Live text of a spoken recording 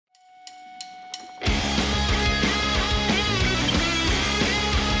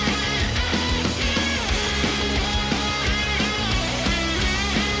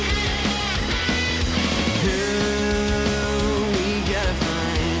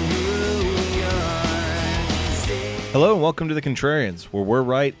Hello and welcome to The Contrarians, where we're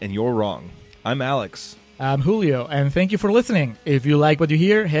right and you're wrong. I'm Alex. I'm Julio, and thank you for listening. If you like what you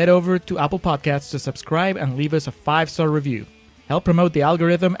hear, head over to Apple Podcasts to subscribe and leave us a 5-star review. Help promote the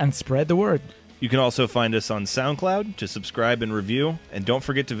algorithm and spread the word. You can also find us on SoundCloud to subscribe and review, and don't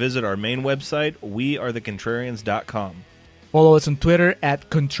forget to visit our main website, wearethecontrarians.com. Follow us on Twitter at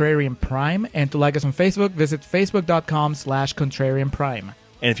Contrarian Prime, and to like us on Facebook, visit facebook.com/Contrarian Prime.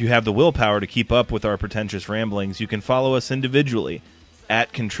 And if you have the willpower to keep up with our pretentious ramblings, you can follow us individually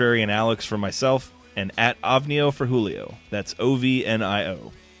at Contrarian Alex for myself and at Ovnio for Julio. That's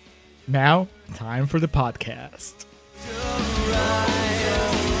OVNIO. Now, time for the podcast.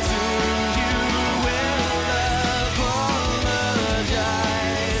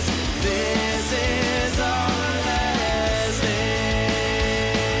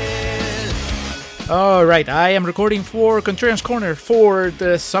 All right, I am recording for Contrarian's Corner for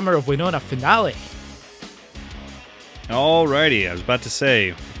the Summer of Winona finale. Alrighty, I was about to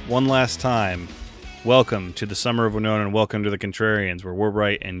say, one last time, welcome to the Summer of Winona and welcome to the Contrarians, where we're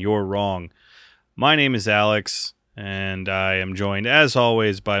right and you're wrong. My name is Alex, and I am joined, as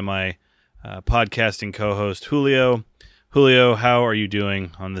always, by my podcasting co-host, Julio. Julio, how are you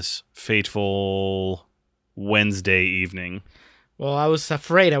doing on this fateful Wednesday evening? Well, I was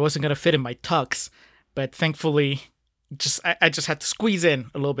afraid I wasn't going to fit in my tux, but thankfully, I just had to squeeze in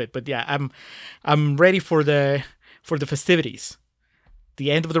a little bit. But yeah, I'm ready for the festivities,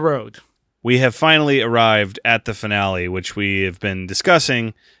 the end of the road. We have finally arrived at the finale, which we have been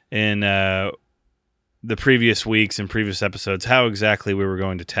discussing in the previous weeks and previous episodes, how exactly we were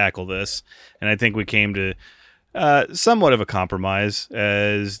going to tackle this. And I think we came to somewhat of a compromise,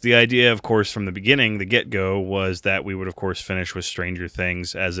 as the idea, of course, from the beginning, the get-go, was that we would, of course, finish with Stranger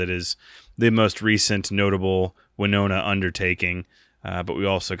Things, as it is the most recent notable Winona undertaking. But we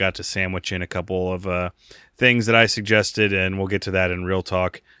also got to sandwich in a couple of things that I suggested, and we'll get to that in real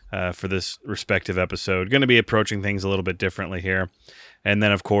talk for this respective episode. Going to be approaching things a little bit differently here. And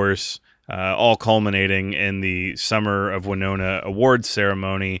then, of course, all culminating in the Summer of Winona awards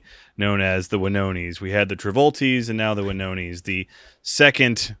ceremony known as the Winonies. We had the Travolties and now the Winonies, the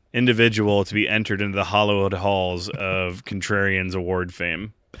second individual to be entered into the hallowed halls of Contrarians award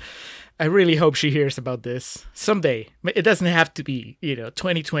fame. I really hope she hears about this someday. It doesn't have to be,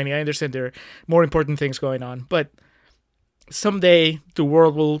 2020. I understand there are more important things going on, but someday the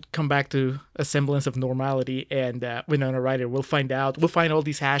world will come back to a semblance of normality, and Winona Ryder will find out. We'll find all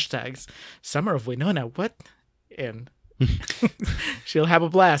these hashtags. Summer of Winona, what? And she'll have a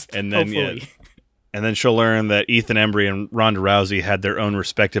blast, and then, hopefully. Yeah. And then she'll learn that Ethan Embry and Ronda Rousey had their own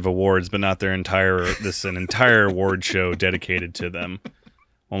respective awards, but not their entire award show dedicated to them.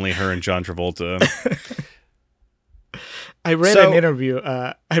 Only her and John Travolta. I read an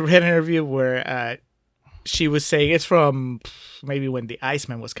interview where she was saying, it's from maybe when The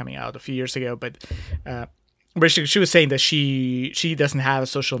Iceman was coming out a few years ago, but where she was saying that she doesn't have a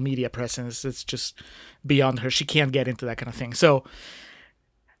social media presence. It's just beyond her. She can't get into that kind of thing. So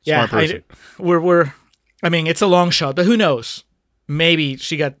yeah, it's a long shot, but who knows? Maybe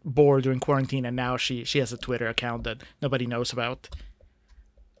she got bored during quarantine and now she has a Twitter account that nobody knows about.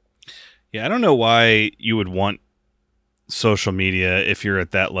 Yeah, I don't know why you would want social media if you're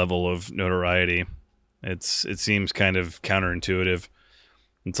at that level of notoriety. It seems kind of counterintuitive.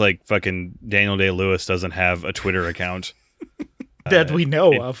 It's like fucking Daniel Day-Lewis doesn't have a Twitter account. that we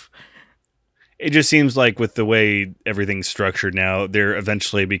know of. It just seems like with the way everything's structured now, there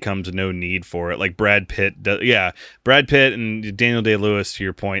eventually becomes no need for it. Like Brad Pitt and Daniel Day-Lewis, to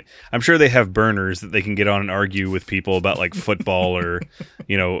your point, I'm sure they have burners that they can get on and argue with people about like football or,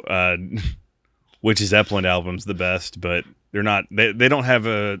 which Zeppelin album's the best, but they're not. They don't have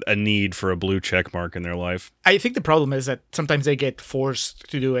a need for a blue check mark in their life. I think the problem is that sometimes they get forced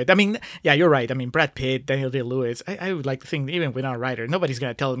to do it. I mean, yeah, you're right. I mean, Brad Pitt, Daniel Day-Lewis. I would like to think even Winona Ryder, nobody's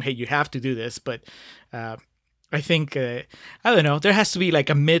gonna tell them, hey, you have to do this. But I think I don't know. There has to be like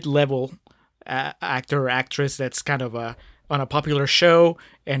a mid-level actor or actress that's kind of on a popular show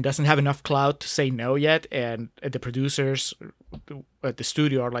and doesn't have enough clout to say no yet, and the producers at the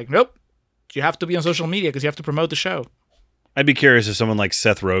studio are like, nope, you have to be on social media because you have to promote the show. I'd be curious if someone like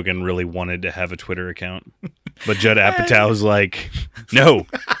Seth Rogen really wanted to have a Twitter account. But Judd Apatow's like, no.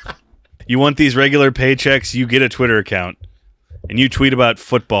 You want these regular paychecks, you get a Twitter account. And you tweet about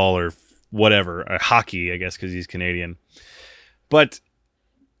football or whatever. Or hockey, I guess, because he's Canadian. But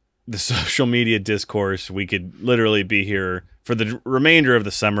the social media discourse, we could literally be here for the remainder of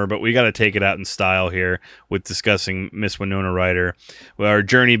the summer, but we got to take it out in style here with discussing Miss Winona Ryder. Well, our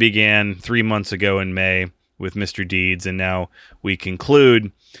journey began 3 months ago in May with Mr. Deeds, and now we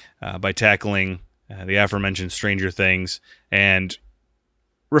conclude by tackling the aforementioned Stranger Things, and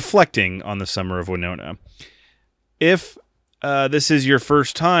reflecting on the summer of Winona. If this is your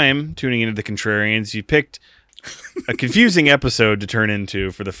first time tuning into the Contrarians, you picked a confusing episode to turn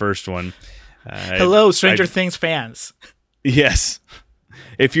into for the first one. Hello, Stranger Things fans. Yes.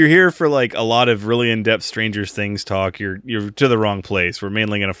 If you're here for like a lot of really in-depth Stranger Things talk, you're to the wrong place. We're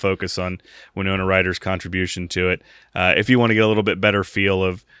mainly going to focus on Winona Ryder's contribution to it. If you want to get a little bit better feel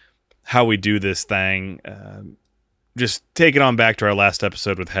of how we do this thing, just take it on back to our last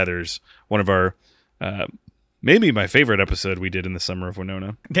episode with Heathers, one of our maybe my favorite episode we did in the summer of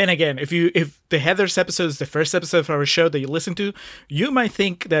Winona. Then again, if the Heathers episode is the first episode of our show that you listen to, you might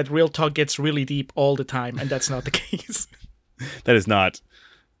think that Real Talk gets really deep all the time, and that's not the case. That is not.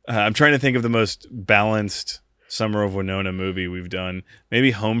 I'm trying to think of the most balanced summer of Winona movie we've done.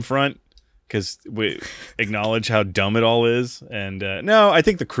 Maybe Homefront, because we acknowledge how dumb it all is. And no, I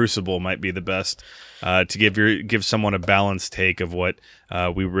think The Crucible might be the best to give someone a balanced take of what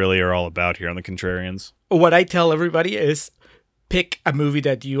we really are all about here on the Contrarians. What I tell everybody is pick a movie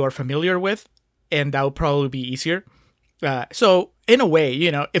that you are familiar with, and that will probably be easier. So in a way,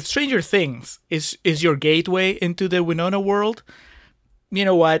 if Stranger Things is your gateway into the Winona world, you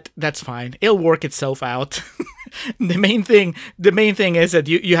know what? That's fine. It'll work itself out. The main thing is that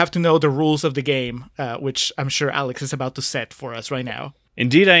you have to know the rules of the game, which I'm sure Alex is about to set for us right now.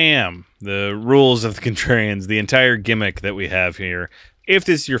 Indeed, I am. The rules of the Contrarians, the entire gimmick that we have here. If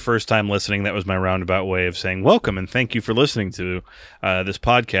this is your first time listening, that was my roundabout way of saying welcome and thank you for listening to this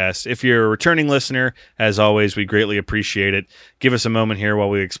podcast. If you're a returning listener, as always, we greatly appreciate it. Give us a moment here while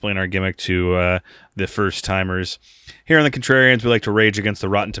we explain our gimmick to the first timers. Here on the Contrarians, we like to rage against the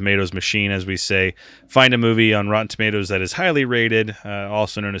Rotten Tomatoes machine, as we say. Find a movie on Rotten Tomatoes that is highly rated,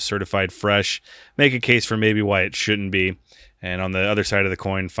 also known as certified fresh. Make a case for maybe why it shouldn't be. And on the other side of the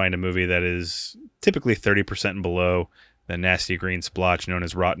coin, find a movie that is typically 30% and below the nasty green splotch known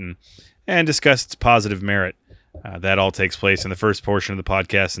as rotten, and discuss its positive merit. That all takes place in the first portion of the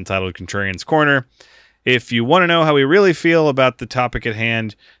podcast entitled Contrarian's Corner. If you want to know how we really feel about the topic at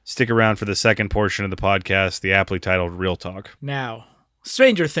hand, stick around for the second portion of the podcast, the aptly titled Real Talk. Now,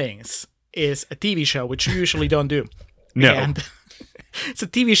 Stranger Things is a TV show, which you usually don't do. No. And it's a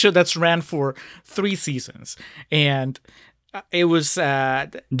TV show that's ran for 3 seasons. And it was...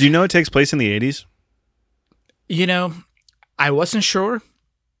 Do you know it takes place in the 80s? I wasn't sure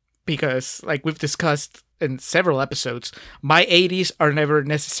because, like we've discussed in several episodes, my 80s are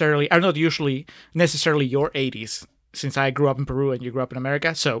not usually necessarily your 80s, since I grew up in Peru and you grew up in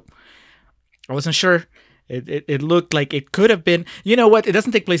America. So I wasn't sure. It looked like it could have been. You know what? It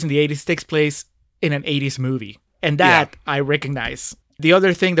doesn't take place in the 80s. It takes place in an 80s movie. And that I recognize. The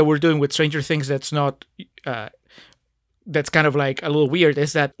other thing that we're doing with Stranger Things that's not... that's kind of like a little weird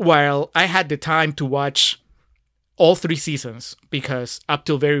is that while I had the time to watch all 3 seasons, because up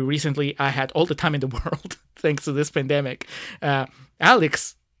till very recently I had all the time in the world thanks to this pandemic,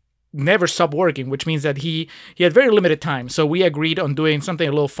 Alex never stopped working, which means that he had very limited time. So we agreed on doing something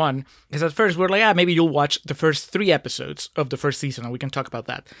a little fun, because at first we're like, maybe you'll watch the first 3 episodes of the first season and we can talk about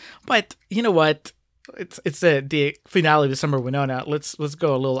that. But you know what? It's the finale of the summer of Winona. Let's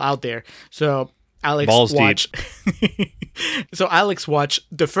go a little out there. So Alex Balls watched so Alex watched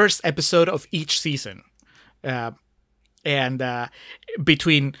the first episode of each season. And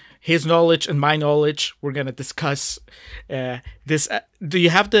between his knowledge and my knowledge, we're going to discuss this. Do you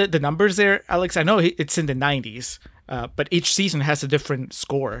have the numbers there, Alex? I know it's in the 90s, but each season has a different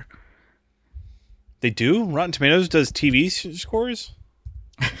score. They do? Rotten Tomatoes does TV scores?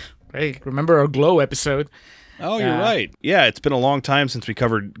 Right. Remember our Glow episode? Oh, you're right. Yeah, it's been a long time since we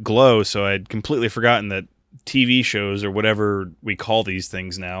covered Glow, so I'd completely forgotten that TV shows, or whatever we call these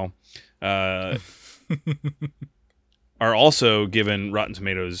things now, are also given Rotten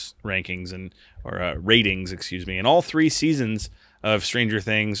Tomatoes rankings or ratings, and all 3 seasons of Stranger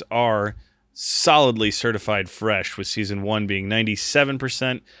Things are solidly certified fresh, with season 1 being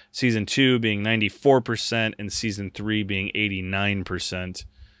 97%, season 2 being 94%, and season 3 being 89%.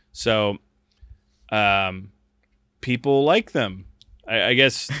 So, people like them. I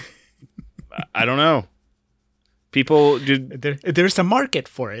guess. I don't know. People do. There's a market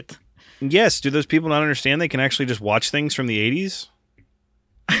for it. Yes. Do those people not understand they can actually just watch things from the 80s?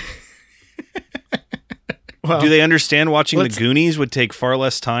 Well, do they understand watching The Goonies would take far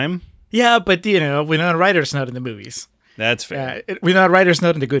less time? Yeah, but Winona Ryder's not in the movies. That's fair. Winona Ryder's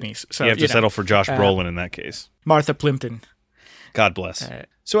not in the Goonies. So you have to settle for Josh Brolin in that case. Martha Plimpton. God bless.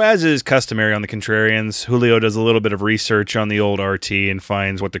 So as is customary on the Contrarians, Julio does a little bit of research on the old RT and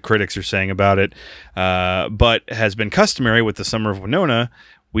finds what the critics are saying about it. But has been customary with the Summer of Winona,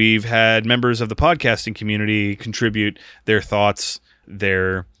 We've had members of the podcasting community contribute their thoughts,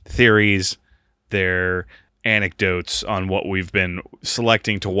 their theories, their anecdotes on what we've been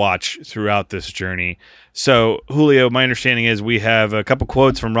selecting to watch throughout this journey. So, Julio, my understanding is we have a couple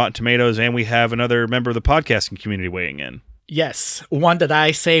quotes from Rotten Tomatoes, and we have another member of the podcasting community weighing in. Yes, one that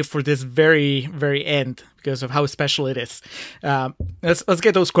I saved for this very, very end because of how special it is. Let's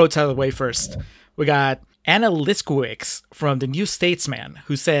get those quotes out of the way first. We got Anna Liskowicz from the New Statesman,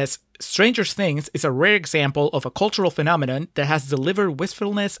 who says, Stranger Things is a rare example of a cultural phenomenon that has delivered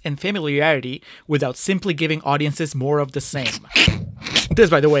wistfulness and familiarity without simply giving audiences more of the same. This,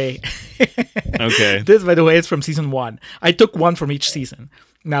 by the way, Okay. This, by the way, is from season 1. I took one from each season.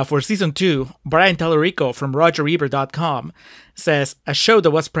 Now, for season 2, Brian Tallarico from RogerEbert.com says, a show that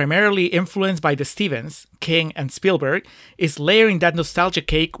was primarily influenced by the Stevens, King, and Spielberg is layering that nostalgia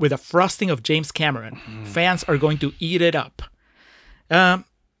cake with a frosting of James Cameron. Fans are going to eat it up.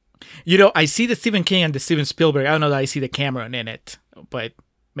 I see the Stephen King and the Steven Spielberg. I don't know that I see the Cameron in it, but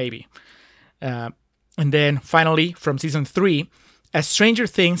maybe. And then finally, from season 3, as Stranger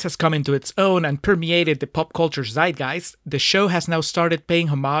Things has come into its own and permeated the pop culture zeitgeist, the show has now started paying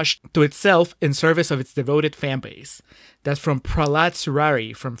homage to itself in service of its devoted fan base. That's from Prahlad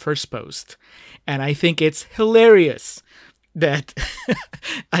Surari from First Post. And I think it's hilarious that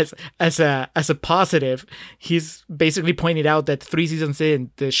as a positive, he's basically pointed out that 3 seasons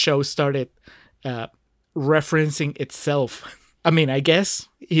in, the show started referencing itself. I mean, I guess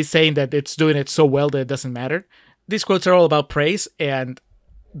he's saying that it's doing it so well that it doesn't matter. These quotes are all about praise, and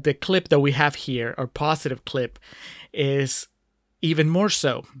the clip that we have here, our positive clip, is even more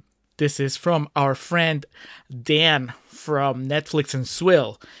so. This is from our friend Dan from Netflix and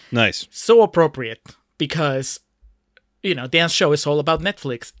Swill. Nice. So appropriate because, Dan's show is all about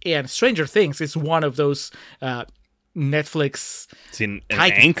Netflix, and Stranger Things is one of those Netflix It's an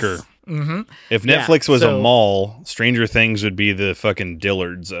titans. anchor. Mm-hmm. If Netflix was a mall, Stranger Things would be the fucking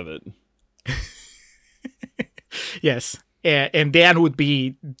Dillards of it. Yes. And Dan would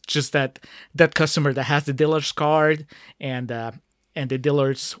be just that customer that has the Dillard's card and the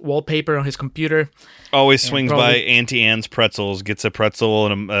Dillard's wallpaper on his computer. Always swings by Auntie Anne's Pretzels, gets a pretzel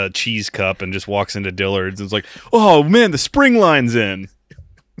and a cheese cup, and just walks into Dillard's and is like, oh man, the spring line's in.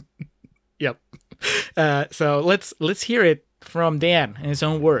 Yep. So let's hear it from Dan in his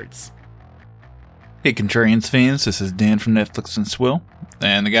own words. Hey Contrarians fans, this is Dan from Netflix and Swill,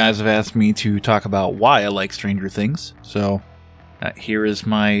 and the guys have asked me to talk about why I like Stranger Things, so here is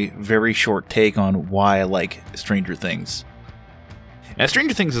my very short take on why I like Stranger Things. Now,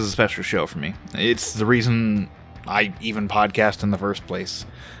 Stranger Things is a special show for me. It's the reason I even podcast in the first place.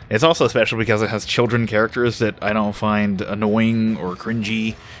 It's also special because it has children characters that I don't find annoying or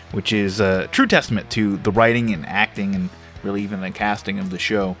cringy, which is a true testament to the writing and acting and really even the casting of the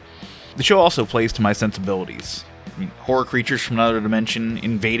show. The show also plays to my sensibilities. I mean, horror creatures from another dimension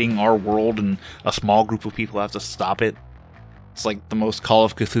invading our world and a small group of people have to stop it. It's like the most Call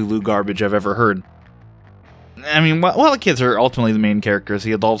of Cthulhu garbage I've ever heard. I mean, while the kids are ultimately the main characters,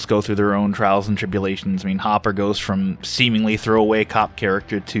 the adults go through their own trials and tribulations. I mean, Hopper goes from seemingly throwaway cop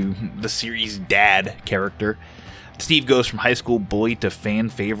character to the series' dad character. Steve goes from high school bully to fan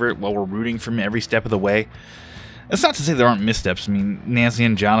favorite while we're rooting for him every step of the way. That's not to say there aren't missteps. I mean, Nancy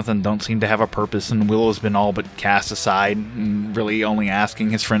and Jonathan don't seem to have a purpose, and Willow's been all but cast aside, and really only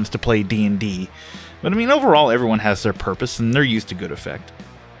asking his friends to play D&D. But I mean, overall, everyone has their purpose, and they're used to good effect.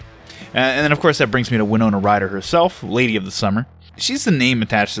 And then, of course, that brings me to Winona Ryder herself, Lady of the Summer. She's the name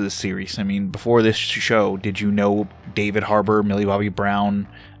attached to this series. I mean, before this show, did you know David Harbour, Millie Bobby Brown,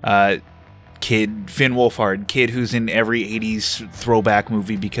 Kid, Finn Wolfhard, Kid who's in every 80s throwback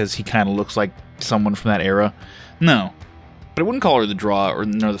movie because he kind of looks like someone from that era? No. But I wouldn't call her the draw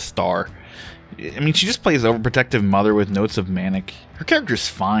nor the star. I mean, she just plays overprotective mother with notes of manic. Her character's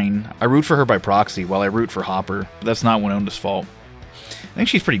fine. I root for her by proxy while I root for Hopper, but that's not Winona's fault. I think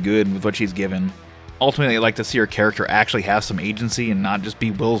she's pretty good with what she's given. Ultimately, I like to see her character actually have some agency and not just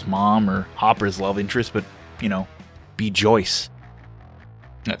be Will's mom or Hopper's love interest, but, be Joyce.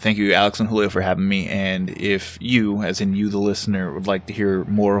 Thank you, Alex and Julio, for having me, and if you, as in you the listener, would like to hear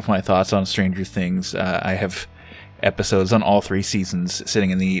more of my thoughts on Stranger Things, I have episodes on all 3 seasons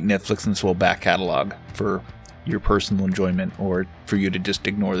sitting in the Netflix and Swill back catalog for your personal enjoyment or for you to just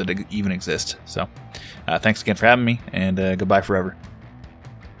ignore that it even exists. So, thanks again for having me, and goodbye forever.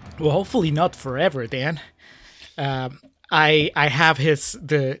 Well, hopefully not forever, Dan. I have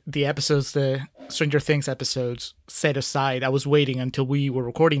the episodes, the Stranger Things episodes set aside. I was waiting until we were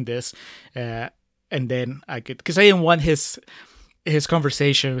recording this, and then I could, because I didn't want his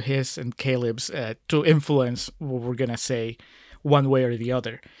conversation, his and Caleb's, to influence what we're gonna say one way or the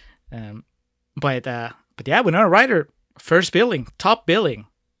other. But yeah, Winona Ryder, first billing, top billing,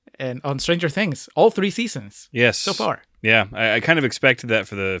 and on Stranger Things, all 3 seasons. Yes, so far. Yeah, I kind of expected that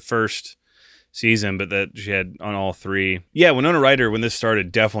for the first season, but that she had on all 3. Yeah, Winona Ryder, when this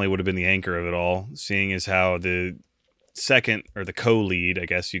started, definitely would have been the anchor of it all, seeing as how the second, or the co-lead, I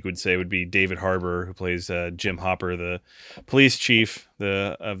guess you could say, would be David Harbour, who plays Jim Hopper, the police chief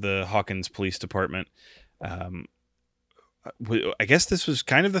of the Hawkins Police Department. I guess this was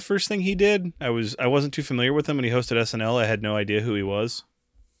kind of the first thing he did. I wasn't too familiar with him when he hosted SNL. I had no idea who he was.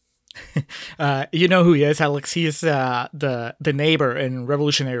 You know who he is, Alex? He is the neighbor in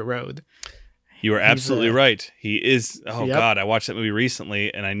Revolutionary Road. You are absolutely right. He is. Oh, Yep. God. I watched that movie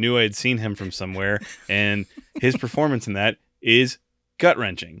recently, and I knew I had seen him from somewhere, and his performance in that is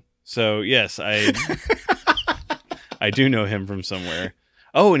gut-wrenching. So, yes, I do know him from somewhere.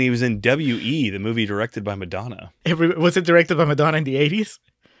 Oh, and he was in W.E., the movie directed by Madonna. Was it directed by Madonna in the 80s?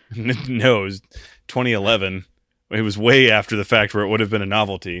 No, it was 2011. It was way after the fact where it would have been a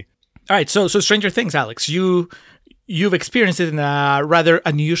novelty. All right, so Stranger Things, Alex, you've experienced it in a rather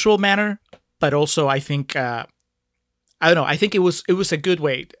unusual manner, but also I think I don't know. I think it was a good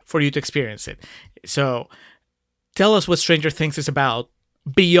way for you to experience it. So tell us what Stranger Things is about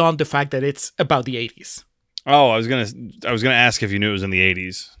beyond the fact that it's about the 80s. Oh, I was gonna ask if you knew it was in the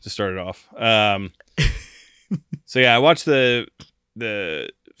 80s to start it off. So yeah, I watched the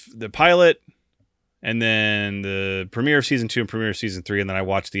pilot, and then the premiere of season 2 and premiere of season 3, and then I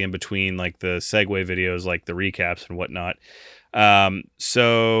watched the in between, like the segue videos, like the recaps and whatnot.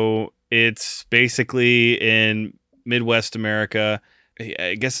 So it's basically in Midwest America.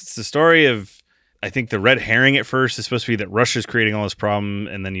 I guess it's the story of, I think the red herring at first is supposed to be that Russia's creating all this problem,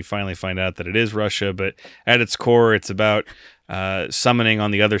 and then you finally find out that it is Russia. But at its core, it's about summoning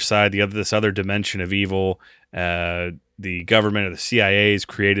on the other side, this other dimension of evil. The government or the CIA has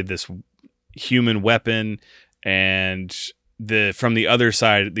created this human weapon, and from the other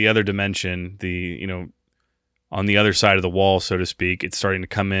side, the other dimension, on the other side of the wall, so to speak, it's starting to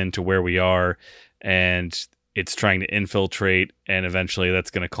come into where we are, and it's trying to infiltrate, and eventually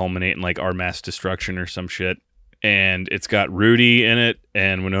that's going to culminate in like our mass destruction or some shit. And it's got Rudy in it,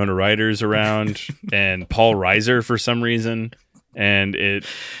 and Winona Ryder's around, and Paul Reiser for some reason, and it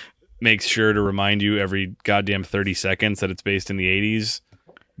makes sure to remind you every goddamn 30 seconds that it's based in the 80s,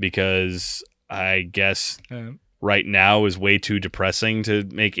 because I guess right now is way too depressing to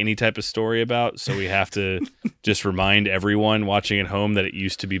make any type of story about, so we have to just remind everyone watching at home that it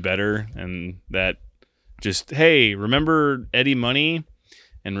used to be better, and that just, hey, remember Eddie Money,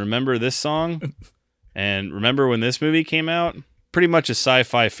 and remember this song, and remember when this movie came out? Pretty much a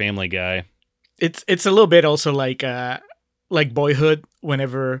sci-fi Family Guy. It's a little bit also like Boyhood.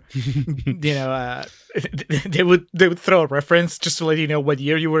 Whenever they would throw a reference just to let you know what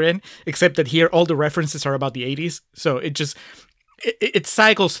year you were in, except that here all the references are about the 80s, so it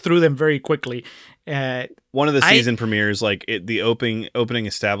cycles through them very quickly. One of the season premieres, like the opening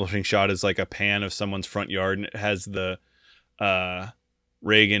establishing shot is like a pan of someone's front yard, and it has the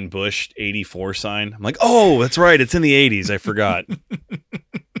Reagan Bush 84 sign. I'm like, oh, that's right, it's in the 80s. I forgot.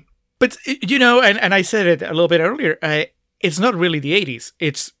 But and I said it a little bit earlier. It's not really the 80s.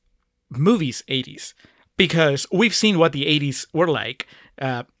 It's movies 80s, because we've seen what the 80s were like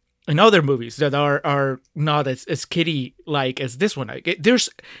in other movies that are not as kiddie-like as this one. There's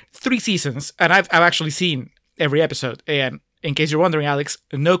 3 seasons, and I've actually seen every episode. And in case you're wondering, Alex,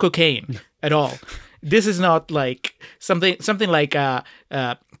 no cocaine at all. This is not like something like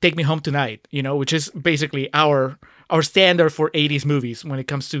Take Me Home Tonight, which is basically our standard for 80s movies when it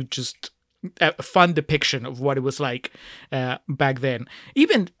comes to just a fun depiction of what it was like back then.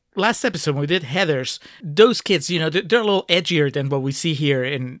 Even last episode when we did Heathers, those kids, they're a little edgier than what we see here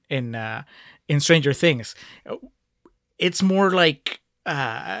in Stranger Things. It's more like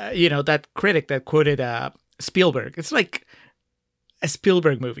that critic that quoted Spielberg. It's like a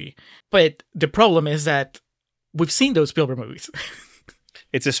Spielberg movie, but the problem is that we've seen those Spielberg movies.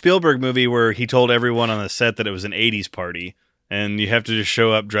 It's a Spielberg movie where he told everyone on the set that it was an 80s party. And you have to just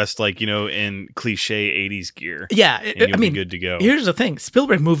show up dressed like, in cliche 80s gear. Yeah, and you'll be good to go. Here's the thing.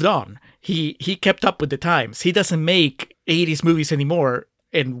 Spielberg moved on. He kept up with the times. He doesn't make 80s movies anymore.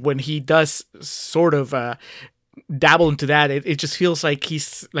 And when he does sort of dabble into that, it just feels like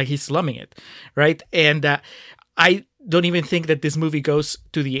he's slumming it, right? And I don't even think that this movie goes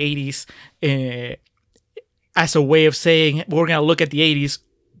to the 80s as a way of saying, we're going to look at the 80s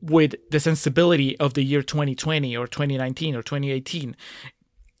with the sensibility of the year 2020 or 2019 or 2018.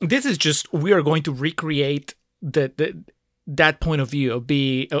 This is just, we are going to recreate that point of view of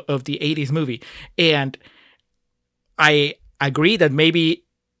the 80s movie. And I agree that maybe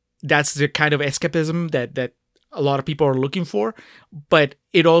that's the kind of escapism that a lot of people are looking for, but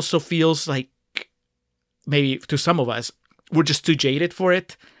it also feels like maybe to some of us we're just too jaded for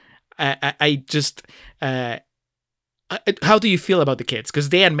it. I just how do you feel about the kids? Because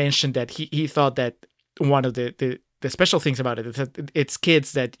Dan mentioned that he thought that one of the special things about it is that it's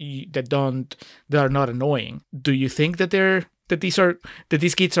kids that are not annoying. Do you think that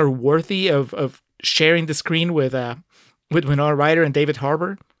these kids are worthy of sharing the screen with Winona Ryder and David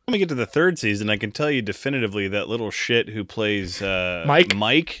Harbour? When we get to the third season, I can tell you definitively that little shit who plays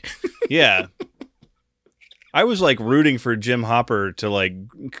Mike. Yeah. I was like rooting for Jim Hopper to like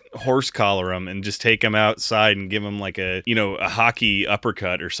horse collar him and just take him outside and give him like a hockey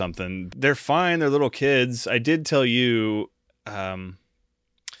uppercut or something. They're fine. They're little kids. I did tell you, Gatton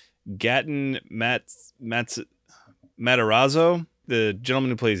Matarazzo, the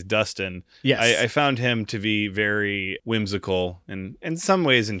gentleman who plays Dustin. Yes. I found him to be very whimsical and in some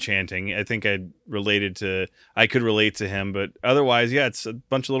ways enchanting. I think I could relate to him, but otherwise, yeah, it's a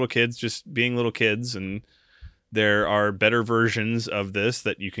bunch of little kids just being little kids, and there are better versions of this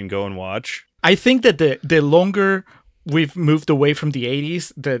that you can go and watch. I think that the longer we've moved away from the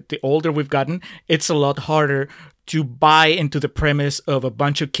 80s, the older we've gotten, it's a lot harder to buy into the premise of a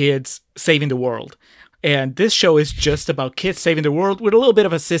bunch of kids saving the world. And this show is just about kids saving the world with a little bit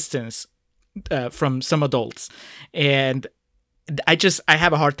of assistance from some adults. And I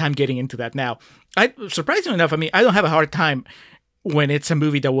have a hard time getting into that now. Surprisingly enough, I don't have a hard time when it's a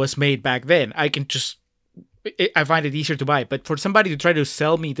movie that was made back then. I find it easier to buy. But for somebody to try to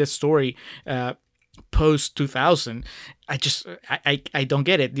sell me this story post 2000, I don't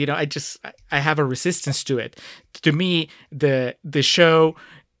get it. I have a resistance to it. To me, the show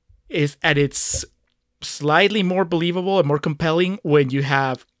is at its slightly more believable and more compelling when you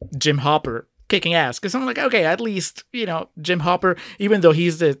have Jim Hopper kicking ass. Because I'm like, okay, at least, Jim Hopper, even though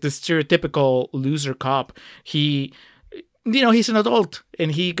he's the stereotypical loser cop, he's an adult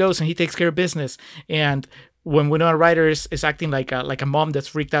and he goes and he takes care of business. And when Winona Ryder is acting like a mom that's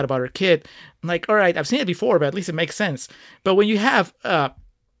freaked out about her kid, I'm like, all right, I've seen it before, but at least it makes sense. But when you have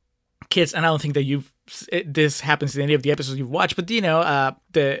kids, and I don't think that this happens in any of the episodes you've watched, but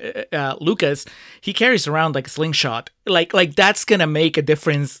Lucas, he carries around like a slingshot, like that's gonna make a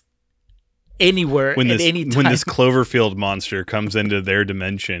difference anywhere at any time. When this Cloverfield monster comes into their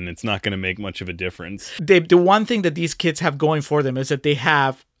dimension, it's not going to make much of a difference. The one thing that these kids have going for them is that they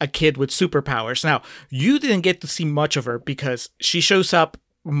have a kid with superpowers. Now, you didn't get to see much of her because she shows up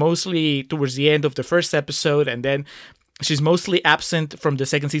mostly towards the end of the first episode, and then she's mostly absent from the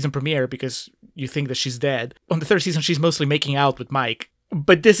second season premiere because you think that she's dead. On the third season, she's mostly making out with Mike.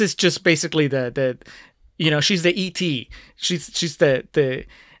 But this is just basically she's the E.T. She's the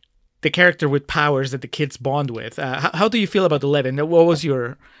character with powers that the kids bond with. How do you feel about 11? What was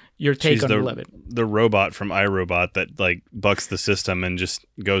your take on 11? The robot from iRobot that like bucks the system and just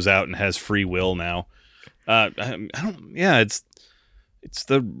goes out and has free will now. It's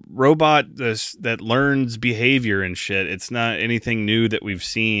the robot that learns behavior and shit. It's not anything new that we've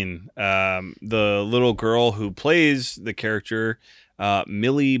seen. The little girl who plays the character,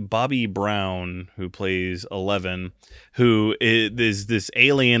 Millie Bobby Brown, who plays 11, who is this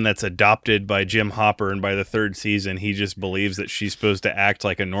alien that's adopted by Jim Hopper, and by the third season, he just believes that she's supposed to act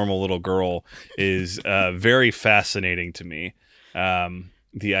like a normal little girl, is very fascinating to me.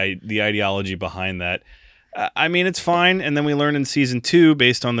 The ideology behind that. It's fine. And then we learn in season 2,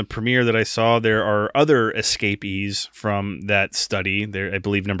 based on the premiere that I saw, there are other escapees from that study. There, I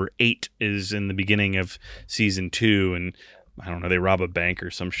believe number 8 is in the beginning of season 2, and I don't know, they rob a bank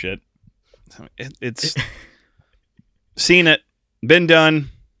or some shit. It's seen it, been done.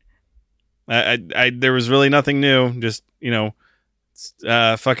 There was really nothing new. Just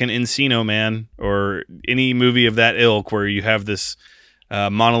fucking Encino Man, or any movie of that ilk where you have this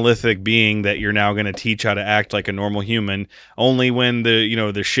monolithic being that you're now going to teach how to act like a normal human. Only when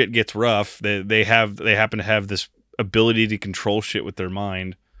the shit gets rough, they happen to have this ability to control shit with their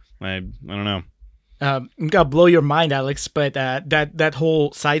mind. I don't know. I'm gonna blow your mind, Alex, but that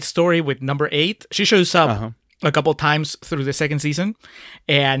whole side story with number 8, she shows up a couple times through the second season,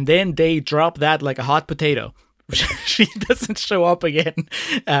 and then they drop that like a hot potato. She doesn't show up again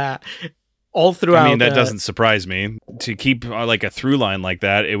all throughout. That doesn't surprise me. To keep like a through line like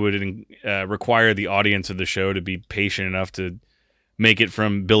that, it would require the audience of the show to be patient enough to make it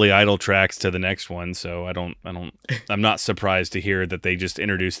from Billy Idol tracks to the next one. So I'm not surprised to hear that they just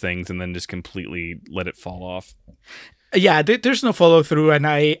introduce things and then just completely let it fall off. Yeah, there's no follow through, and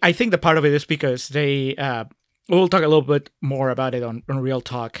I think the part of it is because they we'll talk a little bit more about it on Real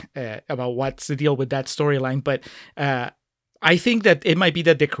Talk about what's the deal with that storyline. But I think that it might be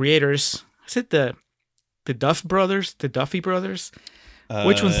that the creators, is it the Duffy brothers?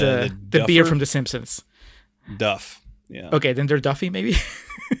 Which one's the beer from The Simpsons? Duff. Yeah. Okay, then they're Duffy, maybe?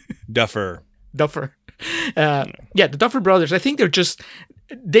 Duffer. Yeah, the Duffer brothers, I think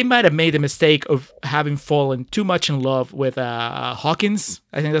they might have made the mistake of having fallen too much in love with Hawkins,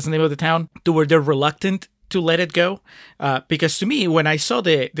 I think that's the name of the town, to where they're reluctant to let it go. Because to me, when I saw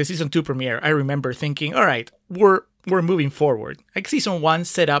the season 2 premiere, I remember thinking, all right, we're moving forward. Like season 1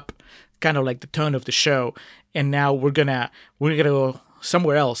 set up kind of like the tone of the show, and now we're gonna go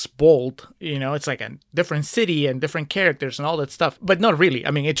somewhere else, bold. It's like a different city and different characters and all that stuff. But not really.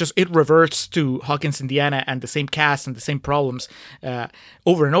 I mean, it reverts to Hawkins, Indiana, and the same cast and the same problems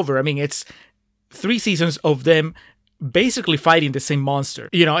over and over. I mean, it's 3 seasons of them basically fighting the same monster.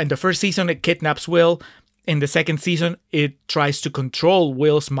 In the first season, it kidnaps Will. In the second season, it tries to control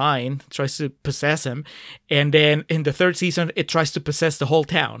Will's mind, tries to possess him. And then in the third season, it tries to possess the whole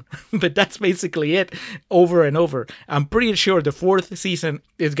town. But that's basically it over and over. I'm pretty sure the fourth season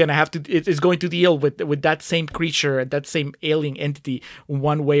is going to deal with that same creature, that same alien entity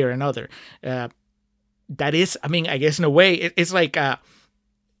one way or another. That is, I mean, I guess in a way, it's like...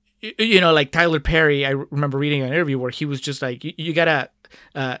 like Tyler Perry, I remember reading an interview where he was just like, you gotta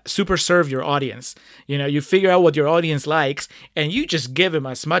super serve your audience. You figure out what your audience likes, and you just give him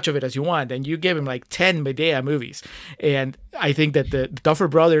as much of it as you want, and you give him like 10 Medea movies. And I think that the Duffer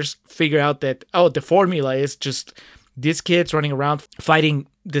Brothers figure out that, the formula is just these kids running around fighting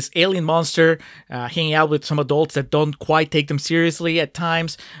this alien monster, hanging out with some adults that don't quite take them seriously at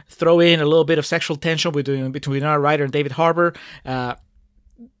times, throw in a little bit of sexual tension between our writer and David Harbour,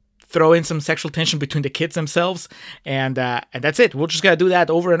 throw in some sexual tension between the kids themselves, and that's it. We're just gonna do that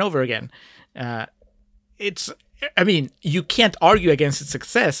over and over again. You can't argue against its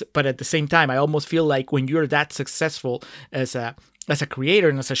success, but at the same time, I almost feel like when you're that successful as a creator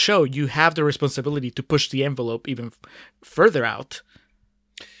and as a show, you have the responsibility to push the envelope even further out.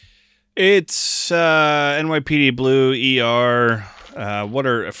 It's NYPD Blue, ER. What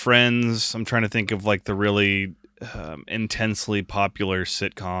are Friends? I'm trying to think of like the really intensely popular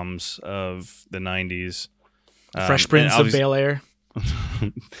sitcoms of the 90s. Fresh Prince of Bel-Air.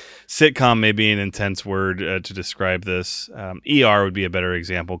 Sitcom may be an intense word to describe this. ER would be a better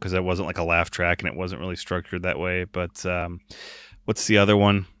example because it wasn't like a laugh track and it wasn't really structured that way. But what's the other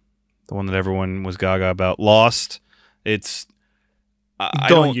one? The one that everyone was gaga about? Lost. It's...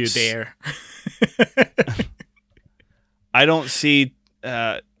 Don't you dare. I don't see...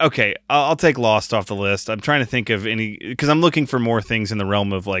 okay, I'll take Lost off the list. I'm trying to think of any, because I'm looking for more things in the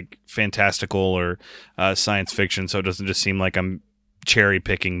realm of like fantastical or science fiction, so it doesn't just seem like I'm cherry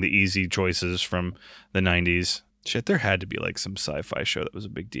picking the easy choices from the 90s. Shit, there had to be like some sci-fi show that was a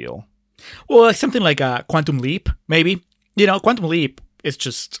big deal. Well, like something like Quantum Leap, maybe. Quantum Leap is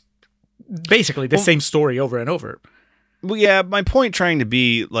just basically the same story over and over. Well, yeah, my point trying to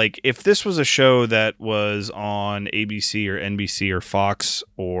be, like, if this was a show that was on ABC or NBC or Fox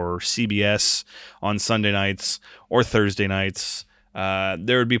or CBS on Sunday nights or Thursday nights,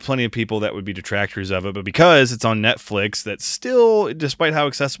 there would be plenty of people that would be detractors of it. But because it's on Netflix, that still, despite how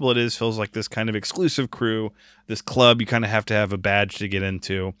accessible it is, feels like this kind of exclusive crew, this club you kind of have to have a badge to get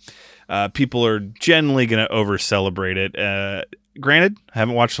into. People are generally going to over-celebrate it. Granted, I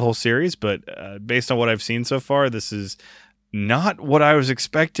haven't watched the whole series, but based on what I've seen so far, this is not what I was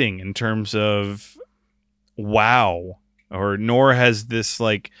expecting in terms of wow. Nor has this,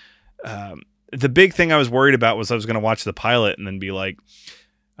 like... the big thing I was worried about was I was going to watch the pilot and then be like,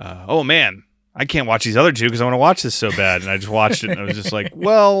 oh man, I can't watch these other two because I want to watch this so bad. And I just watched it and I was just like,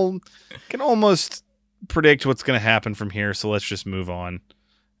 well, I can almost predict what's going to happen from here, so let's just move on.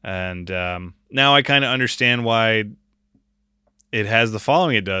 And now I kind of understand why it has the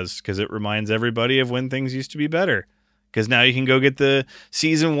following it does, because it reminds everybody of when things used to be better. Because now you can go get the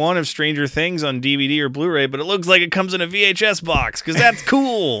season 1 of Stranger Things on DVD or Blu-ray, but it looks like it comes in a VHS box, because that's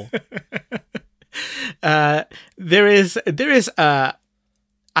cool. There is I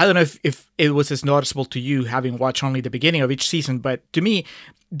don't know if it was as noticeable to you having watched only the beginning of each season, but to me,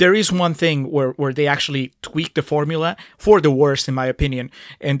 there is one thing where they actually tweak the formula for the worst, in my opinion,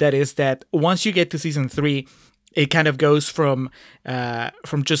 and that is that once you get to season 3, it kind of goes from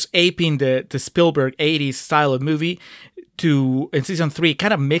just aping the Spielberg 80s style of movie to, in season 3,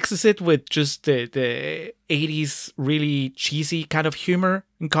 kind of mixes it with just the 80s really cheesy kind of humor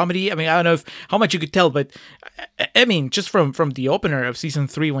and comedy. I mean, I don't know how much you could tell, but I mean, just from the opener of season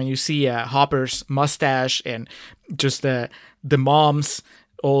 3, when you see Hopper's mustache and just the moms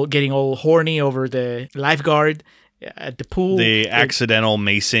all getting all horny over the lifeguard at the pool. The accidental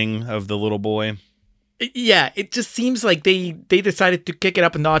macing of the little boy. Yeah, it just seems like they decided to kick it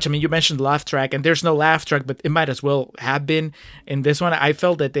up a notch. I mean, you mentioned the laugh track, and there's no laugh track, but it might as well have been in this one. I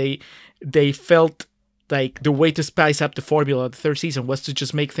felt that they felt like the way to spice up the formula of the third season was to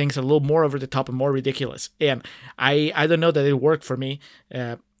just make things a little more over the top and more ridiculous. And I don't know that it worked for me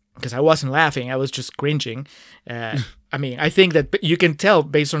because I wasn't laughing. I was just cringing. I mean, I think that you can tell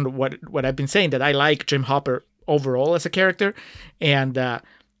based on what I've been saying that I like Jim Hopper overall as a character. And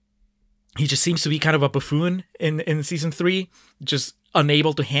he just seems to be kind of a buffoon in season 3, just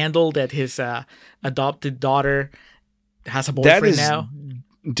unable to handle that his adopted daughter has a boyfriend now.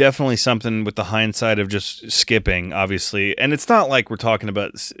 Definitely something with the hindsight of just skipping, obviously. And it's not like we're talking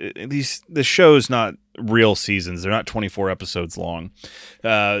about the show's not real seasons. They're not 24 episodes long.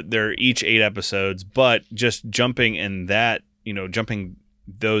 They're each 8 episodes, but just jumping in that, jumping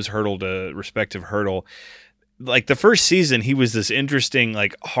those hurdle to respective hurdle. Like the first season, he was this interesting,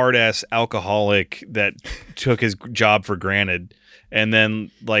 like hard ass alcoholic that took his job for granted. And then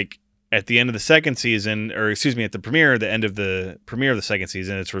like, at the end of the second season, or excuse me, at the end of the premiere of the second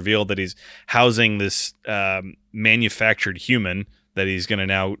season, it's revealed that he's housing this manufactured human that he's going to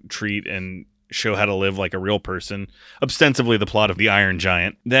now treat and show how to live like a real person. Ostensibly the plot of The Iron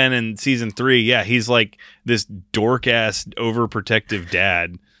Giant. Then in season 3, yeah, he's like this dork-ass, overprotective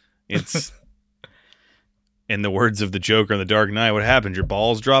dad. It's, in the words of the Joker in The Dark Knight, what happened? Your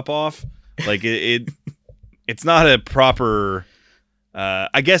balls drop off? Like, it's not a proper...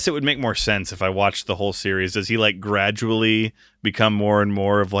 I guess it would make more sense if I watched the whole series. Does he like gradually become more and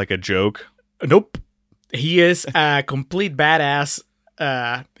more of like a joke? Nope. He is a complete badass,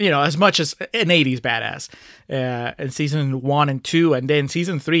 as much as an 80s badass in season 1 and 2. And then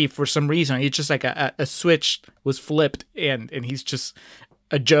season 3, for some reason, it's just like a switch was flipped and he's just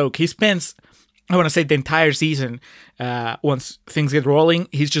a joke. He spends, I want to say, the entire season, once things get rolling,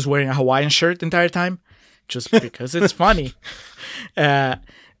 he's just wearing a Hawaiian shirt the entire time. Just because it's funny. And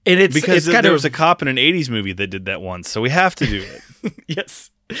it's because it's there was a cop in an 80s movie that did that once, so we have to do it. Yes.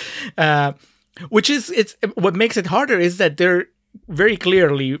 Which is, what makes it harder is that they're very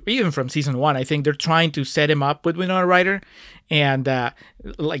clearly, even from season 1, I think they're trying to set him up with Winona Ryder, and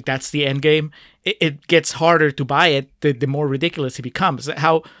like that's the end game. It gets harder to buy it the more ridiculous he becomes.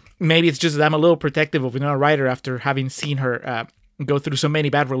 How maybe it's just that I'm a little protective of Winona Ryder after having seen her go through so many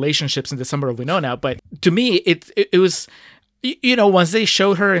bad relationships in the Summer of Winona, but to me it was, once they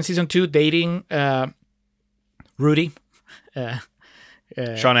showed her in season 2 dating Rudy,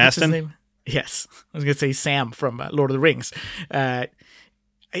 Sean Astin. His name? Yes, I was gonna say Sam from Lord of the Rings. To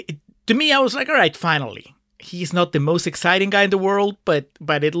me, I was like, all right, finally, he's not the most exciting guy in the world, but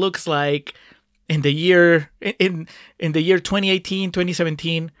it looks like in the year 2018,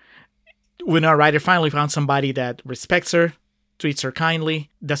 2017, Winona Ryder finally found somebody that respects her, treats her kindly,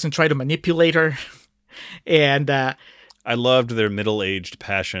 doesn't try to manipulate her. And I loved their middle-aged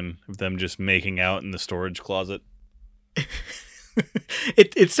passion of them just making out in the storage closet.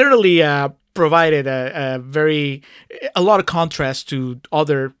 It certainly provided a lot of contrast to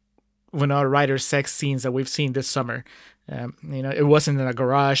other Winona Ryder sex scenes that we've seen this summer. It wasn't in a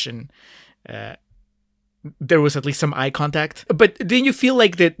garage, and there was at least some eye contact. But didn't you feel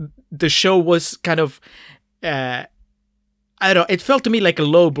like that the show was kind of I don't know, it felt to me like a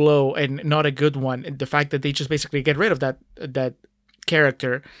low blow and not a good one. The fact that they just basically get rid of that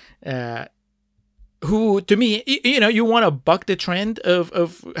character, who to me, you want to buck the trend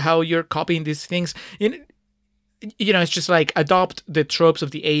of how you're copying these things. It's just like adopt the tropes of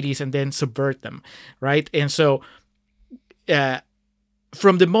the 80s and then subvert them, right? And so,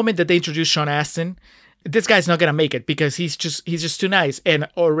 from the moment that they introduced Sean Astin, this guy's not gonna make it because he's just too nice, and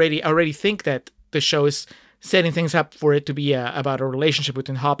already think that the show is setting things up for it to be about a relationship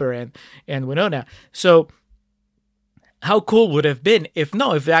between Hopper and Winona. So how cool would it have been if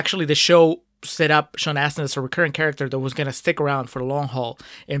actually the show set up Sean Astin as a recurring character that was going to stick around for the long haul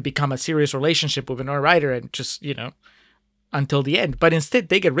and become a serious relationship with Winona Ryder and just, until the end. But instead,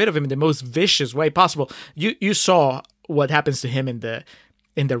 they get rid of him in the most vicious way possible. You saw what happens to him in the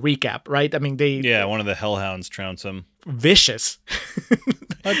recap, right? I mean, one of the hellhounds trounce him. Vicious.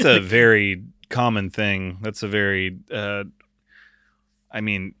 That's a very common thing. That's a very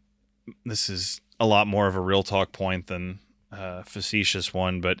this is a lot more of a real talk point than a facetious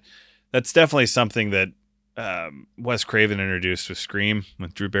one, but that's definitely something that Wes Craven introduced with Scream,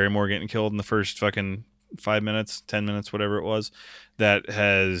 with Drew Barrymore getting killed in the first fucking 5 minutes, 10 minutes, whatever it was.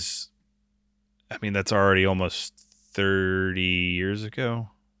 That's already almost 30 years ago.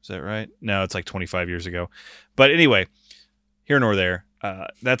 Is that right? No, it's like 25 years ago. But anyway, here nor there.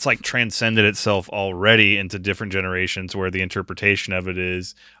 That's like transcended itself already into different generations where the interpretation of it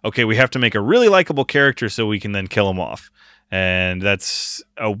is, okay, we have to make a really likable character so we can then kill him off. And that's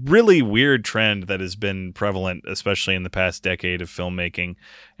a really weird trend that has been prevalent, especially in the past decade of filmmaking.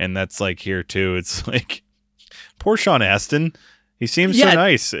 And that's like here too. It's like, poor Sean Astin. He seems so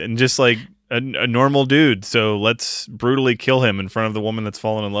nice and just like a normal dude. So let's brutally kill him in front of the woman that's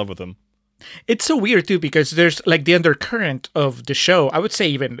fallen in love with him. It's so weird too, because there's like the undercurrent of the show. I would say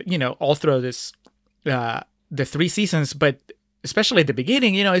even, all throughout this, the 3 seasons, but especially at the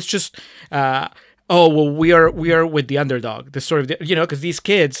beginning, it's just, we are with the underdog. The sort of, because these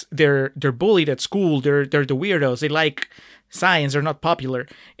kids, they're bullied at school. They're the weirdos. They like science. They're not popular.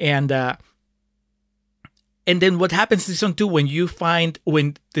 And then what happens in season 2 when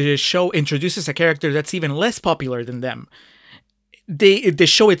the show introduces a character that's even less popular than them? The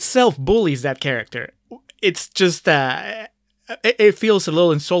show itself bullies that character. It's just it feels a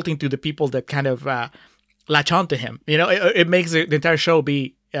little insulting to the people that kind of latch onto him. It makes the entire show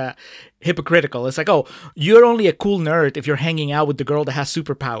be hypocritical. It's like, oh, you're only a cool nerd if you're hanging out with the girl that has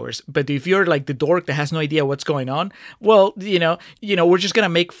superpowers, but if you're like the dork that has no idea what's going on, well, we're just gonna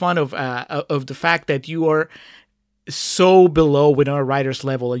make fun of the fact that you are so below Winona Ryder's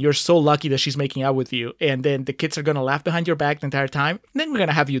level, and you're so lucky that she's making out with you, and then the kids are gonna laugh behind your back the entire time. Then we're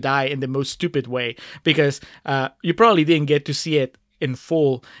gonna have you die in the most stupid way, because you probably didn't get to see it in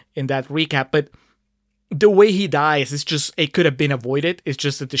full in that recap, but the way he dies is just, it could have been avoided. It's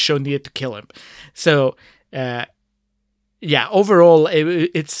just that the show needed to kill him. So overall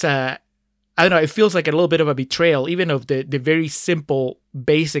it's I don't know, it feels like a little bit of a betrayal, even of the very simple,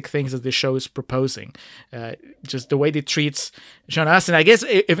 basic things that the show is proposing. Just the way it treats Sean Astin. I guess,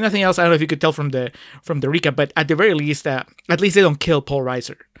 if nothing else, I don't know if you could tell from the recap, but at the very least, at least they don't kill Paul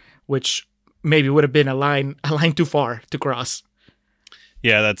Reiser, which maybe would have been a line too far to cross.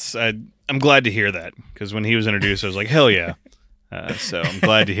 Yeah, I'm glad to hear that, because when he was introduced, I was like, hell yeah. So I'm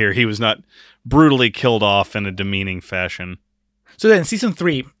glad to hear he was not brutally killed off in a demeaning fashion. So then, season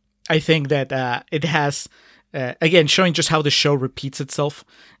 3, I think that it has, again, showing just how the show repeats itself.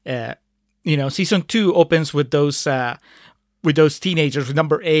 Season 2 opens with those teenagers, with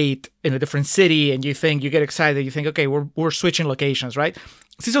number 8 in a different city, and you get excited. You think, okay, we're switching locations, right?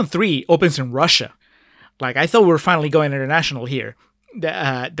 Season 3 opens in Russia. Like, I thought we were finally going international here.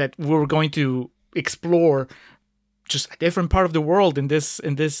 That we were going to explore just a different part of the world in this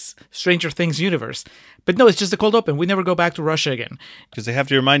Stranger Things universe. But no, it's just a cold open. We never go back to Russia again. Because they have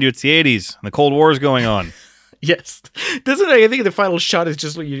to remind you it's the 80s and the Cold War is going on. Yes. I think the final shot is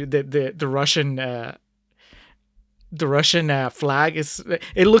just the Russian flag.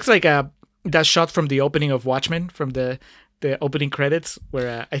 It looks like that shot from the opening of Watchmen, from the opening credits,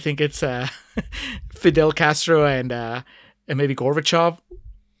 where I think it's Fidel Castro and maybe Gorbachev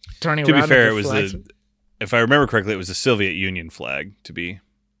turning around. To be fair, it was if I remember correctly, it was the Soviet Union flag, to be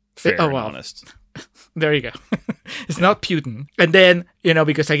fair and honest. There you go. It's not Putin. And then,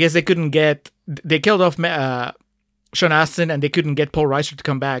 because I guess they killed off Sean Astin, and they couldn't get Paul Reiser to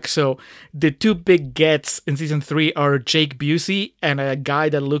come back. So the 2 big gets in season 3 are Jake Busey and a guy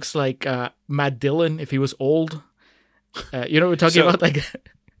that looks like Matt Dillon if he was old. You know what we're talking about? Like,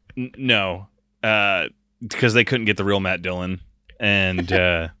 no. Because they couldn't get the real Matt Dillon. And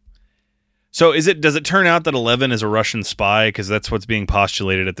so does it turn out that 11 is a Russian spy? Because that's what's being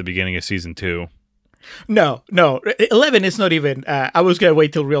postulated at the beginning of season 2. No. 11 is not even, I was going to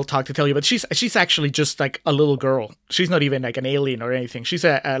wait till real talk to tell you, but she's actually just like a little girl. She's not even like an alien or anything. She's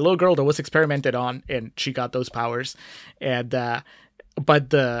a little girl that was experimented on, and she got those powers. And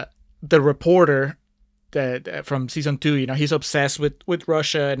but the reporter from season 2, he's obsessed with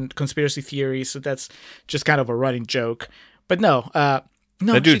Russia and conspiracy theories, so that's just kind of a running joke. But no,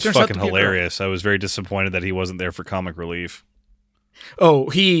 that dude's fucking hilarious. I was very disappointed that he wasn't there for comic relief. Oh,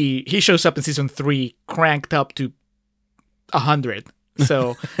 he shows up in season 3 cranked up to 100.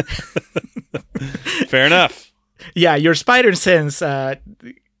 So fair enough. Yeah, your spider sense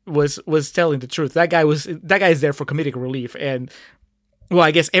was telling the truth. That guy is there for comedic relief, and well,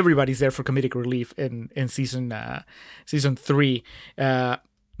 I guess everybody's there for comedic relief in season 3.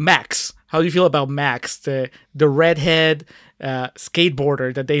 Max, how do you feel about Max, the redhead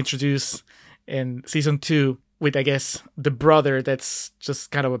skateboarder that they introduce in season 2 with, I guess, the brother that's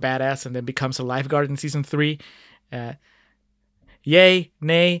just kind of a badass and then becomes a lifeguard in season 3? Yay,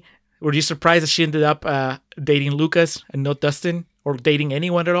 nay? Were you surprised that she ended up dating Lucas and not Dustin, or dating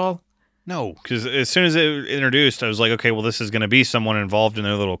anyone at all? No, because as soon as it introduced, I was like, okay, well, this is going to be someone involved in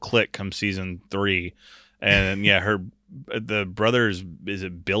their little clique come season 3. And yeah, the brother is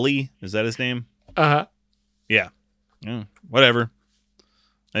it Billy? Is that his name? Uh-huh. Yeah. Yeah, whatever.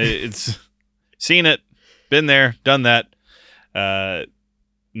 It's seen it, been there, done that.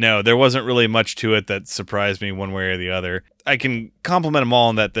 No, there wasn't really much to it that surprised me one way or the other. I can compliment them all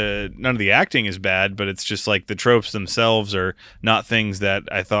in that none of the acting is bad, but it's just like the tropes themselves are not things that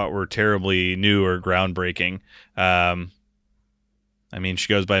I thought were terribly new or groundbreaking. I mean, she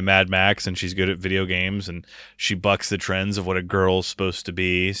goes by Mad Max, and she's good at video games, and she bucks the trends of what a girl's supposed to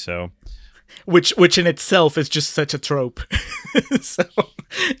be. So, which in itself is just such a trope. So,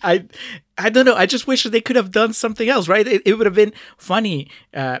 I don't know. I just wish that they could have done something else, right? It would have been funny,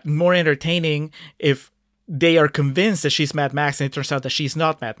 more entertaining if they are convinced that she's Mad Max, and it turns out that she's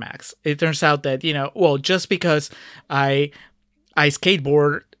not Mad Max. It turns out that, well, just because I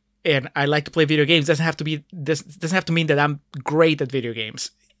skateboard and I like to play video games doesn't have to mean that I'm great at video games.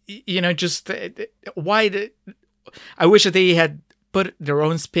 I wish that they had put their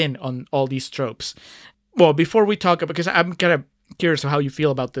own spin on all these tropes. Well, before we talk, because I'm kind of curious of how you feel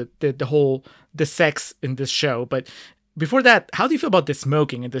about the sex in this show, but before that, how do you feel about the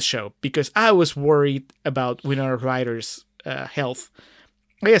smoking in this show? Because I was worried about Winona Ryder's health.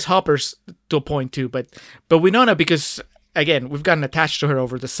 I guess Hopper's to a point too, but Winona, because again, we've gotten attached to her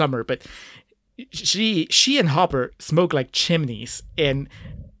over the summer, but she and Hopper smoke like chimneys, and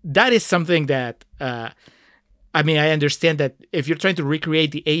that is something that I understand that if you're trying to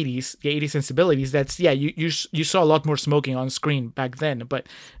recreate the 80s sensibilities, that's you saw a lot more smoking on screen back then, but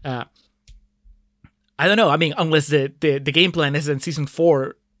I don't know. I mean, unless the game plan is in season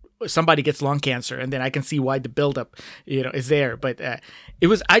 4 somebody gets lung cancer, and then I can see why the buildup, is there. But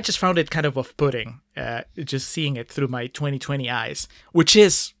I just found it kind of off-putting, just seeing it through my 2020 eyes, which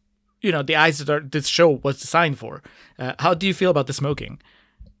is, the eyes that this show was designed for. How do you feel about the smoking?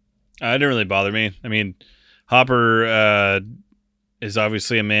 It didn't really bother me. I mean, Hopper is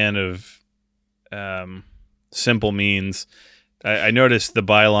obviously a man of simple means. I noticed the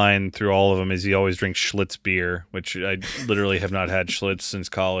byline through all of them is he always drinks Schlitz beer, which I literally have not had Schlitz since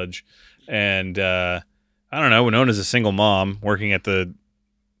college. And I don't know, Winona's a single mom working at the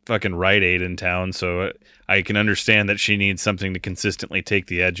fucking Rite Aid in town, so I can understand that she needs something to consistently take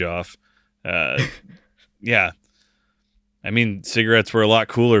the edge off. Yeah. I mean, cigarettes were a lot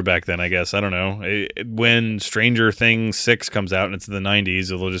cooler back then, I guess. I don't know. When Stranger Things 6 comes out and it's in the 90s,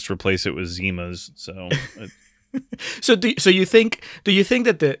 they'll just replace it with Zimas. So... Do you think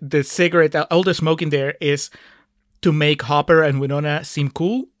that the cigarette, all the smoking there is to make Hopper and Winona seem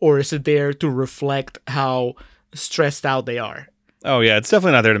cool, or is it there to reflect how stressed out they are? Oh yeah, it's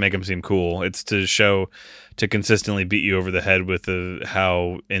definitely not there to make them seem cool. It's to consistently beat you over the head with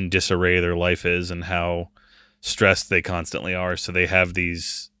how in disarray their life is and how stressed they constantly are. So they have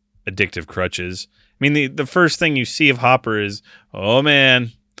these addictive crutches. I mean, the first thing you see of Hopper is, oh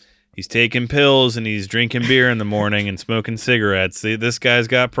man, he's taking pills and he's drinking beer in the morning and smoking cigarettes. This guy's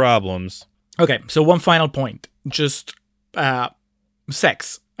got problems. Okay, so one final point. Just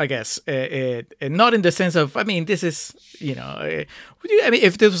sex, I guess. Not in the sense of, this is,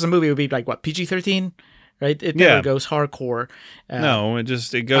 if this was a movie, it would be like, what, PG-13? Right? It never goes hardcore. No,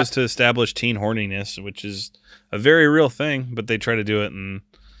 it goes to establish teen horniness, which is a very real thing, but they try to do it in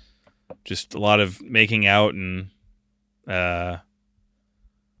just a lot of making out and...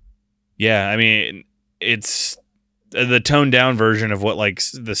 it's the toned down version of what like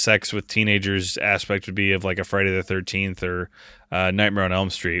the sex with teenagers aspect would be of like a Friday the 13th or Nightmare on Elm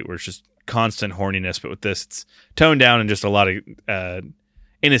Street, where it's just constant horniness. But with this, it's toned down and just a lot of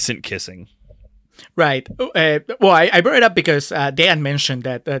innocent kissing. Right. Well, I brought it up because Dan mentioned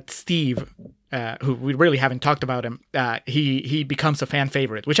that Steve, who we really haven't talked about him, he becomes a fan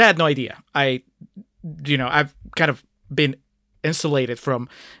favorite, which I had no idea. I've kind of been insulated from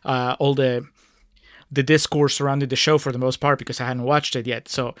all the discourse surrounding the show for the most part because I hadn't watched it yet.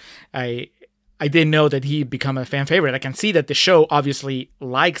 So I didn't know that he become a fan favorite. I can see that the show obviously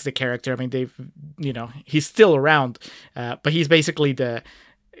likes the character. I mean, he's still around, but he's basically the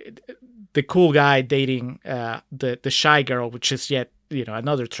cool guy dating the shy girl, which is yet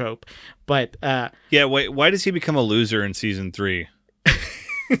another trope. But wait, why does he become a loser in season 3?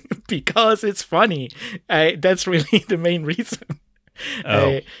 Because it's funny. That's really the main reason.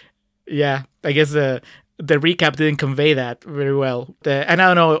 Oh. I guess the recap didn't convey that very well. And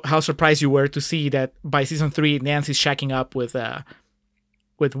I don't know how surprised you were to see that by season 3, Nancy's shacking up with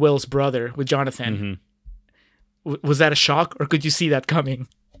Will's brother, with Jonathan. Mm-hmm. Was that a shock, or could you see that coming?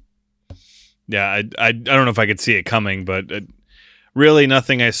 Yeah, I don't know if I could see it coming, but really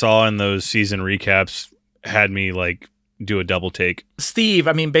nothing I saw in those season recaps had me like do a double take. Steve,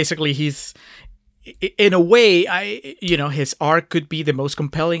 basically he's in a way, his arc could be the most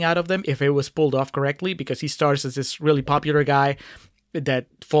compelling out of them if it was pulled off correctly, because he starts as this really popular guy that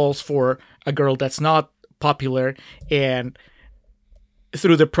falls for a girl that's not popular, and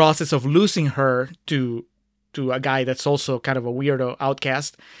through the process of losing her to a guy that's also kind of a weirdo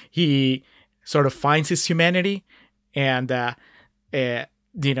outcast, he sort of finds his humanity, and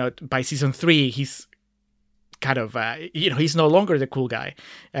by season 3, he's kind of he's no longer the cool guy.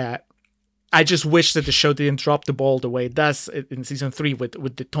 I just wish that the show didn't drop the ball the way it does in season 3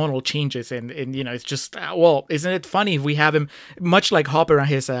 with the tonal changes, and it's just isn't it funny if we have him much like Hopper on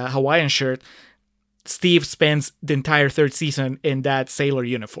his Hawaiian shirt. Steve spends the entire 3rd season in that sailor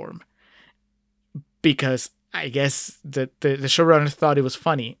uniform because I guess the showrunner thought it was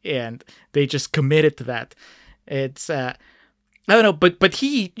funny and they just committed to that. It's I don't know, but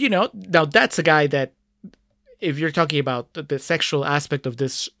he now that's a guy that, if you're talking about the sexual aspect of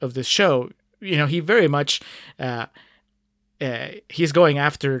this show, he very much he's going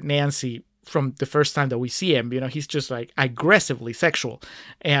after Nancy from the first time that we see him. He's just like aggressively sexual,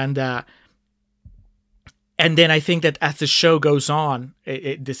 and then I think that as the show goes on,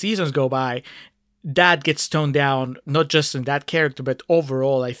 the seasons go by, that gets toned down, not just in that character, but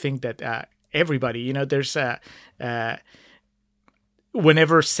overall. I think that everybody, there's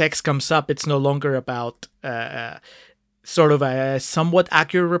whenever sex comes up, it's no longer about sort of a somewhat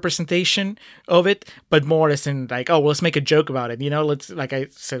accurate representation of it, but more as in like, oh, well, let's make a joke about it. Let's, like I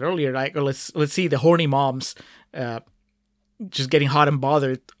said earlier, like let's see the horny moms just getting hot and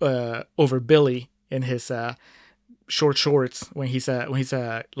bothered over Billy in his short shorts when he's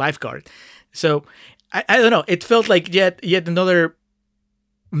a lifeguard. So I don't know. It felt like yet another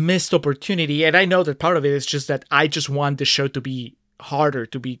missed opportunity, and I know that part of it is just that I just want the show to be harder,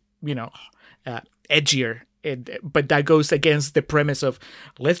 to be edgier, but that goes against the premise of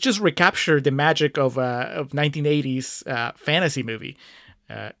let's just recapture the magic of 1980s fantasy movie.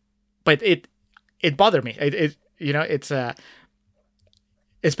 But it bothered me. It's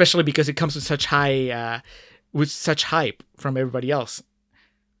especially because it comes with such such hype from everybody else.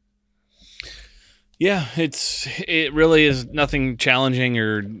 Yeah, it really is nothing challenging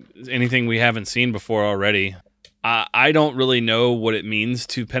or anything we haven't seen before already. I don't really know what it means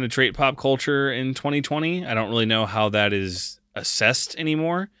to penetrate pop culture in 2020. I don't really know how that is assessed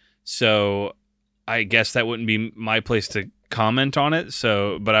anymore. So I guess that wouldn't be my place to comment on it.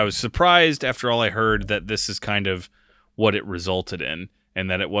 But I was surprised after all I heard that this is kind of what it resulted in,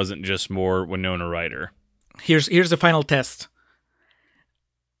 and that it wasn't just more Winona Ryder. Here's the final test.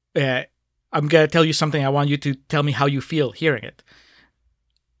 I'm going to tell you something. I want you to tell me how you feel hearing it.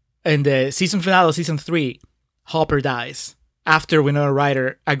 In the season finale of season 3, Hopper dies after Winona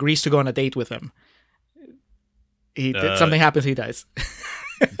Ryder agrees to go on a date with him. Something happens, he dies.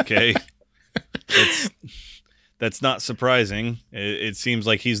 Okay. That's not surprising. It seems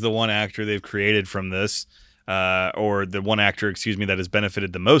like he's the one actor they've created from this, or the one actor, that has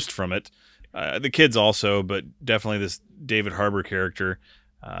benefited the most from it. The kids also, but definitely this David Harbour character.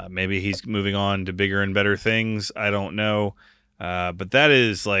 Maybe he's moving on to bigger and better things. I don't know. But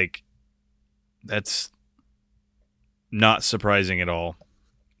that's not surprising at all.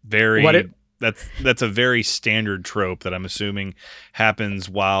 That's a very standard trope that I'm assuming happens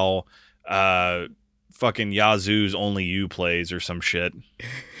while fucking Yazoo's Only You plays or some shit.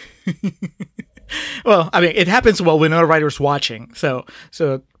 Well, I mean, it happens while Winona Ryder's watching, so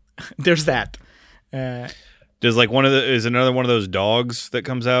there's that. Is another one of those dogs that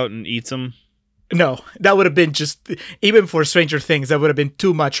comes out and eats them? No, that would have been just, even for Stranger Things, that would have been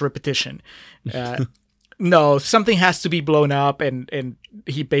too much repetition. No, something has to be blown up, and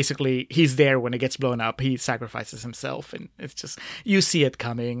he's there when it gets blown up. He sacrifices himself, and it's just, you see it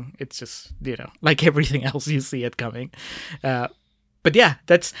coming. It's just, like everything else, you see it coming. But yeah,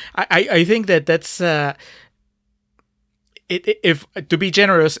 I think that's if to be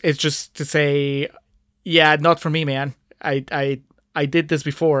generous, it's just to say, yeah, not for me, man. I did this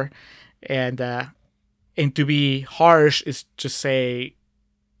before, and to be harsh is just say,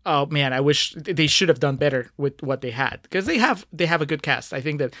 oh man, I wish they should have done better with what they had, because they have a good cast. I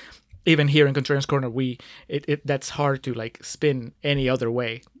think that even here in Contrarian's Corner, that's hard to like spin any other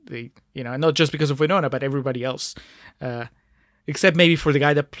way. Not just because of Winona, but everybody else, except maybe for the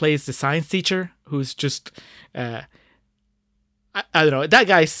guy that plays the science teacher, who's just. I don't know. That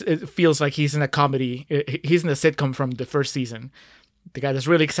guy feels like he's in a comedy. He's in a sitcom from the first season. The guy that's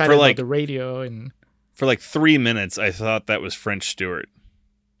really excited about the radio. And for like 3 minutes, I thought that was French Stewart.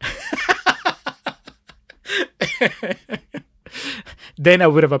 Then I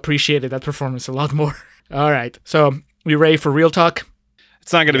would have appreciated that performance a lot more. All right. So, we ready for real talk?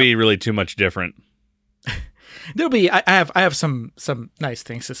 It's not going to be really too much different. there'll be. I have some nice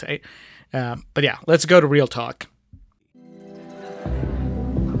things to say, but yeah, let's go to real talk.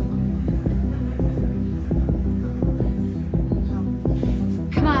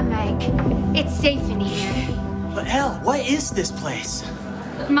 Come on, Mike. It's safe in here. But Elle, what is this place?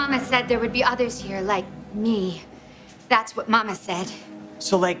 Mama said there would be others here, like me. That's what Mama said.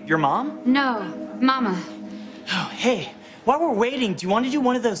 So, like, your mom? No, Mama. Oh, hey, while we're waiting, do you want to do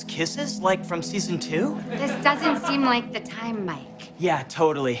one of those kisses, like from season 2? This doesn't seem like the time, Mike. Yeah,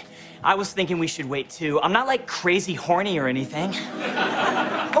 totally. I was thinking we should wait too. I'm not like crazy horny or anything.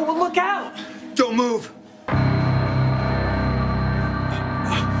 Oh, well, look out! Don't move.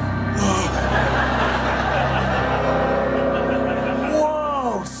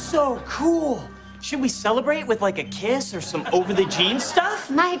 Whoa, so cool. Should we celebrate with like a kiss or some over the jeans stuff?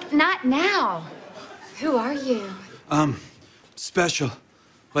 Mike, not now. Who are you? Special.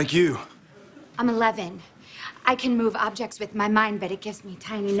 Like you. I'm 11. I can move objects with my mind, but it gives me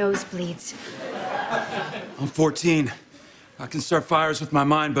tiny nosebleeds. I'm 14. I can start fires with my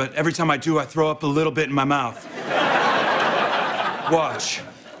mind, but every time I do, I throw up a little bit in my mouth. Watch.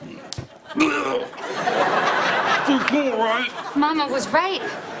 Pretty cool, right? Mama was right.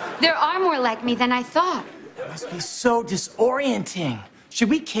 There are more like me than I thought. That must be so disorienting. Should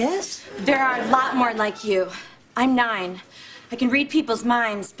we kiss? There are a lot more like you. I'm 9. I can read people's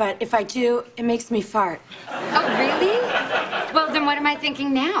minds, but if I do, it makes me fart. Oh, really? Well, then what am I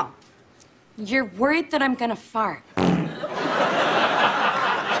thinking now? You're worried that I'm gonna fart.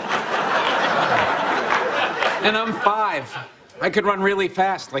 And I'm 5. I could run really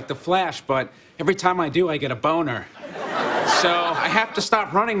fast, like the Flash, but every time I do, I get a boner. So I have to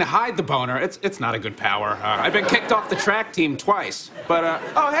stop running to hide the boner. It's not a good power. I've been kicked off the track team twice. But,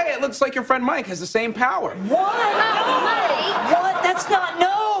 oh, hey, it looks like your friend Mike has the same power. What? What? That's not,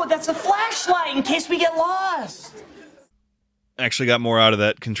 no, that's a flashlight in case we get lost. Actually got more out of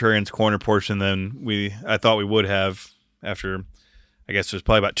that Contrarian's Corner portion than I thought we would have after, I guess it was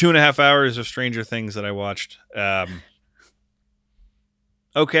probably about 2.5 hours of Stranger Things that I watched.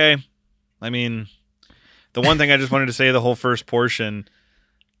 Okay. I mean, the one thing I just wanted to say the whole first portion,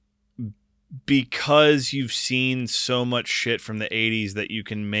 because you've seen so much shit from the 80s that you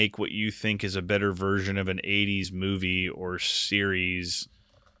can make what you think is a better version of an 80s movie or series.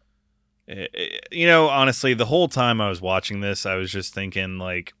 You know, honestly, the whole time I was watching this, I was just thinking,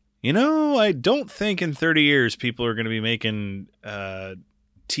 like, you know, I don't think in 30 years people are going to be making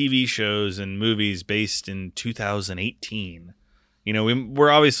TV shows and movies based in 2018. You know,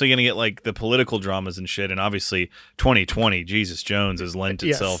 we're obviously going to get, like, the political dramas and shit, and obviously 2020, Jesus Jones, has lent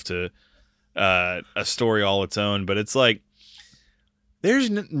itself to a story all its own, but it's like,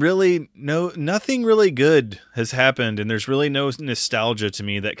 there's nothing really good has happened, and there's really no nostalgia to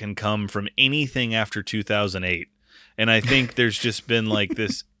me that can come from anything after 2008. And I think there's just been, like,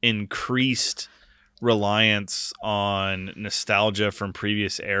 this increased reliance on nostalgia from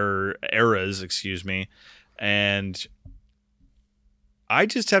previous eras, and I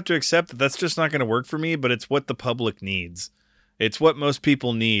just have to accept that that's just not going to work for me, but it's what the public needs. It's what most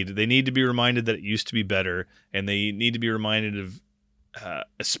people need. They need to be reminded that it used to be better, and they need to be reminded of,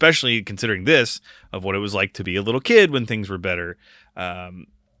 especially considering this, of what it was like to be a little kid when things were better.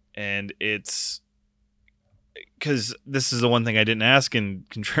 And it's because this is the one thing I didn't ask in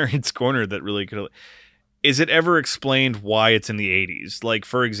Contrarian's Corner that really could. Is it ever explained why it's in the 80s? Like,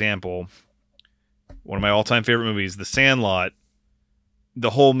 for example, one of my all-time favorite movies, The Sandlot.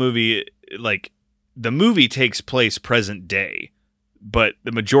 The whole movie, like, the movie takes place present day, but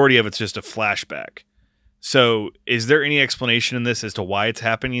the majority of it's just a flashback. So is there any explanation in this as to why it's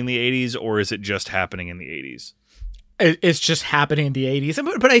happening in the 80s, or is it just happening in the 80s? It's just happening in the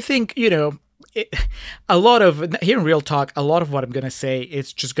 80s. But I think, you know, a lot of, here in Real Talk, a lot of what I'm going to say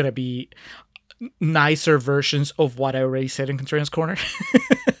is just going to be nicer versions of what I already said in Contrarian's Corner.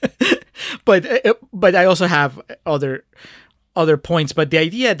 But I also have other points, but the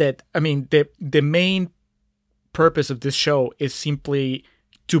idea that, I mean, the main purpose of this show is simply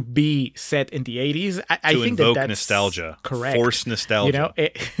to be set in the 80s. I think that's nostalgia, correct. Forced nostalgia. You know,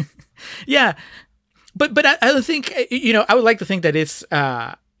 yeah, but I think, you know, I would like to think that it's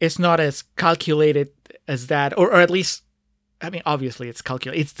not as calculated as that, or at least, I mean, obviously it's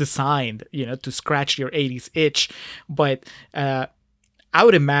calculated. It's designed, you know, to scratch your 80s itch, but I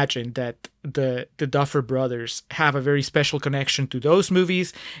would imagine that the Duffer Brothers have a very special connection to those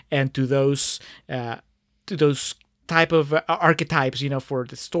movies and to those type of archetypes, you know, for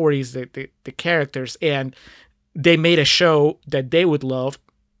the stories, the characters, and they made a show that they would love,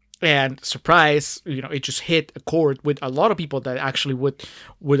 And surprise, it just hit a chord with a lot of people that actually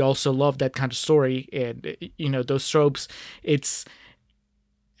would also love that kind of story. And those tropes, it's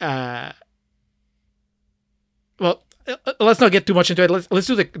well, let's not get too much into it. Let's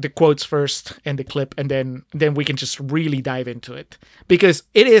do the quotes first and the clip, and then we can just really dive into it, because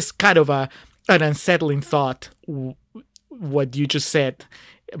it is kind of an unsettling thought what you just said,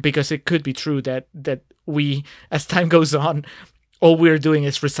 because it could be true that we, as time goes on, all we're doing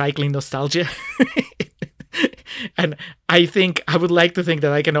is recycling nostalgia. And I would like to think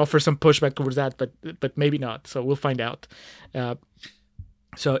that I can offer some pushback towards that, but maybe not. So we'll find out.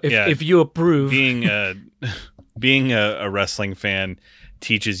 So if you approve, being a wrestling fan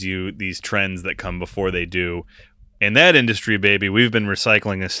teaches you these trends that come before they do. In that industry, baby, we've been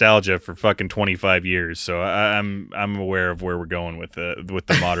recycling nostalgia for fucking 25 years. So I'm aware of where we're going with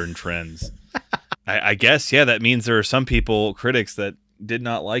the modern trends. I guess, yeah, that means there are some critics that did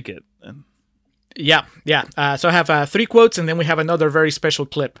not like it. Yeah. So I have 3 quotes, and then we have another very special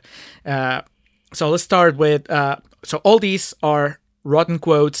clip. So let's start with, so all these are rotten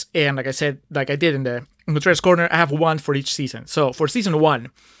quotes, and like I said, like I did in the Trailers Corner, I have one for each season. So for season 1,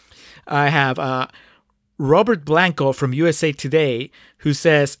 I have Robert Blanco from USA Today, who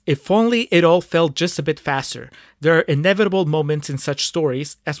says, "If only it all felt just a bit faster. There are inevitable moments in such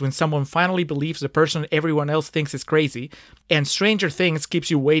stories, as when someone finally believes the person everyone else thinks is crazy, and Stranger Things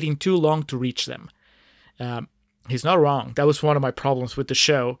keeps you waiting too long to reach them." He's not wrong. That was one of my problems with the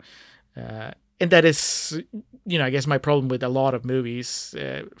show. And that is, I guess my problem with a lot of movies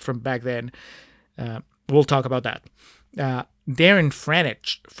from back then. We'll talk about that. Darren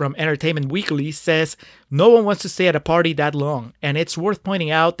Franich from Entertainment Weekly says, "No one wants to stay at a party that long, and it's worth pointing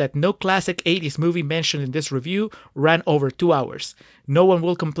out that no classic 80s movie mentioned in this review ran over 2 hours. No one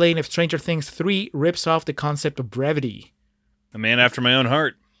will complain if Stranger Things 3 rips off the concept of brevity." A man after my own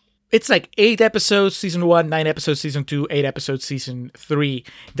heart. It's like 8 episodes season 1, 9 episodes season 2, 8 episodes season 3.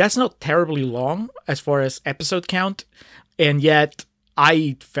 That's not terribly long as far as episode count, and yet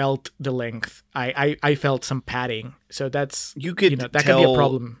I felt the length. I felt some padding. So that's, that can be a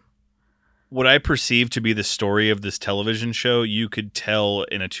problem. What I perceive to be the story of this television show, you could tell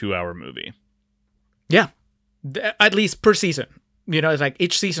in a 2-hour movie. Yeah. At least per season. It's like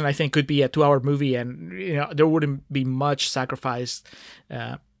each season I think could be a 2-hour movie, and there wouldn't be much sacrifice.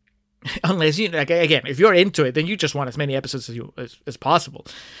 Unless again, if you're into it, then you just want as many episodes as possible.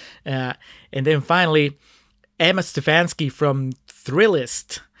 And then finally, Emma Stefanski from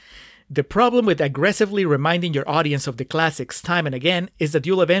Thrillist. "The problem with aggressively reminding your audience of the classics time and again is that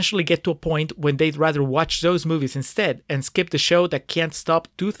you'll eventually get to a point when they'd rather watch those movies instead and skip the show that can't stop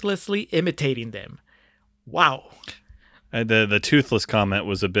toothlessly imitating them." Wow. The toothless comment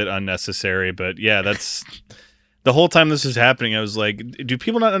was a bit unnecessary, but yeah, that's... The whole time this is happening, I was like, do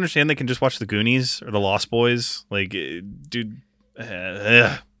people not understand they can just watch The Goonies or The Lost Boys? Like, dude,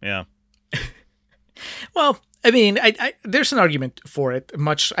 yeah. Well, I mean, there's an argument for it,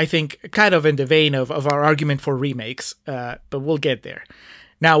 much, I think, kind of in the vein of our argument for remakes, but we'll get there.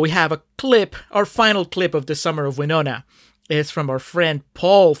 Now, we have a clip, our final clip of the Summer of Winona. It's from our friend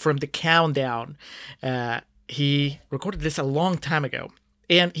Paul from The Countdown. He recorded this a long time ago.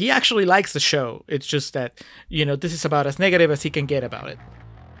 And he actually likes the show. It's just that, this is about as negative as he can get about it.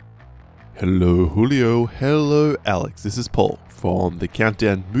 Hello, Julio. Hello, Alex. This is Paul from the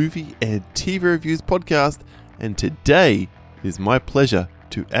Countdown Movie and TV Reviews podcast. And today it is my pleasure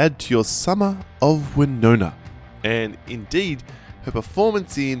to add to your Summer of Winona. And indeed, her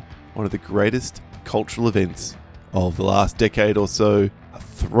performance in one of the greatest cultural events of the last decade or so. A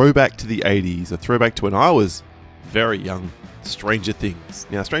throwback to the 80s. A throwback to when I was very young. Stranger Things.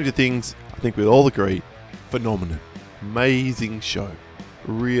 Now, Stranger Things, I think we'll all agree, phenomenal. Amazing show.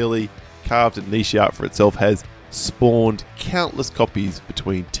 Really carved a niche out for itself, has spawned countless copies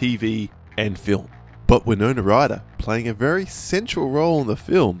between TV and film. But Winona Ryder playing a very central role in the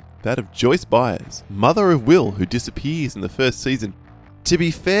film, that of Joyce Byers, mother of Will, who disappears in the first season. To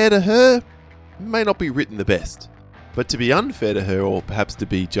be fair to her, may not be written the best. But to be unfair to her, or perhaps to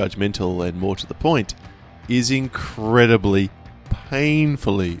be judgmental and more to the point, is incredibly,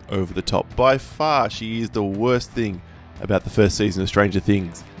 painfully over the top. By far, she is the worst thing about the first season of Stranger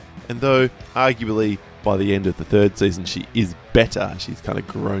Things. And though, arguably, by the end of the third season, she is better, she's kind of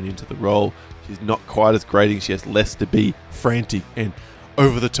grown into the role, she's not quite as grating, she has less to be frantic and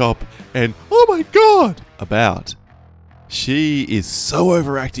over the top and, oh my god, about. She is so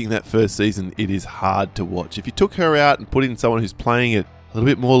overacting that first season, it is hard to watch. If you took her out and put in someone who's playing it a little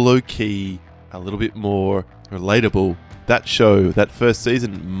bit more low-key, a little bit more relatable, that show, that first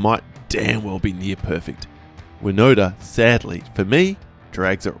season, might damn well be near perfect. Winona, sadly, for me,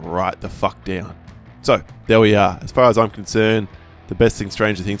 drags it right the fuck down. So, there we are. As far as I'm concerned, the best thing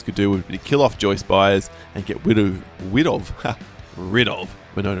Stranger Things could do would be to kill off Joyce Byers and get rid of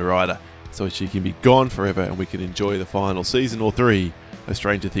Winona Ryder, so she can be gone forever and we can enjoy the final season or 3 of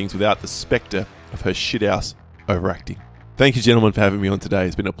Stranger Things without the spectre of her shithouse overacting. Thank you, gentlemen, for having me on today.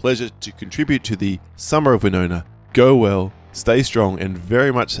 It's been a pleasure to contribute to the Summer of Winona. Go well, stay strong, and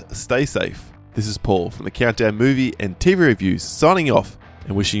very much stay safe. This is Paul from the Countdown Movie and TV Reviews, signing off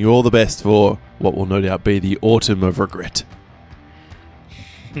and wishing you all the best for what will no doubt be the autumn of regret.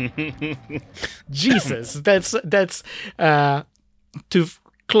 Jesus, that's to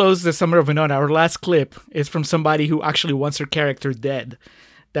close the Summer of Winona. Our last clip is from somebody who actually wants her character dead.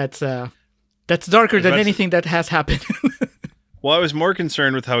 That's darker than anything that has happened. Well, I was more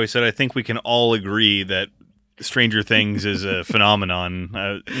concerned with how he said, I think we can all agree that Stranger Things is a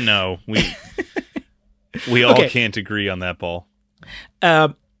phenomenon. No, we all can't agree on that, Paul.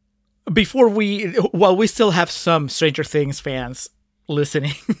 While we still have some Stranger Things fans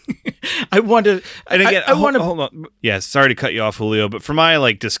listening, I want to. And again, hold on. Yeah, sorry to cut you off, Julio, but for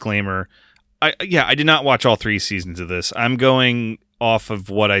my disclaimer, I did not watch all 3 seasons of this. I'm going off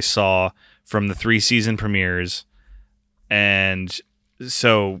of what I saw from the 3 season premieres, and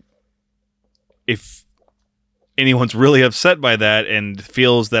so if anyone's really upset by that and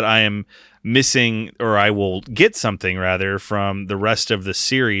feels that I am missing, or I will get something rather from the rest of the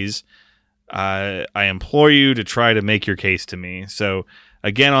series, I implore you to try to make your case to me. So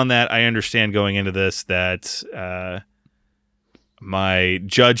again, on that, I understand going into this that my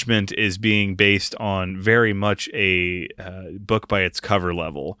judgment is being based on very much a book by its cover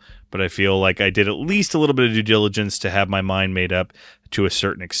level, but I feel like I did at least a little bit of due diligence to have my mind made up to a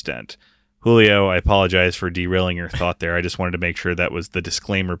certain extent. Julio, I apologize for derailing your thought there. I just wanted to make sure that was the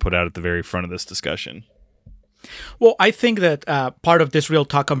disclaimer put out at the very front of this discussion. Well, I think that part of this real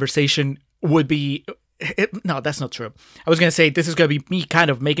talk conversation would be... no, that's not true. I was going to say this is going to be me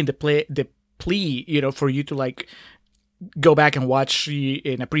kind of making the plea, for you to go back and watch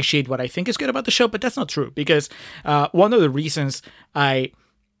and appreciate what I think is good about the show, but that's not true, because one of the reasons I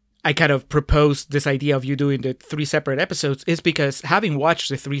kind of proposed this idea of you doing the 3 separate episodes is because having watched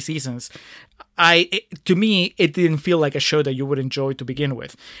the 3 seasons, to me, it didn't feel like a show that you would enjoy to begin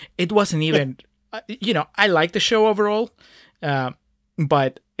with. It wasn't even, I like the show overall,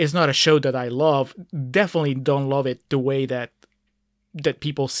 but it's not a show that I love. Definitely don't love it the way that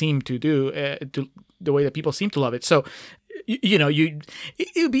people seem to do, the way that people seem to love it. So,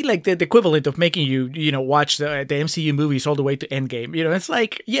 it would be like the equivalent of making you, watch the MCU movies all the way to Endgame. It's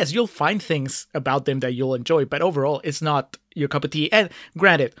like, yes, you'll find things about them that you'll enjoy, but overall, it's not your cup of tea. And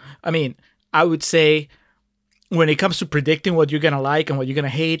granted, I would say when it comes to predicting what you're going to like and what you're going to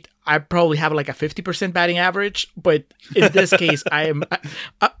hate, I probably have a 50% batting average. But in this case, I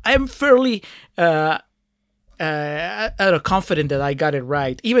am fairly confident that I got it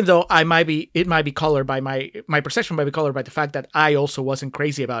right, even though it might be colored by my perception might be colored by the fact that I also wasn't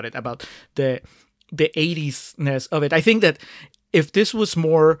crazy about it, about the 80s-ness of it. I think that if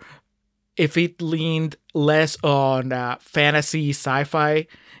it leaned less on fantasy, sci-fi,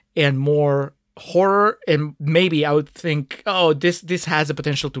 and more horror, and maybe I would think, this has the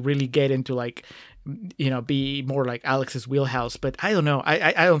potential to really get into be more like Alex's wheelhouse. But I don't know.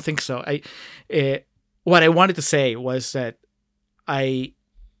 I don't think so. What I wanted to say was that I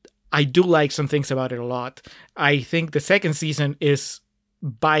do like some things about it a lot. I think the second season is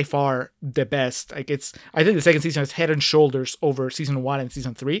by far the best. I think the second season is head and shoulders over season 1 and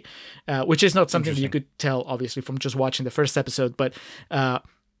season 3, which is not something that you could tell obviously from just watching the first episode. But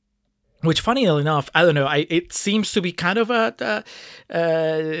which, funny enough, I don't know. It seems to be kind of not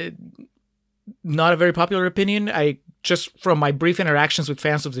a very popular opinion. Just from my brief interactions with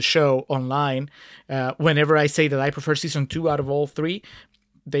fans of the show online, whenever I say that I prefer season 2 out of all 3,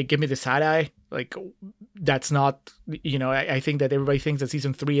 they give me the side eye. That's not, I think that everybody thinks that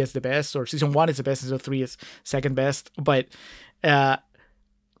season 3 is the best, or season 1 is the best, season 3 is second best. But I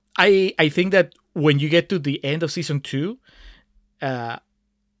think that when you get to the end of season 2, the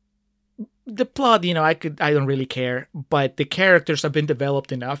plot, I don't really care, but the characters have been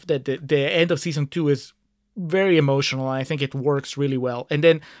developed enough that the end of season 2 is very emotional, and I think it works really well. And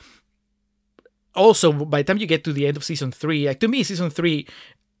then also, by the time you get to the end of season 3, to me, season 3,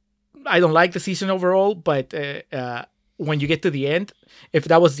 I don't like the season overall, but when you get to the end, if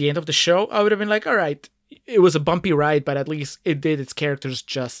that was the end of the show, I would have been like, all right, it was a bumpy ride, but at least it did its characters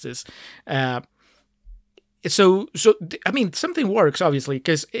justice. So something works, obviously,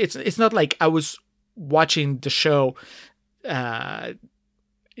 because it's not like I was watching the show and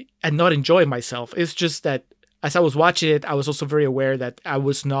not enjoying myself. It's just that as I was watching it, I was also very aware that I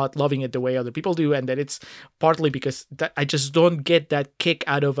was not loving it the way other people do, and that it's partly because I just don't get that kick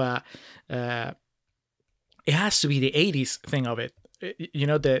out of a. It has to be the '80s thing of it,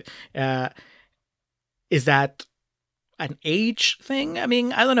 is that an age thing? I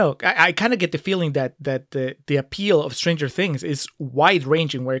mean, I don't know. I kind of get the feeling that the appeal of Stranger Things is wide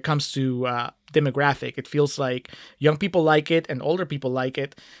ranging where it comes to demographic. It feels like young people like it and older people like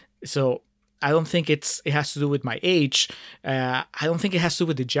it. So I don't think it has to do with my age. I don't think it has to do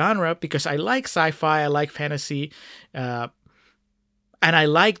with the genre, because I like sci-fi, I like fantasy, and I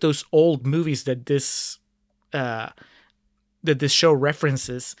like those old movies that this show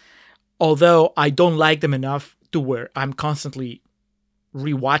references. Although I don't like them enough to where I'm constantly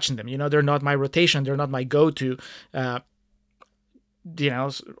rewatching them. They're not my rotation. They're not my go-to.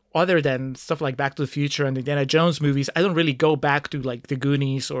 Other than stuff like Back to the Future and the Indiana Jones movies, I don't really go back to like the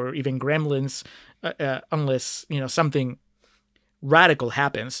Goonies or even Gremlins unless, something radical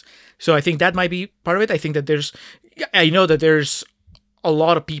happens. So I think that might be part of it. I think that I know that there's a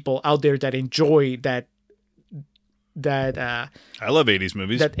lot of people out there that enjoy that I love 80s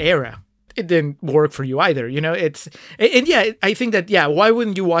movies. That era. It didn't work for you either. I think that, why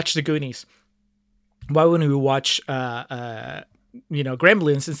wouldn't you watch the Goonies? Why wouldn't you watch, Gremlins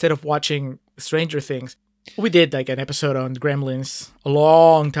instead of watching Stranger Things? We did like an episode on Gremlins a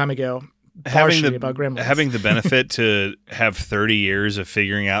long time ago, partially about Gremlins. Having the benefit to have 30 years of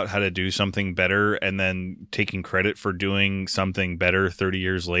figuring out how to do something better and then taking credit for doing something better 30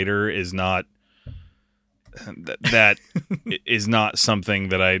 years later is not, that is not something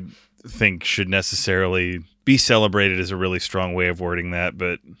that I think should necessarily be celebrated is a really strong way of wording that,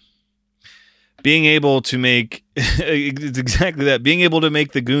 but being able to make it's exactly that, being able to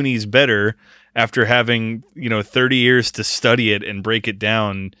make the Goonies better after having 30 years to study it and break it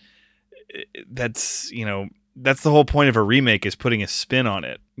down, that's the whole point of a remake, is putting a spin on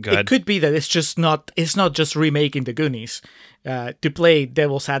it. Go ahead. It could be that it's not just remaking the Goonies. To play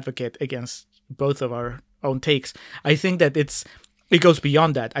devil's advocate against both of our own takes, I think that it goes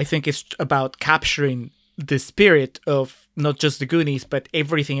beyond that. I think it's about capturing the spirit of not just the Goonies, but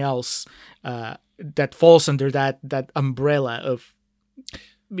everything else that falls under that umbrella of,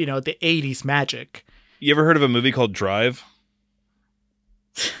 the 80s magic. You ever heard of a movie called Drive?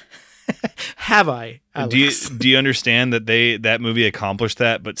 Have I, Alex? Do you understand that that movie accomplished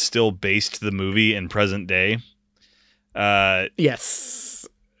that, but still based the movie in present day? Yes,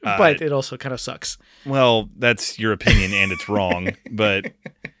 but it also kind of sucks. Well, that's your opinion, and it's wrong. But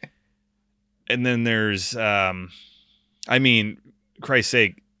and then there's, Christ's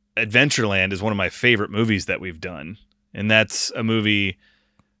sake, Adventureland is one of my favorite movies that we've done, and that's a movie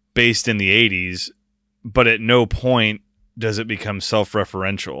based in the 80s. But at no point does it become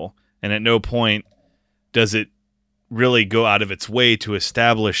self-referential, and at no point does it really go out of its way to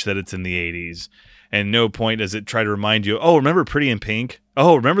establish that it's in the 80s. And no point does it try to remind you, oh, remember Pretty in Pink?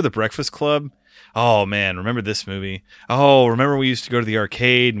 Oh, remember The Breakfast Club? Oh, man, remember this movie? Oh, remember we used to go to the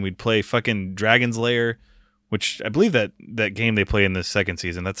arcade and we'd play fucking Dragon's Lair? Which I believe that game they play in the second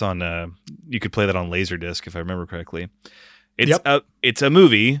season, that's on, you could play that on Laserdisc if I remember correctly. It's a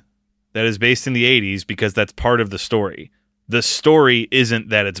movie that is based in the 80s because that's part of the story. The story isn't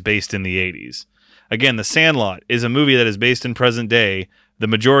that it's based in the 80s. Again, The Sandlot is a movie that is based in present day. The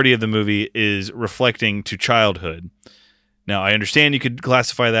majority of the movie is reflecting to childhood. Now, I understand you could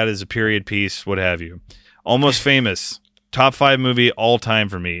classify that as a period piece, what have you. Almost Famous, top 5 movie all time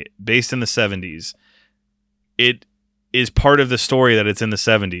for me, based in the 70s. It is part of the story that it's in the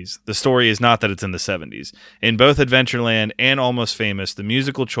 70s. The story is not that it's in the 70s. In both Adventureland and Almost Famous, the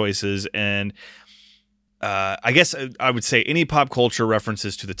musical choices and I guess I would say any pop culture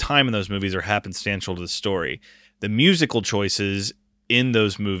references to the time in those movies are happenstantial to the story. The musical choices in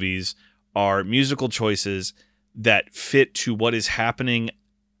those movies are musical choices that fit to what is happening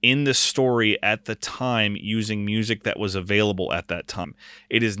in the story at the time using music that was available at that time.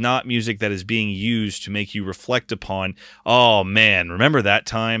 It is not music that is being used to make you reflect upon, oh man, remember that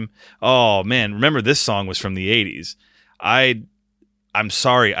time? Oh man, remember this song was from the 80s. I'm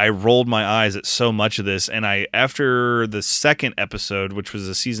sorry, I rolled my eyes at so much of this, and after the second episode, which was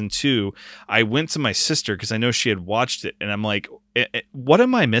a season 2, I went to my sister because I know she had watched it, and I'm like, what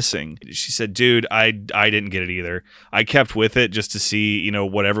am I missing? She said, dude, I didn't get it either. I kept with it just to see,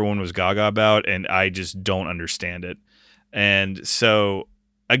 what everyone was gaga about, and I just don't understand it. And so,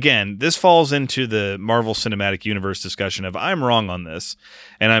 again, this falls into the Marvel Cinematic Universe discussion of I'm wrong on this,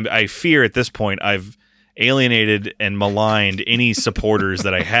 and I fear at this point I've alienated and maligned any supporters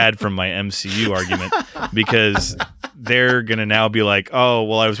that I had from my MCU argument, because they're going to now be like, oh,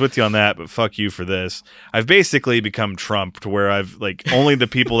 well, I was with you on that, but fuck you for this. I've basically become Trump, to where I've like only the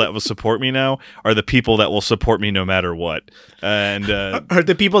people that will support me now are the people that will support me no matter what. And are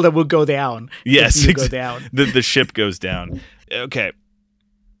the people that will go down. Yes, go down. The ship goes down. Okay.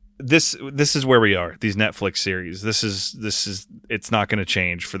 This is where we are. These Netflix series. This is it's not going to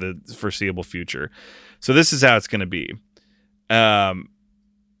change for the foreseeable future. So this is how it's going to be.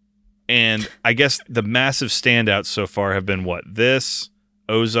 And I guess the massive standouts so far have been what? This,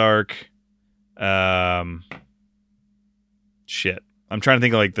 Ozark, shit. I'm trying to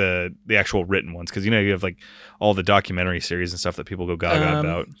think of like the actual written ones, because you have like all the documentary series and stuff that people go gaga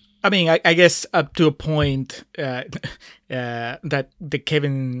about. I mean, I guess up to a point that the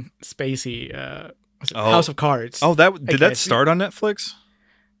Kevin Spacey House of Cards. Oh, did that start on Netflix?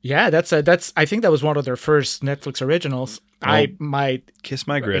 Yeah, that's I think that was one of their first Netflix originals. Well, I might kiss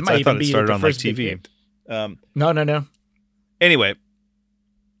my grits. I thought it started on like TV. No. Anyway,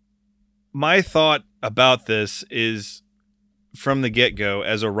 my thought about this is, from the get-go,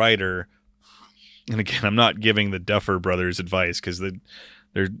 as a writer, and again, I'm not giving the Duffer Brothers advice, because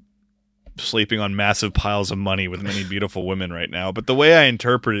they're sleeping on massive piles of money with many beautiful women right now. But the way I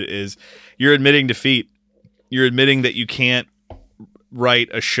interpret it is, you're admitting defeat. You're admitting that you can't write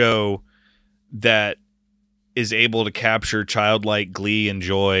a show that is able to capture childlike glee and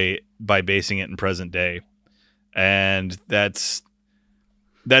joy by basing it in present day. And that's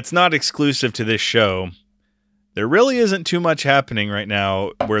not exclusive to this show. There really isn't too much happening right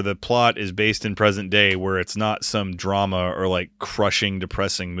now where the plot is based in present day, where it's not some drama or like crushing,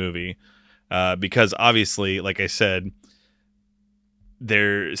 depressing movie. Because obviously, like I said,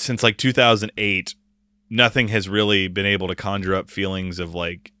 since like 2008, nothing has really been able to conjure up feelings of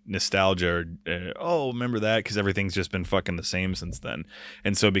like nostalgia or, oh, remember that? Because everything's just been fucking the same since then.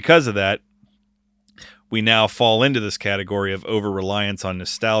 And so because of that, we now fall into this category of over-reliance on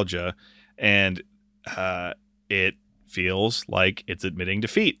nostalgia, and it feels like it's admitting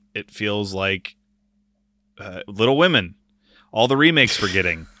defeat. It feels like Little Women, all the remakes we're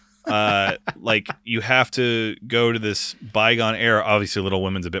getting. Like, you have to go to this bygone era. Obviously, Little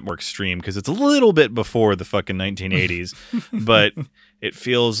Women's a bit more extreme because it's a little bit before the fucking 1980s, but it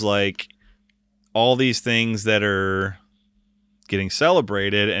feels like all these things that are getting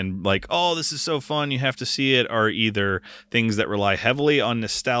celebrated and like, oh, this is so fun, you have to see it, are either things that rely heavily on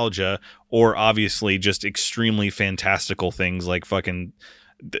nostalgia or obviously just extremely fantastical things like fucking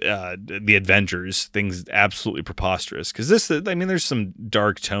the Avengers, things absolutely preposterous. Because there's some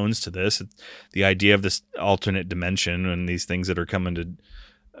dark tones to this. The idea of this alternate dimension and these things that are coming to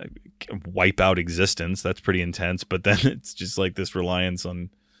wipe out existence, that's pretty intense. But then it's just like this reliance on,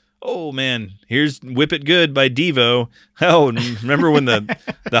 oh man, here's Whip It Good by Devo. Oh, and remember when the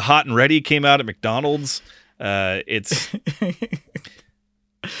Hot and Ready came out at McDonald's? It's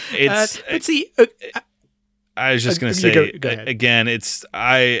I was just going to say, go ahead. Again,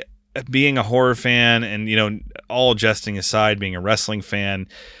 being a horror fan and, all jesting aside, being a wrestling fan,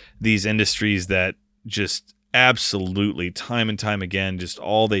 these industries that just absolutely time and time again, just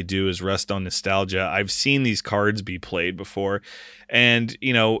all they do is rest on nostalgia. I've seen these cards be played before, and,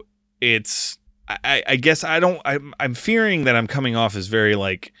 I guess I'm fearing that I'm coming off as very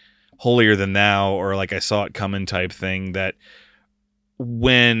like holier than thou, or like I saw it coming type thing, that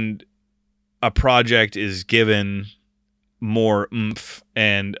when a project is given more oomph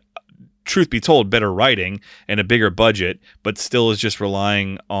and, truth be told, better writing and a bigger budget, but still is just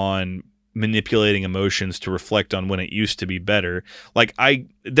relying on manipulating emotions to reflect on when it used to be better. Like,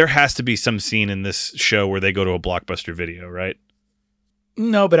 there has to be some scene in this show where they go to a Blockbuster Video, right?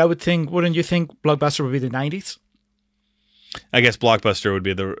 No, but wouldn't you think Blockbuster would be the 90s? I guess Blockbuster would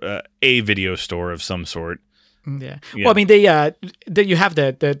be a video store of some sort. Yeah. Well, I mean, they you have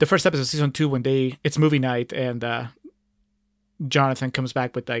the first episode of season 2 when it's movie night, and Jonathan comes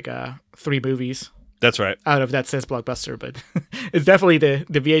back with like 3 movies. That's right. I don't know if that says Blockbuster, but it's definitely the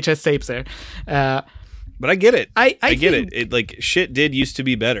VHS tapes there. But I get it. I get it. It like, shit did used to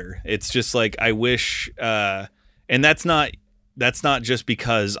be better. It's just like, I wish, and that's not just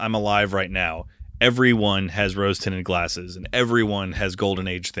because I'm alive right now. Everyone has rose-tinted glasses and everyone has golden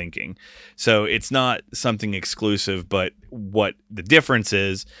age thinking. So it's not something exclusive, but what the difference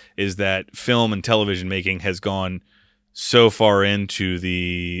is that film and television making has gone so far into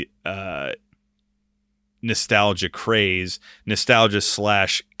the nostalgia craze, nostalgia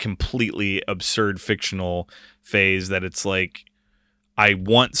 / completely absurd fictional phase, that it's like, I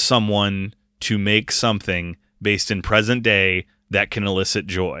want someone to make something based in present day that can elicit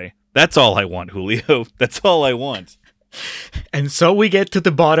joy. That's all I want, Julio. That's all I want. And so we get to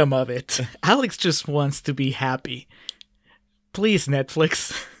the bottom of it. Alex just wants to be happy. Please,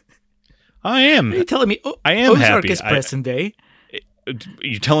 Netflix. I am. Are you telling me I am Ozark happy. is present day?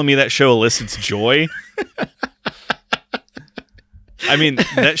 You telling me that show elicits joy? I mean,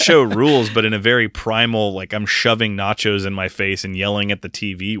 that show rules, but in a very primal, like I'm shoving nachos in my face and yelling at the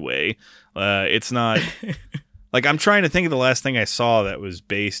TV way. It's not like I'm trying to think of the last thing I saw that was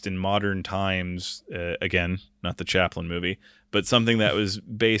based in modern times. Again, not the Chaplin movie, but something that was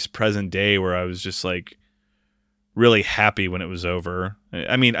based present day where I was just like really happy when it was over.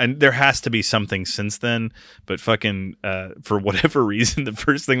 I mean, there has to be something since then, but fucking for whatever reason, the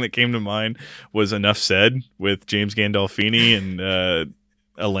first thing that came to mind was Enough Said with James Gandolfini and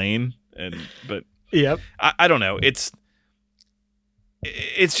Elaine. But yep, I don't know.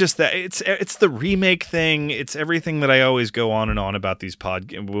 It's just that it's the remake thing. It's everything that I always go on and on about these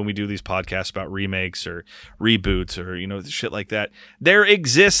when we do these podcasts about remakes or reboots or shit like that. There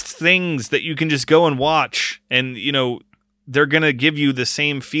exists things that you can just go and watch, and they're gonna give you the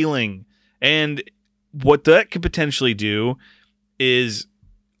same feeling. And what that could potentially do is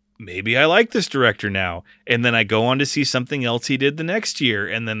maybe I like this director now, and then I go on to see something else he did the next year,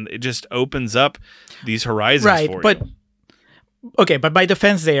 and then it just opens up these horizons for you. Okay, but my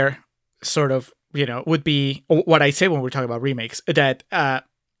defense there sort of, would be what I say when we're talking about remakes, that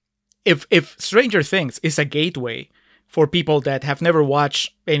if Stranger Things is a gateway for people that have never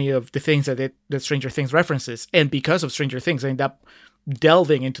watched any of the things that Stranger Things references, and because of Stranger Things end up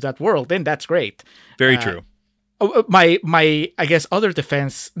delving into that world, then that's great. Very true. My I guess other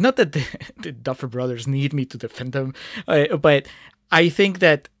defense, not that the Duffer Brothers need me to defend them, but I think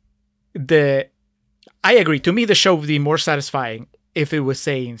that I agree. To me, the show would be more satisfying if it was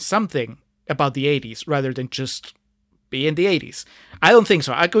saying something about the 80s rather than just be in the 80s. I don't think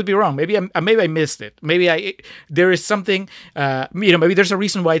so. I could be wrong. Maybe I missed it. Maybe there is something, maybe there's a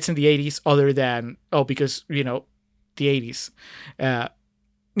reason why it's in the 80s other than, because, the 80s. I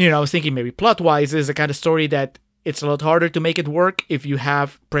was thinking maybe plot-wise is the kind of story that it's a lot harder to make it work if you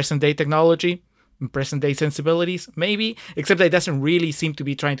have present-day technology, present day sensibilities, maybe, except that it doesn't really seem to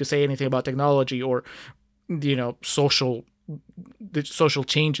be trying to say anything about technology or social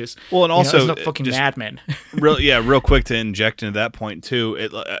changes. Well, and also it's not fucking Mad Men. real quick to inject into that point too.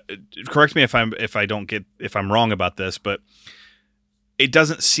 Correct me if I'm wrong about this, but it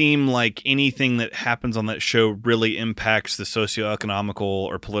doesn't seem like anything that happens on that show really impacts the socioeconomical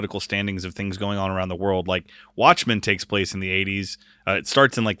or political standings of things going on around the world. Like Watchmen takes place in the 80s. It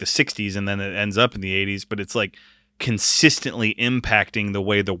starts in like the 60s and then it ends up in the 80s, but it's like consistently impacting the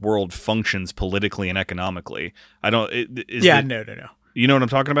way the world functions politically and economically. No. You know what I'm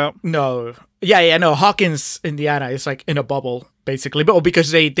talking about? No. Yeah, no. Hawkins, Indiana is like in a bubble, basically. But because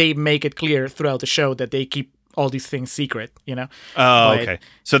they make it clear throughout the show that they keep all these things secret, Oh, okay.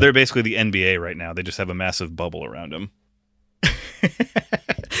 So they're basically the NBA right now. They just have a massive bubble around them.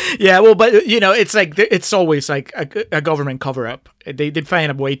 Yeah, well, but it's like it's always like a government cover up. They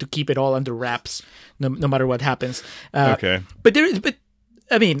find a way to keep it all under wraps, no matter what happens. Okay. But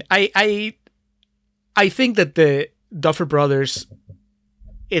I mean, I think that the Duffer Brothers,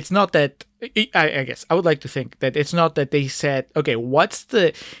 it's not that. I guess I would like to think that it's not that they said, okay, what's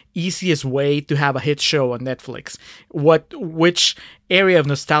the easiest way to have a hit show on Netflix? Which area of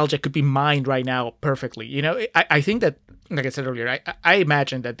nostalgia could be mined right now perfectly? I think that, like I said earlier, I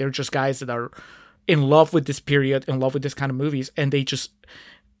imagine that they're just guys that are in love with this period, in love with this kind of movies, and they just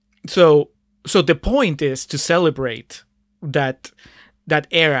so the point is to celebrate that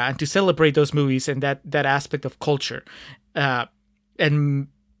era and to celebrate those movies and that aspect of culture, and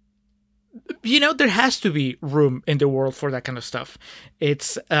there has to be room in the world for that kind of stuff.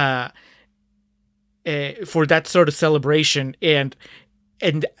 It's for that sort of celebration, and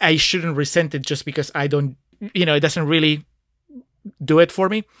I shouldn't resent it just because I don't, it doesn't really do it for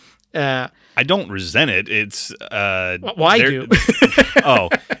me. I don't resent it. It's well, I do.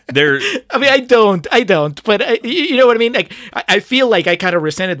 They're. I mean, I don't. But you know what I mean. Like, I feel like I kind of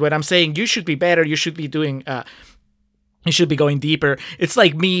resent it when I'm saying you should be better. You should be doing. You should be going deeper. It's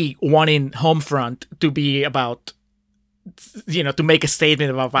like me wanting Homefront to be about, to make a statement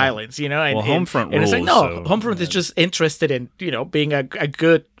about violence, and Homefront and it's like, rules, no, Homefront is just interested in, being a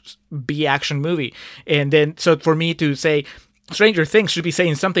good B action movie. And then, so for me to say Stranger Things should be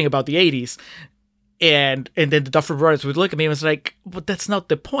saying something about the 80s, and then the Duffer Brothers would look at me and was like, but that's not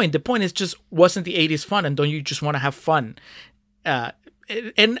the point. The point is just, wasn't the 80s fun? And don't you just want to have fun?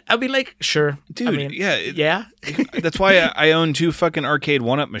 And I'll be like, sure, dude. I mean, yeah. That's why I own 2 fucking arcade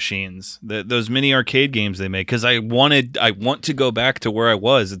 1-up machines. Those mini arcade games they make, because I want to go back to where I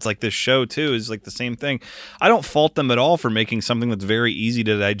was. It's like this show too is like the same thing. I don't fault them at all for making something that's very easy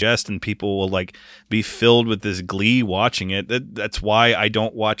to digest, and people will like be filled with this glee watching it. That's why I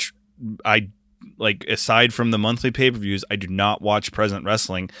don't watch. Like, aside from the monthly pay-per-views, I do not watch present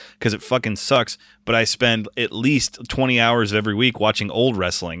wrestling because it fucking sucks. But I spend at least 20 hours every week watching old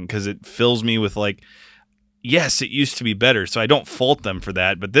wrestling because it fills me with like, yes, it used to be better. So I don't fault them for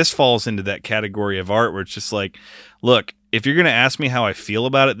that. But this falls into that category of art where it's just like, look, if you're going to ask me how I feel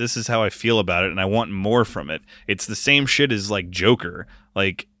about it, this is how I feel about it. And I want more from it. It's the same shit as like Joker.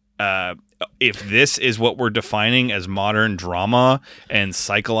 Like, if this is what we're defining as modern drama and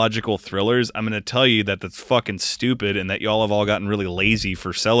psychological thrillers, I'm going to tell you that that's fucking stupid and that y'all have all gotten really lazy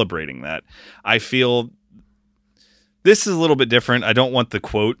for celebrating that. I feel this is a little bit different. I don't want the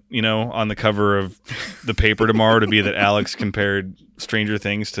quote, on the cover of the paper tomorrow to be that Alex compared Stranger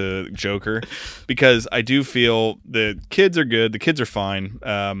Things to Joker, because I do feel the kids are good. The kids are fine.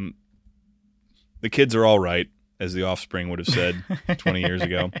 The kids are all right, as the Offspring would have said 20 years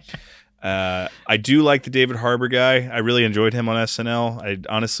ago. I do like the David Harbour guy. I really enjoyed him on SNL. I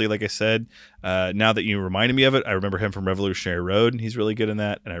honestly, like I said, now that you reminded me of it, I remember him from Revolutionary Road. He's really good in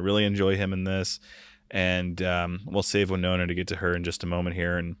that, and I really enjoy him in this. And we'll save Winona to get to her in just a moment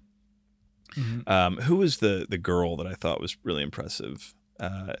here. And who was the girl that I thought was really impressive?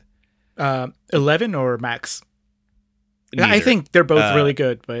 11 or Max? Neither. I think they're both really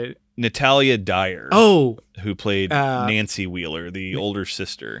good, but Natalia Dyer. Oh, who played Nancy Wheeler, the older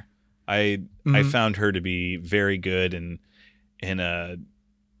sister. I found her to be very good and in a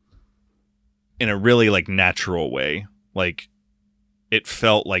really like natural way. Like it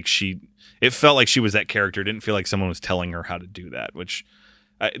felt like she was that character. It didn't feel like someone was telling her how to do that, which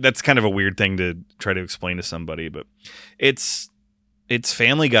that's kind of a weird thing to try to explain to somebody, but it's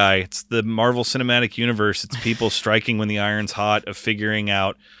Family Guy. It's the Marvel Cinematic Universe. It's people striking when the iron's hot, of figuring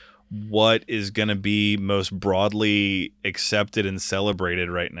out what is going to be most broadly accepted and celebrated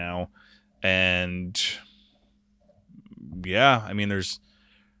right now. And yeah, I mean, there's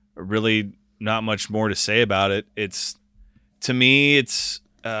really not much more to say about it. To me, it's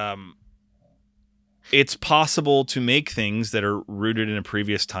possible to make things that are rooted in a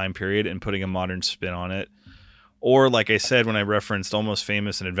previous time period and putting a modern spin on it. Or, like I said, when I referenced Almost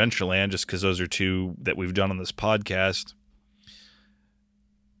Famous and Adventureland, just because those are 2 that we've done on this podcast,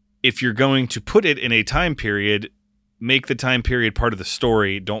 if you're going to put it in a time period, make the time period part of the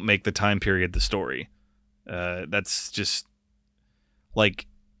story. Don't make the time period the story. That's just like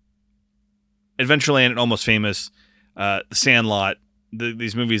Adventureland and Almost Famous, The Sandlot,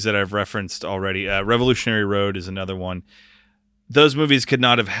 these movies that I've referenced already. Revolutionary Road is another one. Those movies could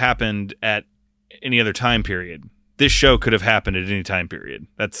not have happened at any other time period. This show could have happened at any time period.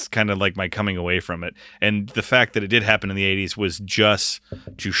 That's kind of like my coming away from it. And the fact that it did happen in the 80s was just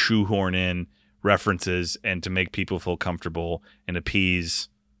to shoehorn in references and to make people feel comfortable and appease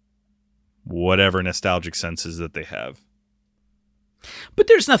whatever nostalgic senses that they have. But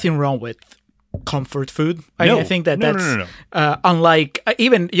there's nothing wrong with comfort food. I think that's no. Unlike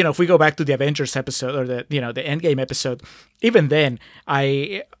even if we go back to the Avengers episode or the Endgame episode, even then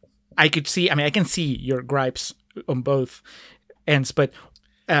I could see. I mean, I can see your gripes on both ends, but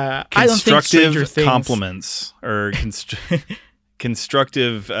I don't think Stranger Things... compliments or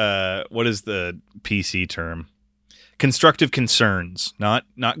constructive. What is the PC term? Constructive concerns, not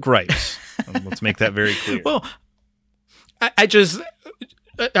gripes. Let's make that very clear. Well, I just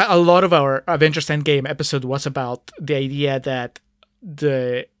a lot of our Avengers Endgame episode was about the idea that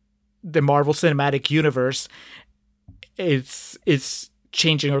the Marvel Cinematic Universe is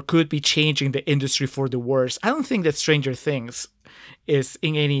changing or could be changing the industry for the worse. I don't think that Stranger Things is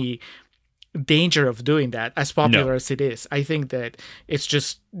in any danger of doing that, as popular as it is. I think that it's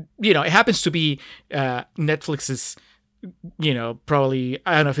just, it happens to be Netflix's, probably,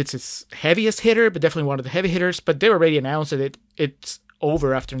 I don't know if it's its heaviest hitter, but definitely one of the heavy hitters. But they already announced that it's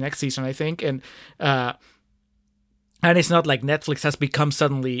over after next season, I think. And it's not like Netflix has become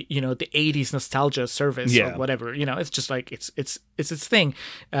suddenly, the 80s nostalgia service or whatever. It's just like it's its thing.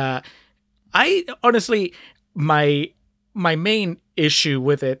 I honestly, my main issue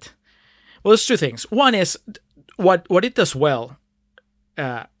with it, well, there's 2 things. One is what it does well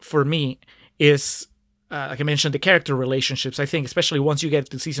for me is, like I mentioned, the character relationships. I think especially once you get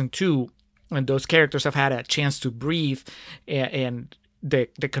to season 2 and those characters have had a chance to breathe and the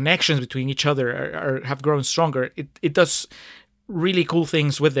connections between each other have grown stronger. It does really cool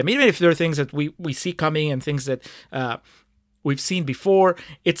things with them, even if there are things that we see coming and things that we've seen before.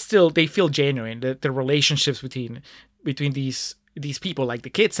 It's still, they feel genuine. The relationships between these people, like the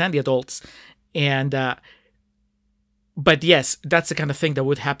kids and the adults, and but yes, that's the kind of thing that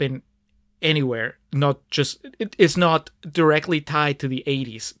would happen anywhere. Not just, it's not directly tied to the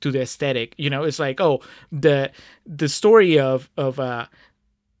 80s, to the aesthetic. It's like, oh, the story of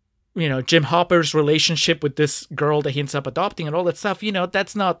Jim Hopper's relationship with this girl that he ends up adopting and all that stuff.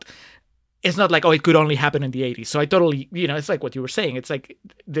 That's not. It's not like, oh, it could only happen in the 80s. So I totally, it's like what you were saying. It's like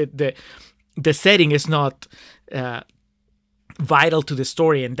the setting is not vital to the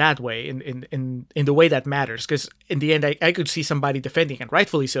story in that way, in the way that matters. Because in the end, I could see somebody defending, and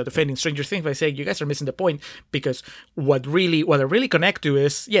rightfully so, defending Stranger Things by saying, you guys are missing the point, because what I really connect to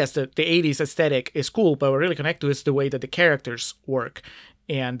is, yes, the 80s aesthetic is cool, but what I really connect to is the way that the characters work.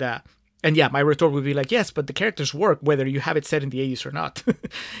 And yeah, my retort would be like, yes, but the characters work whether you have it set in the 80s or not.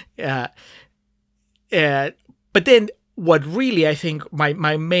 But then what really, I think,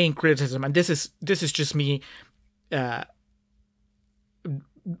 my main criticism, and this is just me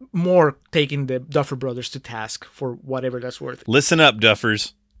more taking the Duffer Brothers to task for whatever that's worth. Listen up,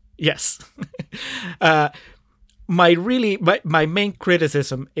 Duffers. Yes. My main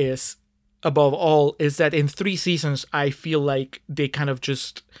criticism is, above all, is that in 3 seasons, I feel like they kind of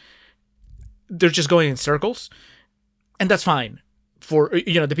they're just going in circles, and that's fine. For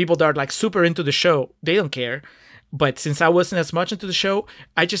the people that are like super into the show, they don't care. But since I wasn't as much into the show,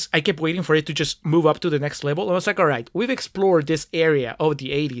 I kept waiting for it to just move up to the next level. And I was like, all right, we've explored this area of the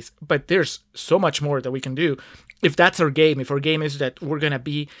 80s, but there's so much more that we can do. If that's our game, if our game is that we're gonna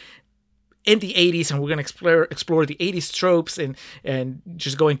be in the 80s and we're gonna explore the 80s tropes and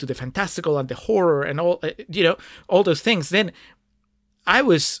just go into the fantastical and the horror and all all those things, then I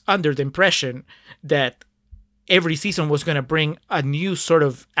was under the impression that every season was going to bring a new sort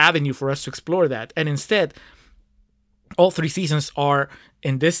of avenue for us to explore that. And instead, all 3 seasons are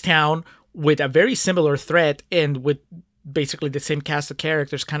in this town with a very similar threat and with basically the same cast of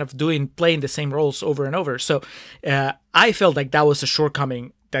characters kind of playing the same roles over and over. So I felt like that was a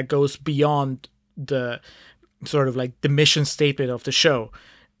shortcoming that goes beyond the sort of like the mission statement of the show.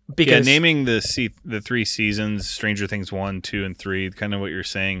 Because naming the 3 seasons, Stranger Things 1, 2, and 3, kind of what you're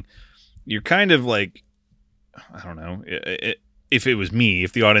saying, you're kind of like, I don't know, if it was me,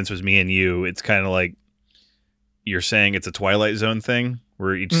 if the audience was me and you, it's kind of like you're saying it's a Twilight Zone thing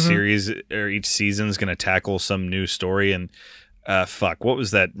where each series or each season is going to tackle some new story. And what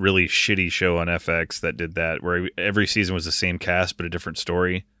was that really shitty show on FX that did that, where every season was the same cast but a different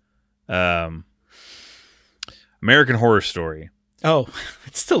story? American Horror Story. Oh,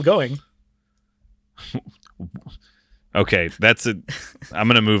 it's still going. Okay, I'm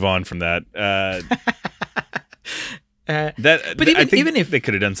going to move on from that. But even if they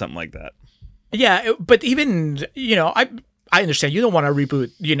could have done something like that. Yeah, but even, I understand you don't want to reboot.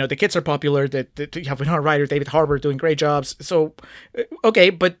 The kids are popular. That you have Winona Ryder, David Harbour doing great jobs. So,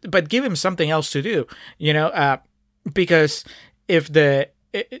 okay, but give him something else to do. Because if the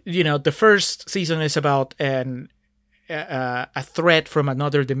first season is about a threat from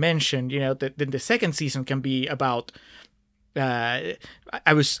another dimension, then the second season can be about. I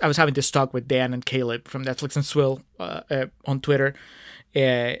was having this talk with Dan and Caleb from Netflix and Swill on Twitter,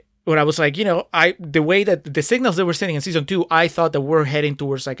 where I was like, the way that the signals that we're sending in season 2, I thought that we're heading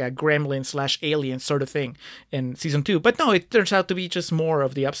towards like a Gremlin/Alien sort of thing in season 2, but no, it turns out to be just more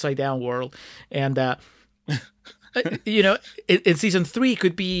of the upside down world, and in season 3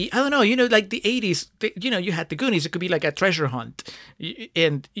 could be, I don't know, like the 80s, you had the Goonies, it could be like a treasure hunt.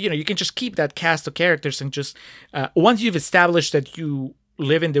 And, you can just keep that cast of characters and just, once you've established that you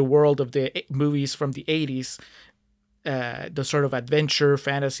live in the world of the movies from the 80s, the sort of adventure,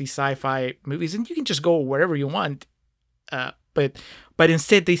 fantasy, sci-fi movies, and you can just go wherever you want. But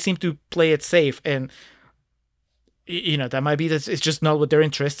instead they seem to play it safe, and, that might be that it's just not what they're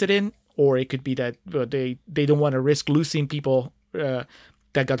interested in. Or it could be that they don't want to risk losing people that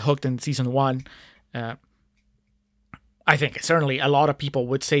got hooked in season 1. I think certainly a lot of people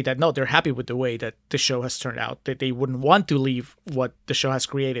would say that, no, they're happy with the way that the show has turned out, that they wouldn't want to leave what the show has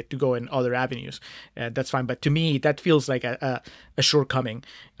created to go in other avenues. That's fine. But to me, that feels like a shortcoming.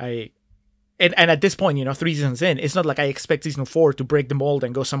 And at this point, 3 seasons in, it's not like I expect season 4 to break the mold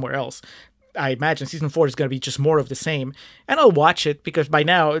and go somewhere else. I imagine season 4 is going to be just more of the same, and I'll watch it because by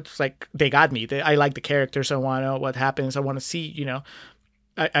now it's like they got me. I like the characters. I want to know what happens. I want to see.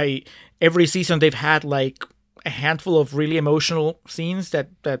 I every season they've had like a handful of really emotional scenes that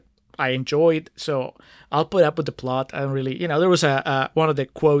I enjoyed. So I'll put up with the plot. I don't really, there was one of the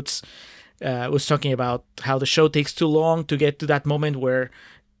quotes was talking about how the show takes too long to get to that moment where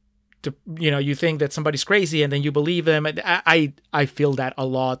you think that somebody's crazy and then you believe them. And I feel that a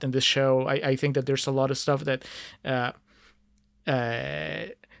lot in this show. I think that there's a lot of stuff that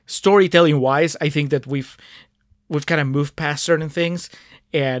storytelling wise, I think that we've kind of moved past certain things,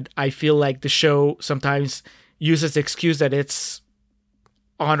 and I feel like the show sometimes uses the excuse that it's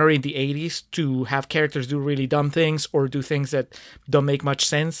honoring the 80s to have characters do really dumb things or do things that don't make much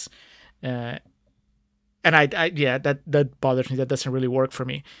sense. And that bothers me. That doesn't really work for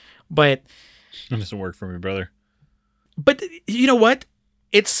me. But it doesn't work for me, brother. But you know what?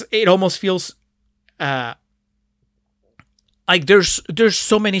 It almost feels like there's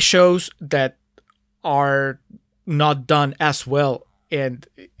so many shows that are not done as well, and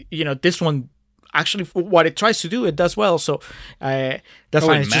this one actually, what it tries to do, it does well. So that's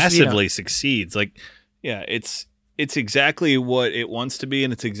why it massively succeeds. Like, yeah, it's exactly what it wants to be,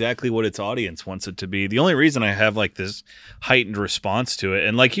 and it's exactly what its audience wants it to be. The only reason I have like this heightened response to it,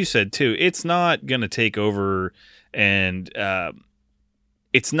 and like you said too, it's not gonna take over, and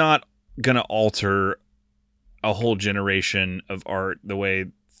it's not gonna alter a whole generation of art the way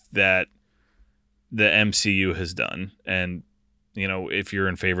that the MCU has done. And if you're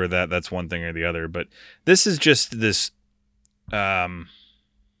in favor of that, that's one thing or the other. But this is just this, I don't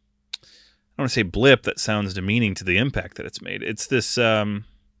want to say blip. That sounds demeaning to the impact that it's made. It's this,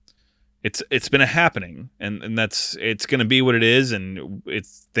 it's been a happening, and it's going to be what it is, and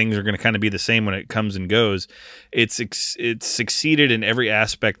things are going to kind of be the same when it comes and goes. It's succeeded in every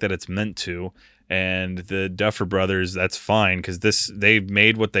aspect that it's meant to. And the Duffer Brothers, that's fine, because they've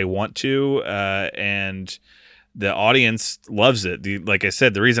made what they want to, and the audience loves it. Like I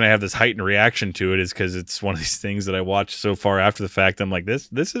said, the reason I have this heightened reaction to it is because it's one of these things that I watched so far after the fact. I'm like, this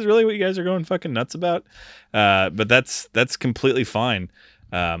is really what you guys are going fucking nuts about. But that's completely fine.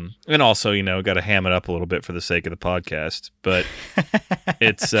 And also, got to ham it up a little bit for the sake of the podcast. But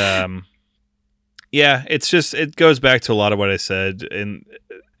it's, it goes back to a lot of what I said. And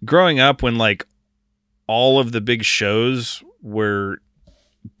growing up, when like all of the big shows were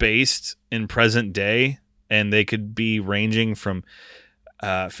based in present day, and they could be ranging from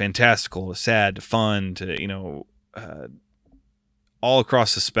fantastical to sad to fun to all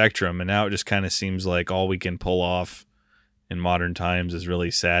across the spectrum. And now it just kind of seems like all we can pull off in modern times is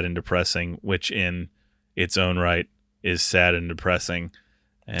really sad and depressing, which in its own right is sad and depressing.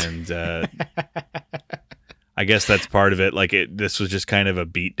 And I guess that's part of it. Like this was just kind of a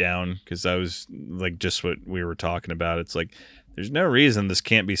beat down, because I was like, just what we were talking about. It's like, there's no reason this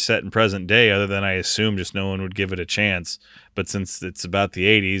can't be set in present day, other than I assume just no one would give it a chance. But since it's about the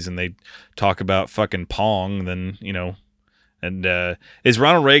 80s and they talk about fucking Pong, then, and is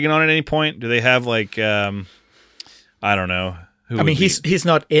Ronald Reagan on at any point? Do they have like, I don't know. He's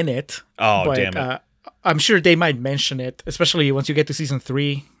not in it. Oh, but, damn it. I'm sure they might mention it, especially once you get to season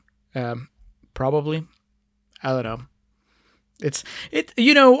 3, probably. I don't know.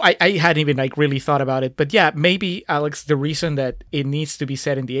 I hadn't even like really thought about it, but yeah, maybe, Alex, the reason that it needs to be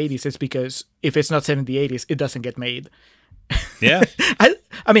set in the 80s is because if it's not set in the 80s, it doesn't get made. Yeah. I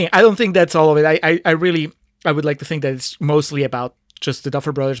don't think that's all of it. I would like to think that it's mostly about just the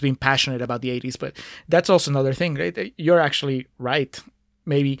Duffer Brothers being passionate about the 80s, but that's also another thing, right? You're actually right.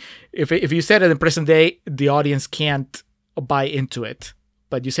 Maybe if you set it in present day, the audience can't buy into it.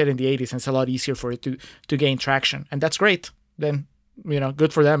 But you said in the 80s, and it's a lot easier for it to gain traction. And that's great. Then,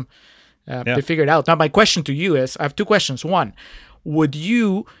 good for them. They figured it out. Now, my question to you is, I have 2 questions. One, would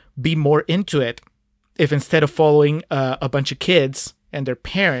you be more into it if instead of following a bunch of kids and their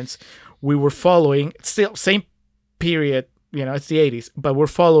parents, we were following, still same period, it's the 80s, but we're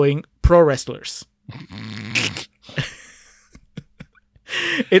following pro wrestlers?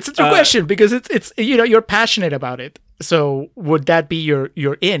 It's a true question, because it's you're passionate about it. So would that be your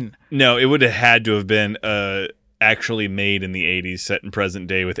in? No, it would have had to have been actually made in the 80s, set in present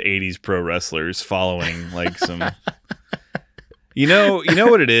day with 80s pro wrestlers following like some you know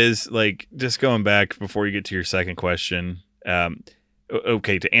what it is, like, just going back before you get to your second question.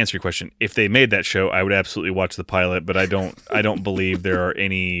 Okay, to answer your question, if they made that show, I would absolutely watch the pilot, but I don't believe there are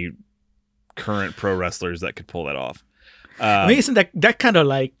any current pro wrestlers that could pull that off. Isn't that kind of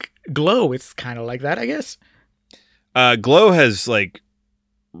like Glow? It's kind of like that, I guess. Glow has like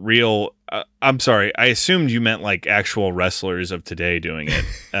real. I'm sorry, I assumed you meant like actual wrestlers of today doing it.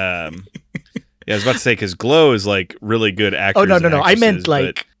 Yeah, I was about to say, because Glow is like really good actors. Oh no! I meant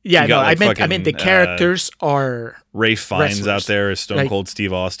like I meant the characters are Ray Fiennes wrestlers out there as Stone Cold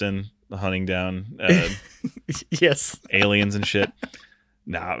Steve Austin hunting down yes, aliens and shit.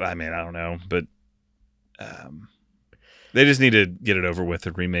 No, I don't know, but they just need to get it over with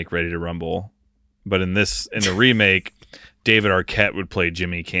and remake Ready to Rumble. But in the remake, David Arquette would play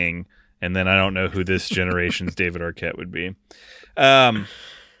Jimmy King, and then I don't know who this generation's David Arquette would be.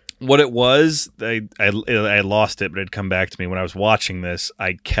 What it was, I lost it, but it'd come back to me when I was watching this.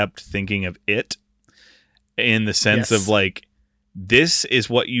 I kept thinking of It, in the sense of like, this is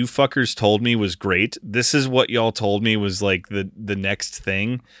what you fuckers told me was great. This is what y'all told me was like the next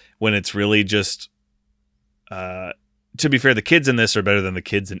thing, when it's really just, to be fair, the kids in this are better than the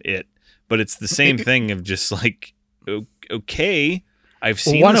kids in It, but it's the same thing of just like, okay, I've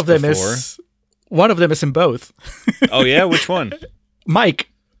seen one this of them before. One of them is in both. Oh yeah, which one? Mike.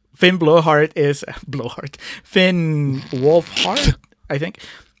 Finn Finn Wolfhard, I think.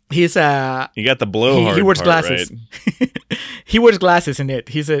 He's you got the blowhard. He wears part, glasses. Right? He wears glasses in It.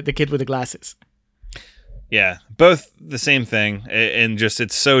 He's the kid with the glasses. Yeah, both the same thing, and just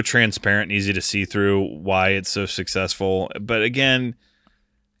it's so transparent and easy to see through why it's so successful. But again,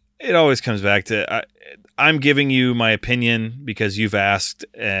 it always comes back to I'm giving you my opinion because you've asked,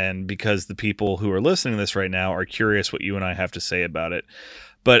 and because the people who are listening to this right now are curious what you and I have to say about it.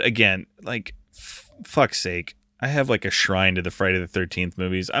 But again, like, fuck's sake, I have like a shrine to the Friday the 13th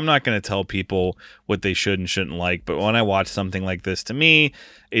movies. I'm not going to tell people what they should and shouldn't like, but when I watch something like this, to me,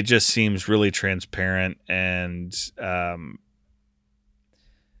 it just seems really transparent, and I'm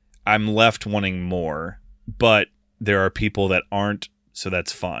left wanting more. But there are people that aren't, so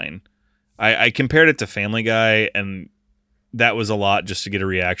that's fine. I compared it to Family Guy, and that was a lot just to get a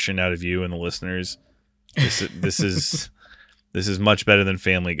reaction out of you and the listeners. This is much better than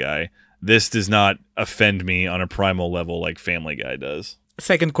Family Guy. This does not offend me on a primal level like Family Guy does.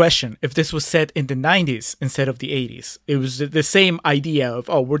 Second question. If this was set in the 90s instead of the 80s, it was the same idea of,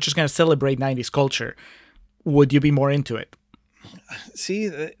 we're just going to celebrate 90s culture, would you be more into it? See,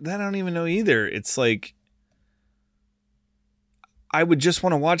 that I don't even know either. It's like, I would just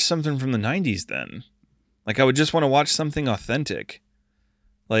want to watch something from the 90s then. Like, I would just want to watch something authentic.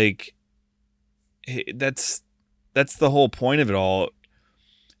 Like, that's the whole point of it all.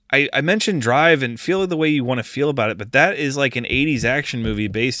 I mentioned Drive and feel the way you want to feel about it, but that is like an 80s action movie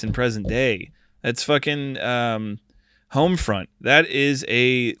based in present day. That's fucking Homefront. That is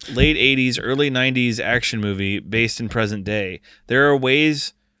a late 80s, early 90s action movie based in present day. There are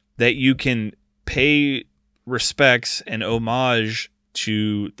ways that you can pay respects and homage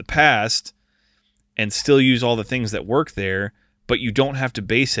to the past and still use all the things that work there, but you don't have to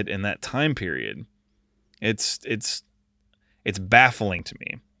base it in that time period. It's baffling to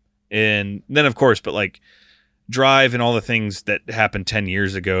me. And then, of course, but like Drive and all the things that happened 10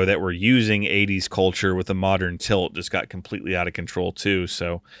 years ago that were using 80s culture with a modern tilt just got completely out of control too.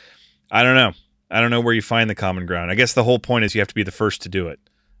 So I don't know. I don't know where you find the common ground. I guess the whole point is you have to be the first to do it.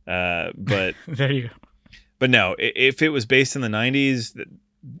 But there you go. But no, if it was based in the 90s,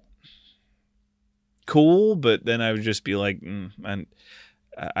 cool. But then I would just be like,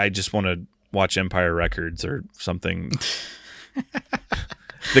 I just want to watch Empire Records or something.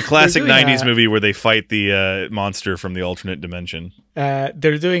 The classic 90s movie where they fight the monster from the alternate dimension.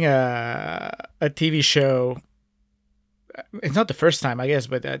 They're doing a TV show. It's not the first time, I guess,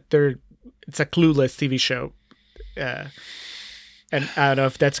 but it's a Clueless TV show. And I don't know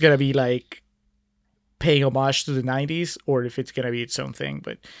if that's going to be like paying homage to the 90s or if it's going to be its own thing.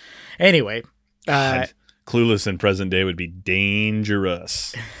 But anyway. God, Clueless in present day would be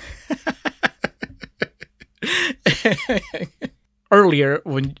dangerous. Earlier,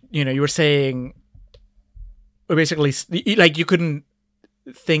 when you were saying, basically, like you couldn't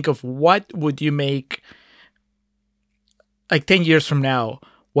think of what would you make, like 10 years from now,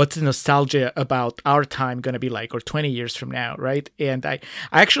 what's the nostalgia about our time going to be like, or 20 years from now, right? And I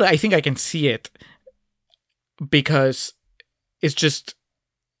think I can see it, because it's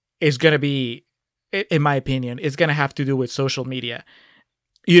going to be, in my opinion, it's going to have to do with social media.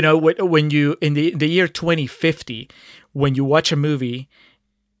 When you, in the year 2050, when you watch a movie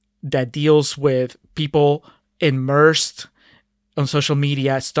that deals with people immersed on social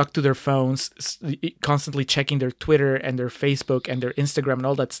media, stuck to their phones, constantly checking their Twitter and their Facebook and their Instagram and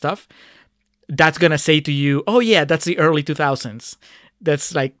all that stuff, that's going to say to you, oh yeah, that's the early 2000s.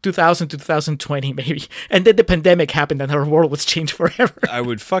 That's like 2000 to 2020 maybe. And then the pandemic happened and our world was changed forever. I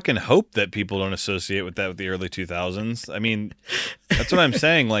would fucking hope that people don't associate with that with the early 2000s. I mean, that's what I'm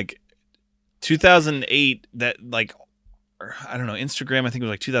saying. Like 2008, that like, I don't know, Instagram, I think it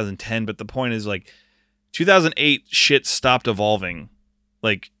was like 2010. But the point is like 2008 shit stopped evolving.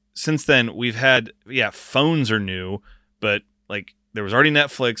 Like since then we've had, phones are new, but like there was already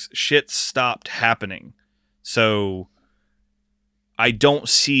Netflix, shit stopped happening. So I don't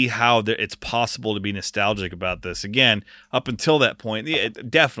see how it's possible to be nostalgic about this. Again, up until that point,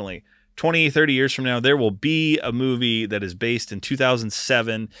 definitely 20, 30 years from now, there will be a movie that is based in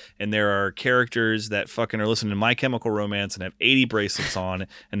 2007, and there are characters that fucking are listening to My Chemical Romance and have 80 bracelets on,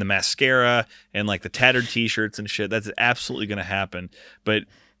 and the mascara, and like the tattered t-shirts and shit. That's absolutely going to happen. But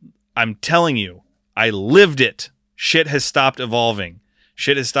I'm telling you, I lived it. Shit has stopped evolving.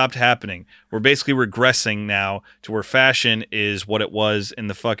 Shit has stopped happening. We're basically regressing now to where fashion is what it was in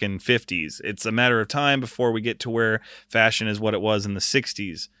the fucking 50s. It's a matter of time before we get to where fashion is what it was in the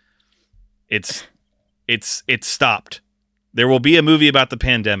 60s. It's stopped. There will be a movie about the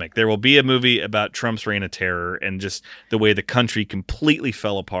pandemic. There will be a movie about Trump's reign of terror and just the way the country completely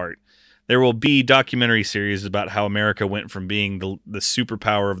fell apart. There will be documentary series about how America went from being the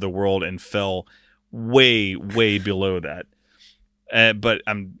superpower of the world and fell way, way below that. But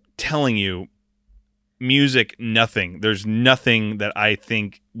I'm telling you, music, nothing. There's nothing that I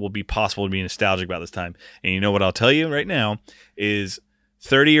think will be possible to be nostalgic about this time. And you know what I'll tell you right now is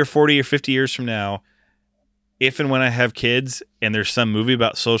 30 or 40 or 50 years from now, if and when I have kids and there's some movie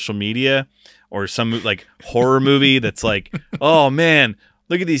about social media or some like horror movie that's like, oh man,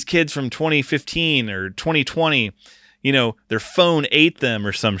 look at these kids from 2015 or 2020, you know, their phone ate them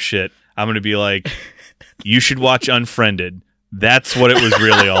or some shit. I'm going to be like, you should watch Unfriended. That's what it was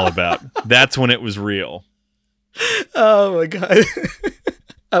really all about. That's when it was real. Oh my God.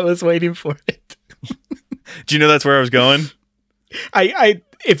 I was waiting for it. Do you know that's where I was going? I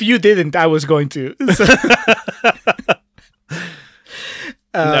if you didn't, I was going to. So.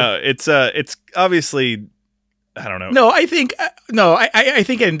 No, it's obviously, I don't know. No, I think I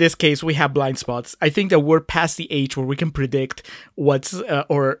think in this case we have blind spots. I think that we're past the age where we can predict what's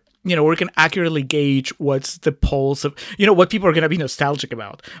or you know, we can accurately gauge what's the pulse of, you know, what people are going to be nostalgic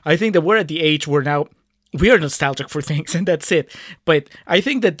about. I think that we're at the age where now we are nostalgic for things and that's it. But I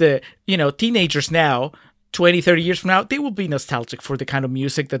think that the, you know, teenagers now, 20, 30 years from now, they will be nostalgic for the kind of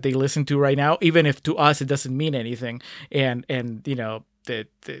music that they listen to right now, even if to us it doesn't mean anything. And you know, the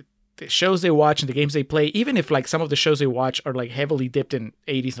shows they watch and the games they play, even if like some of the shows they watch are like heavily dipped in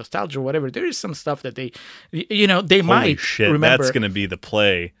 80s nostalgia or whatever, there is some stuff that they, you know, they might remember. That's going to be the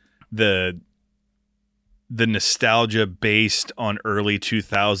play. The nostalgia based on early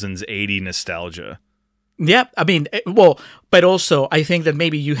 2000s 80 nostalgia. Yep. I mean, well, but also I think that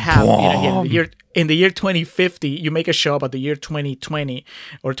maybe you have, you know, in the year 2050, you make a show about the year 2020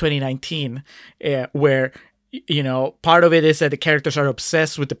 or 2019, where, you know, part of it is that the characters are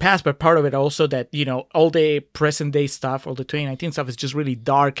obsessed with the past, but part of it also that, you know, all the present day stuff, all the 2019 stuff is just really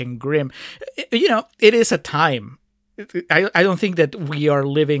dark and grim. You know, it is a time. I don't think that we are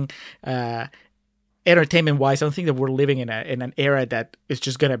living, entertainment-wise, I don't think that we're living in an era that is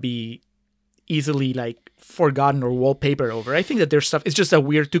just going to be easily like forgotten or wallpaper over. I think that there's stuff, it's just that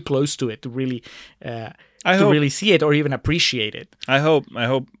we're too close to it to really really see it or even appreciate it. I hope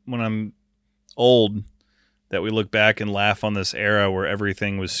when I'm old that we look back and laugh on this era where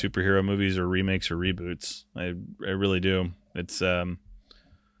everything was superhero movies or remakes or reboots. I really do. It's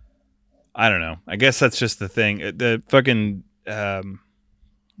I don't know. I guess that's just the thing. The fucking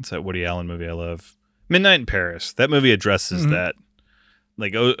what's that Woody Allen movie I love? Midnight in Paris. That movie addresses that.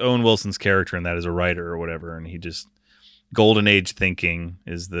 Like Owen Wilson's character in that is a writer or whatever, and he just golden age thinking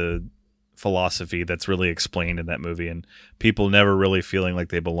is the philosophy that's really explained in that movie, and people never really feeling like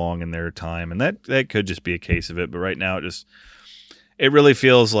they belong in their time, and that could just be a case of it. But right now, it really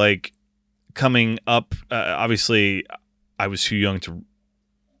feels like coming up. Obviously, I was too young to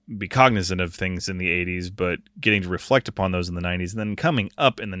be cognizant of things in the 80s, but getting to reflect upon those in the 90s, and then coming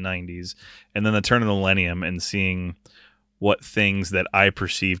up in the 90s, and then the turn of the millennium, and seeing what things that I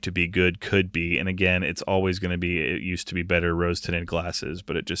perceive to be good could be. And again, it's always going to be, it used to be better rose-tinted glasses,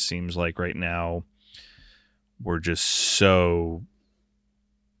 but it just seems like right now we're just so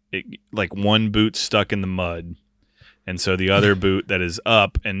like one boot stuck in the mud. And so the other boot that is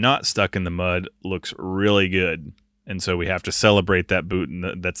up and not stuck in the mud looks really good. And so we have to celebrate that boot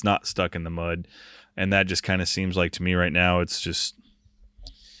that's not stuck in the mud. And that just kind of seems like to me right now, it's just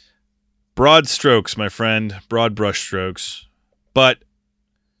broad strokes, my friend, broad brush strokes. But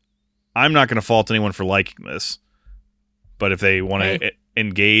I'm not going to fault anyone for liking this. But if they want to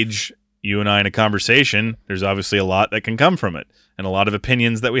engage you and I in a conversation, there's obviously a lot that can come from it and a lot of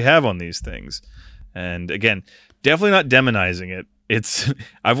opinions that we have on these things. And again, definitely not demonizing it.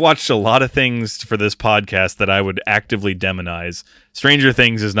 I've watched a lot of things for this podcast that I would actively demonize. Stranger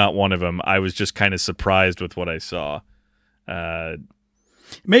Things is not one of them. I was just kind of surprised with what I saw.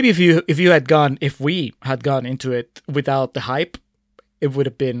 Maybe if we had gone into it without the hype, it would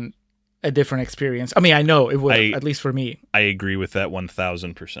have been a different experience. I mean, I know it would, at least for me. I agree with that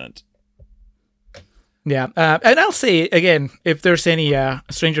 1,000%. Yeah, and I'll say again, if there's any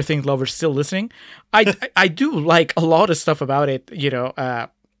Stranger Things lovers still listening, I do like a lot of stuff about it.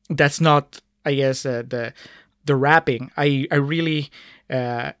 That's not, I guess, the rapping. I really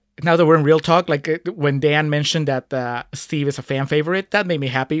now that we're in real talk, like when Dan mentioned that Steve is a fan favorite, that made me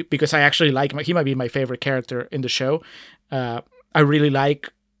happy because I actually like him. He might be my favorite character in the show. I really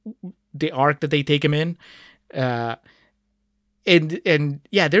like the arc that they take him in, and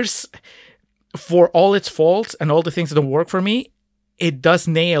yeah, there's. For all its faults and all the things that don't work for me, it does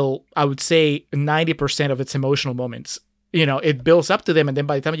nail, I would say, 90% of its emotional moments. It builds up to them, and then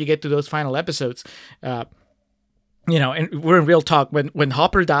by the time you get to those final episodes, and we're in real talk, when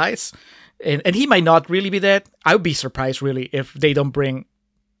Hopper dies, and he might not really be dead, I would be surprised, really, if they don't bring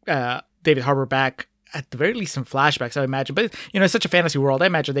David Harbour back, at the very least in flashbacks, I imagine. But, it's such a fantasy world. I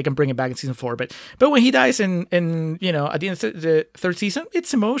imagine they can bring him back in season 4. But when he dies in at the end of the third season,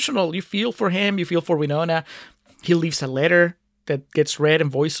 it's emotional. You feel for him. You feel for Winona. He leaves a letter that gets read in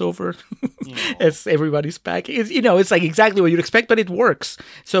voiceover as everybody's back. It's like exactly what you'd expect, but it works.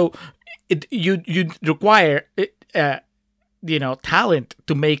 So you require, talent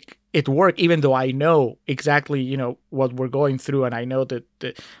to make it work, even though I know exactly, what we're going through. And I know that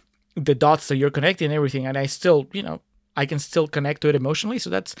the dots that you're connecting and everything, and I still, I can still connect to it emotionally, so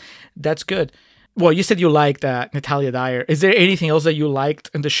that's good. Well, you said you liked Natalia Dyer. Is there anything else that you liked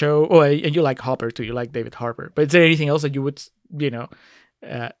in the show? Oh, and you like Hopper too. You like David Harbour. But is there anything else that you would,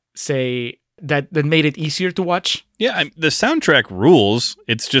 say that made it easier to watch? Yeah, the soundtrack rules.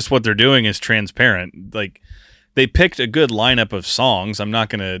 It's just what they're doing is transparent. Like, they picked a good lineup of songs. I'm not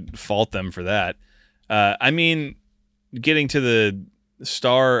going to fault them for that. Getting to the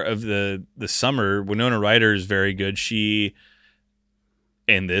star of the summer, Winona Ryder is very good. She,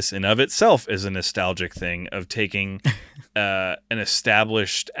 and this in of itself is a nostalgic thing of taking an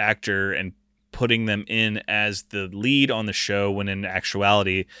established actor and putting them in as the lead on the show, when in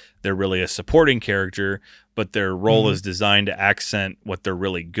actuality they're really a supporting character, but their role is designed to accent what they're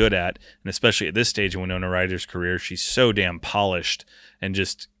really good at. And especially at this stage in Winona Ryder's career, she's so damn polished and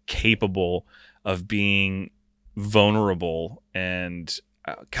just capable of being vulnerable, and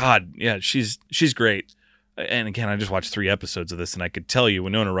God, yeah, she's great. And again, I just watched 3 episodes of this, and I could tell you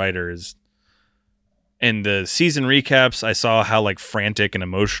Winona Ryder is. And the season recaps, I saw how like frantic and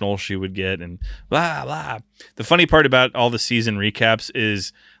emotional she would get, and blah blah. The funny part about all the season recaps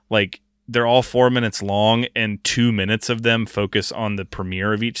is like they're all 4 minutes long, and 2 minutes of them focus on the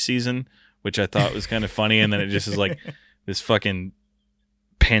premiere of each season, which I thought was kind of funny. And then it just is like this fucking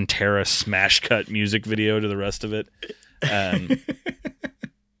Pantera smash cut music video to the rest of it.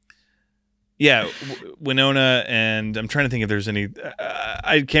 Yeah, Winona, and I'm trying to think if there's any.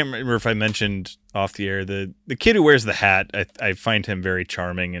 I can't remember if I mentioned off the air the kid who wears the hat. I find him very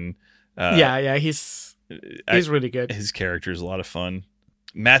charming, and he's really good. His character is a lot of fun.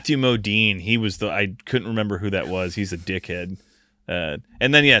 Matthew Modine, he was I couldn't remember who that was. He's a dickhead.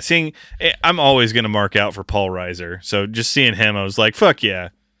 And then I'm always going to mark out for Paul Reiser. So just seeing him, I was like, fuck yeah,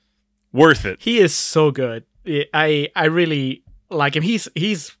 worth it. He is so good. I really like him. He's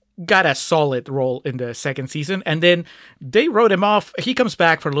got a solid role in the second season, and then they wrote him off. He comes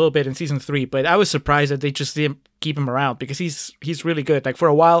back for a little bit in season 3, but I was surprised that they just didn't keep him around because he's really good. Like for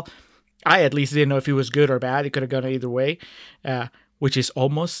a while, I at least didn't know if he was good or bad. It could have gone either way, which is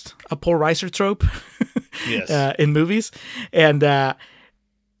almost a Paul Reiser trope. Yes. In movies, and then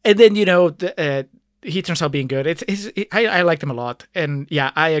he turns out being good. I liked him a lot, and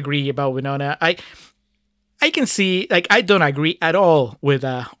yeah, I agree about Winona. I can see, like, I don't agree at all with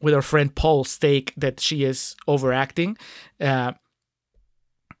our friend Paul's take that she is overacting. I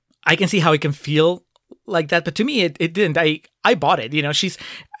can see how it can feel like that, but to me, it didn't. I bought it.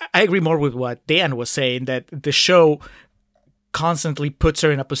 I agree more with what Dan was saying, that the show constantly puts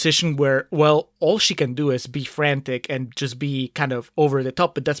her in a position where, well, all she can do is be frantic and just be kind of over the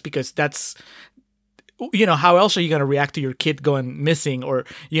top, but that's because that's, how else are you going to react to your kid going missing, or,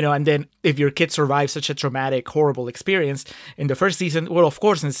 and then if your kid survives such a traumatic, horrible experience in the first season, well, of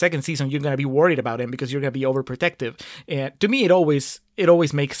course, in the second season, you're going to be worried about him because you're going to be overprotective. And to me, it always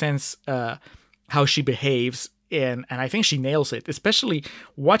makes sense how she behaves. And I think she nails it, especially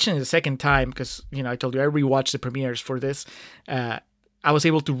watching it the second time, because, I told you I rewatched the premieres for this. I was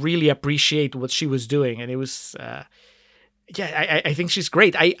able to really appreciate what she was doing. And it was, I think she's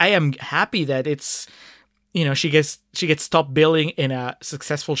great. I am happy that it's, she gets top billing in a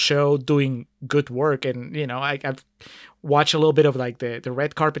successful show doing good work. And, I've watched a little bit of like the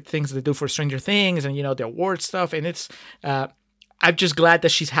red carpet things they do for Stranger Things and, the award stuff. And it's, I'm just glad that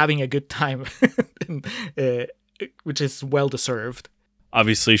she's having a good time, which is well deserved.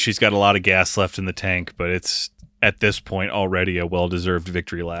 Obviously, she's got a lot of gas left in the tank, but it's at this point already a well-deserved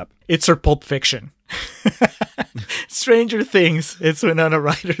victory lap. It's her Pulp Fiction. Stranger Things. It's Winona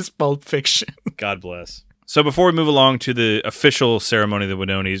Ryder's Pulp Fiction. God bless. So before we move along to the official ceremony of the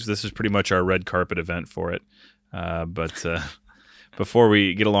Winonis, this is pretty much our red carpet event for it. But before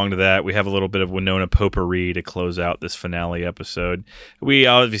we get along to that, we have a little bit of Winona potpourri to close out this finale episode. We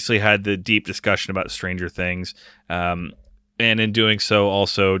obviously had the deep discussion about Stranger Things. And in doing so,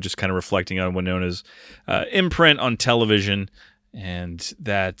 also just kind of reflecting on Winona's imprint on television. And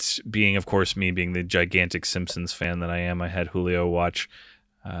that being, of course, me being the gigantic Simpsons fan that I am, I had Julio watch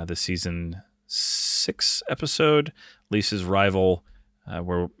the season 6 episode, Lisa's Rival,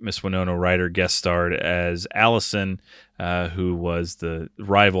 where Miss Winona Ryder guest starred as Allison, who was the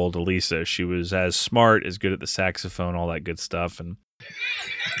rival to Lisa. She was as smart, as good at the saxophone, all that good stuff. And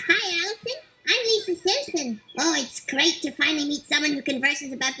hi, Allison. I'm Lisa Simpson. Oh, it's great to finally meet someone who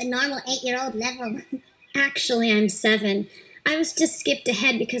converses about the normal 8-year-old level. Actually, I'm 7. I was just skipped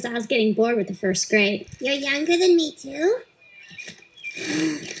ahead because I was getting bored with the first grade. You're younger than me, too?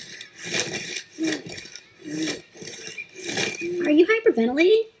 Are you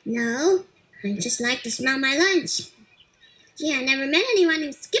hyperventilating? No, I just like to smell my lunch. Gee, I never met anyone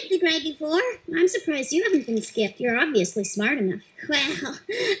who skipped a grade before. I'm surprised you haven't been skipped. You're obviously smart enough. Well,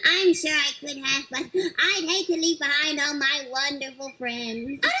 I'm sure I could have, but I'd hate to leave behind all my wonderful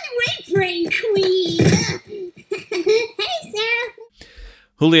friends. Unwavering queen! Hey, Sarah.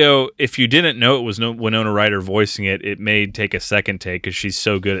 Julio, if you didn't know it was Winona Ryder voicing it, it may take a second take because she's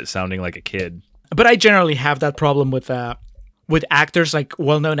so good at sounding like a kid. But I generally have that problem with actors, like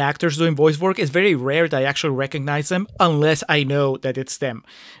well-known actors doing voice work. It's very rare that I actually recognize them unless I know that it's them.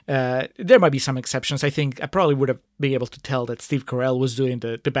 There might be some exceptions. I think I probably would have been able to tell that Steve Carell was doing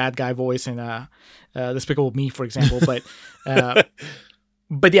the bad guy voice in Despicable Me, for example. But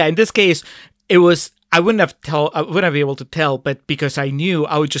yeah, in this case, it was. I wouldn't have been able to tell, but because I knew,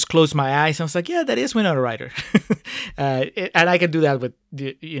 I would just close my eyes and I was like, yeah, that is Winona Ryder. And I can do that with,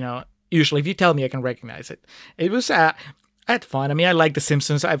 usually if you tell me, I can recognize it. It was, I had fun. I mean, I like The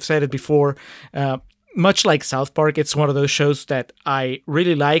Simpsons. I've said it before. Much like South Park, it's one of those shows that I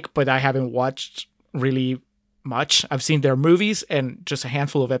really like, but I haven't watched really much. I've seen their movies and just a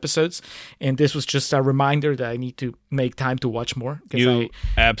handful of episodes, and this was just a reminder that I need to make time to watch more. You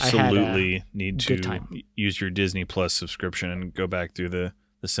absolutely need to use your Disney Plus subscription and go back through the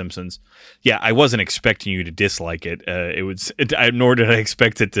Simpsons. Yeah, I wasn't expecting you to dislike it. Nor did I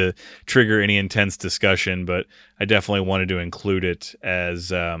expect it to trigger any intense discussion, but I definitely wanted to include it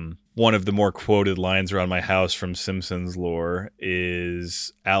as one of the more quoted lines around my house from Simpsons lore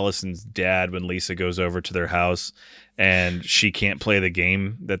is Allison's dad when Lisa goes over to their house and she can't play the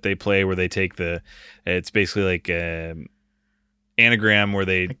game that they play where they take it's basically like an anagram where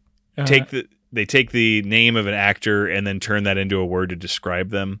they take the name of an actor and then turn that into a word to describe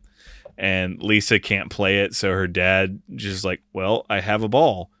them. And Lisa can't play it, so her dad just like, well, I have a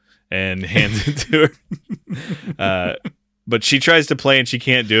ball, and hands it to her. But she tries to play and she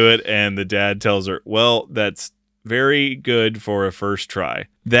can't do it, and the dad tells her, well, that's very good for a first try.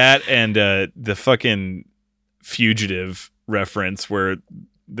 That and the fucking Fugitive reference where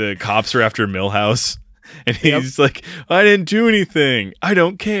the cops are after Milhouse. And he's like, I didn't do anything. I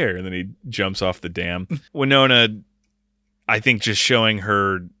don't care. And then he jumps off the dam. Winona, I think just showing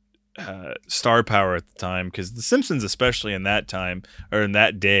her star power at the time, because The Simpsons, especially in that time, or in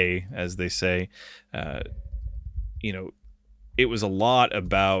that day, as they say, it was a lot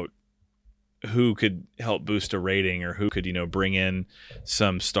about who could help boost a rating or who could, bring in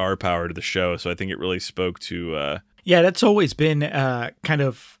some star power to the show. So I think it really spoke to... Yeah, that's always been kind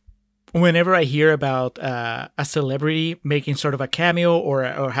of... Whenever I hear about a celebrity making sort of a cameo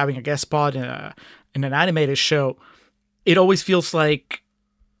or having a guest spot in an animated show, it always feels like,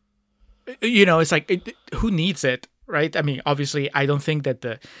 it's like, who needs it, right? I mean, obviously, I don't think that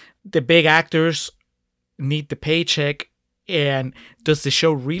the big actors need the paycheck. And does the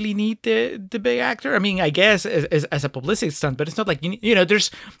show really need the big actor? I mean, I guess as a publicity stunt, but it's not like,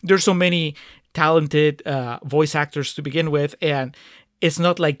 there's so many talented voice actors to begin with, and it's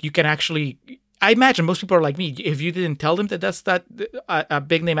not like you can actually... I imagine most people are like me. If you didn't tell them that's a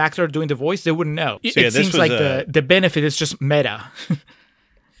big name actor doing the voice, they wouldn't know. So, it seems like the benefit is just meta.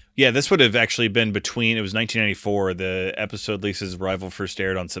 Yeah, this would have actually been between... It was 1994. The episode Lisa's Rival first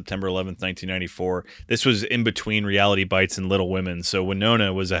aired on September 11th, 1994. This was in between Reality Bites and Little Women. So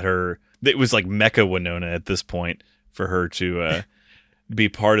Winona was at her... It was like Mecha Winona at this point for her to be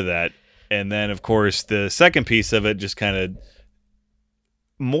part of that. And then, of course, the second piece of it just kind of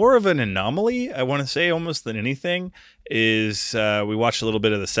more of an anomaly, I want to say, almost than anything, is we watched a little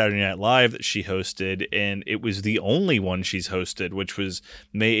bit of the Saturday Night Live that she hosted, and it was the only one she's hosted, which was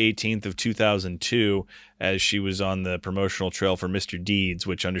May 18th of 2002, as she was on the promotional trail for Mr. Deeds,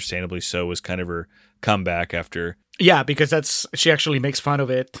 which understandably so was kind of her comeback after. Yeah, because she actually makes fun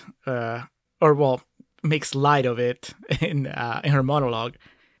of it, makes light of it in her monologue.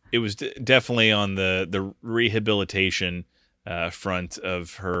 It was definitely on the rehabilitation front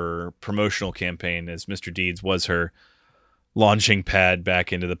of her promotional campaign, as Mr. Deeds was her launching pad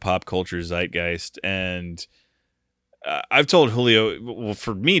back into the pop culture zeitgeist. And I've told Julio, well,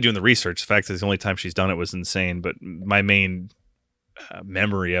 for me doing the research, the fact that the only time she's done it was insane, but my main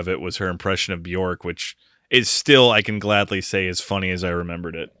memory of it was her impression of Bjork, which is still, I can gladly say, as funny as I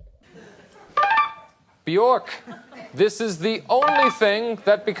remembered it. Bjork, this is the only thing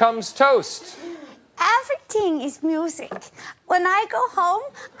that becomes toast. Everything is music. When I go home,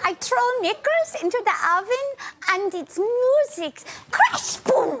 I throw knickers into the oven, and it's music. Crash,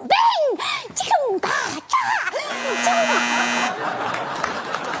 boom, bang! Chum, ba, cha,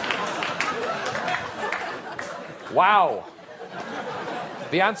 Wow.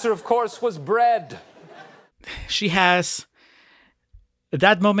 The answer, of course, was bread. She has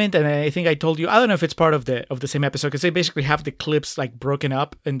that moment, and I think I told you, I don't know if it's part of the same episode, because they basically have the clips like broken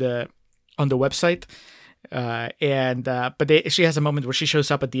up on the website, but she has a moment where she shows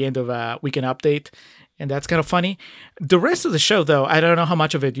up at the end of a Weekend Update, and that's kind of funny. The rest of the show, though, I don't know how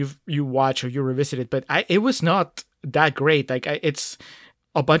much of it you watch or you revisited, but it was not that great. Like it's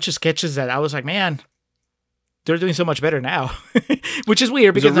a bunch of sketches that I was like, man, they're doing so much better now, which is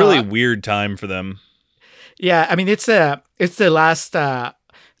weird because it was a really weird time for them. Yeah, I mean it's the last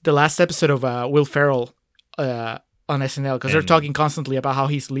episode of Will Ferrell on SNL, because they're talking constantly about how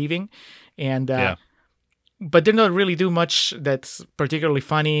he's leaving, and but they don't really do much that's particularly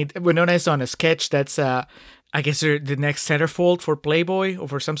funny. Winona is on a sketch that's I guess they're the next centerfold for Playboy or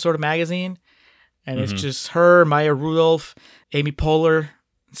for some sort of magazine, and it's just her, Maya Rudolph, Amy Poehler,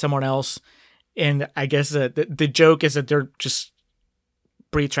 someone else, and I guess the joke is that they're just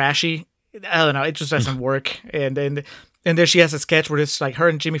pretty trashy. I don't know. It just doesn't work. And then she has a sketch where it's like her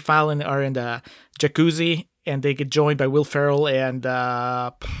and Jimmy Fallon are in the jacuzzi, and they get joined by Will Ferrell and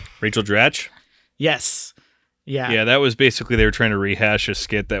Rachel Dratch. Yes. Yeah. That was basically, they were trying to rehash a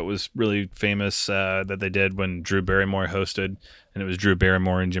skit that was really famous that they did when Drew Barrymore hosted, and it was Drew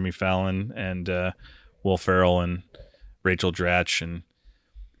Barrymore and Jimmy Fallon and Will Ferrell and Rachel Dratch. And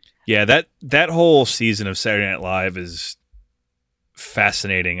yeah, that whole season of Saturday Night Live is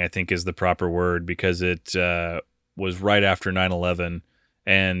fascinating, I think is the proper word, because it was right after 9/11,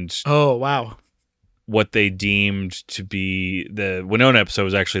 and oh wow, what they deemed to be the Winona episode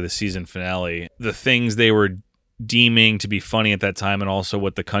was actually the season finale. The things they were deeming to be funny at that time, and also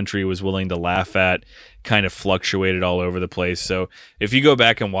what the country was willing to laugh at, kind of fluctuated all over the place. So if you go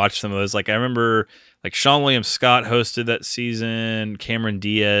back and watch some of those, like I remember like Sean William Scott hosted that season, Cameron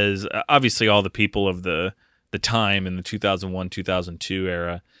Diaz, obviously all the people of the time in the 2001-2002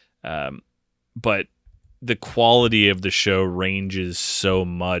 era, but the quality of the show ranges so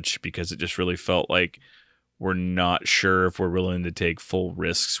much because it just really felt like we're not sure if we're willing to take full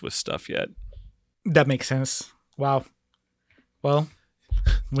risks with stuff yet. That makes sense. Wow. Well,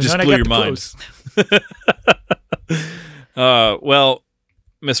 just blew your mind. Well,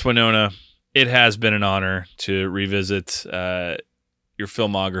 Miss Winona, it has been an honor to revisit your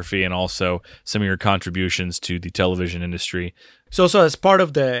filmography and also some of your contributions to the television industry. So as part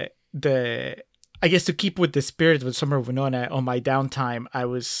of the I guess to keep with the spirit of Summer of Winona, on my downtime, I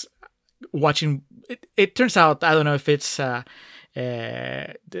was watching. It turns out, I don't know if it's that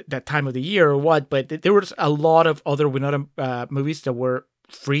time of the year or what, but there was a lot of other Winona movies that were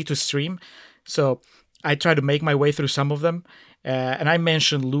free to stream. So I tried to make my way through some of them, and I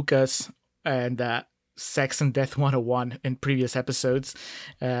mentioned Lucas and Sex and Death 101 in previous episodes.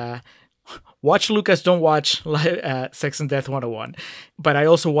 Watch Lucas, don't watch Sex and Death 101. But I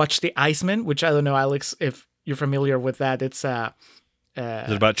also watched The Iceman, which I don't know, Alex, if you're familiar with that. It's is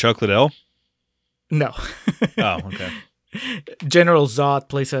it about Chuck Liddell? No. Oh, okay. General Zod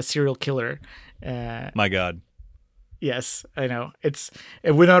plays a serial killer. My God. Yes, I know. It's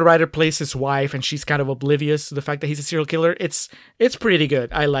Winona Ryder plays his wife, and she's kind of oblivious to the fact that he's a serial killer. It's pretty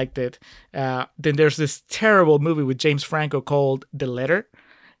good. I liked it. Then there's this terrible movie with James Franco called The Letter,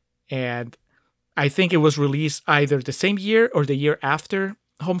 and I think it was released either the same year or the year after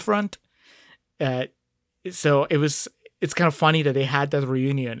Homefront. So it's kind of funny that they had that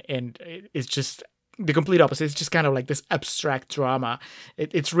reunion, and it's just the complete opposite. It's just kind of like this abstract drama.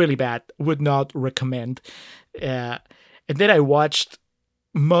 It's really bad. Would not recommend. And then I watched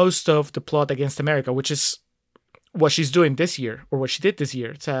most of the plot against America, which is what she's doing this year, or what she did this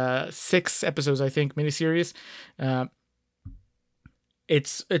year. It's a 6 episodes, I think, miniseries.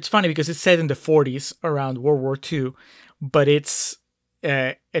 It's funny because it's set in the 40s around World War II, but it's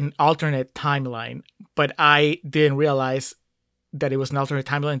an alternate timeline. But I didn't realize that it was an alternate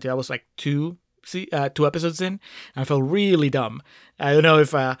timeline until I was like 2 episodes in. I felt really dumb. I don't know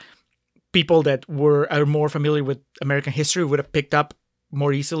if people that are more familiar with American history would have picked up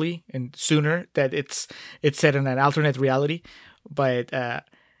more easily and sooner that it's set in an alternate reality, but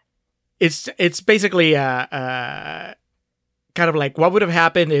it's basically kind of like what would have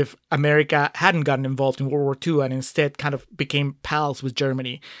happened if America hadn't gotten involved in World War II and instead kind of became pals with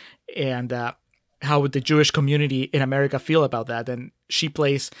Germany, and how would the Jewish community in America feel about that? And she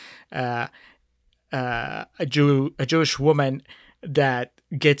plays a Jewish woman that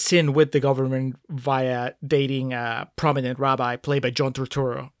gets in with the government via dating a prominent rabbi played by John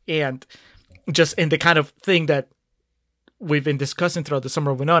Turturro. And just in the kind of thing that we've been discussing throughout the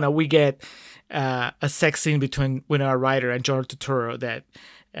Summer of Winona, we get a sex scene between Winona Ryder and John Turturro that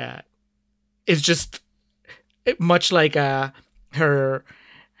is just much like her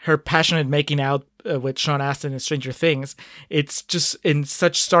passionate making out with Sean Astin in Stranger Things. It's just in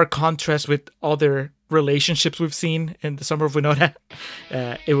such stark contrast with other relationships we've seen in the Summer of Winona.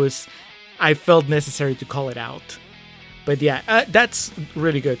 I felt necessary to call it out. But yeah, that's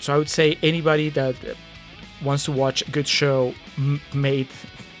really good. So I would say anybody that wants to watch a good show made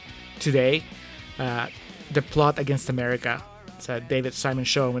today, The Plot Against America. It's a David Simon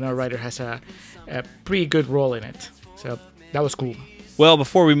show, and Winona Ryder has a pretty good role in it. So that was cool. Well,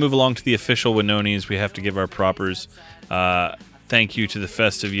 before we move along to the official Winonies, we have to give our propers. Thank you to the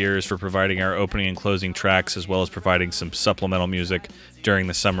Festive Years for providing our opening and closing tracks, as well as providing some supplemental music during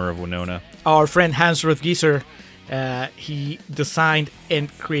the Summer of Winona. Our friend Hans Rothgieser, he designed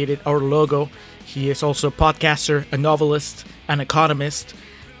and created our logo. He is also a podcaster, a novelist, an economist.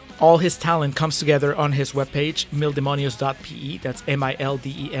 All his talent comes together on his webpage, mildemonios.pe. That's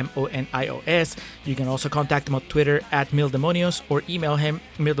MILDEMONIOS. You can also contact him on Twitter at mildemonios, or email him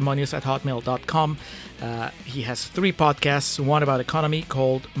mildemonios@hotmail.com. He has 3 podcasts, one about economy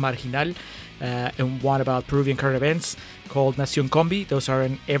called Marginal, and one about Peruvian current events called Nación Combi. Those are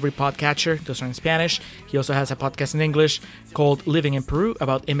in every podcatcher. Those are in Spanish. He also has a podcast in English called Living in Peru,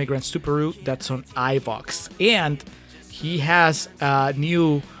 about immigrants to Peru. That's on iVox. And he has a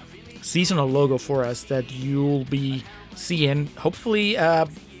new seasonal logo for us that you'll be seeing hopefully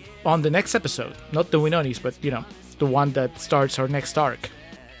on the next episode. Not the Winonies, but the one that starts our next arc.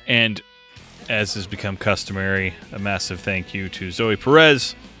 And as has become customary, a massive thank you to Zoe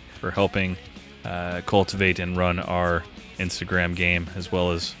Perez for helping cultivate and run our Instagram game, as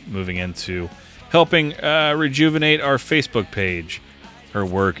well as moving into helping rejuvenate our Facebook page. Her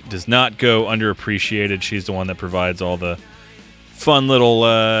work does not go underappreciated. She's the one that provides all the fun little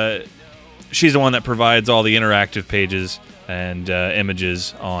she's the one that provides all the interactive pages and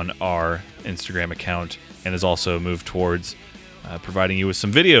images on our Instagram account, and has also moved towards providing you with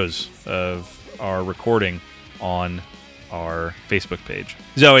some videos of our recording on our Facebook page.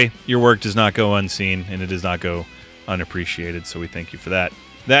 Zoe, your work does not go unseen, and it does not go unappreciated, so we thank you for that.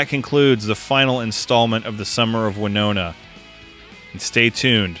 That concludes the final installment of the Summer of Winona, and stay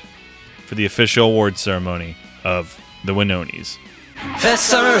tuned for the official award ceremony of the Winonies. The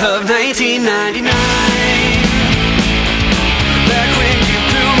summer of 1999.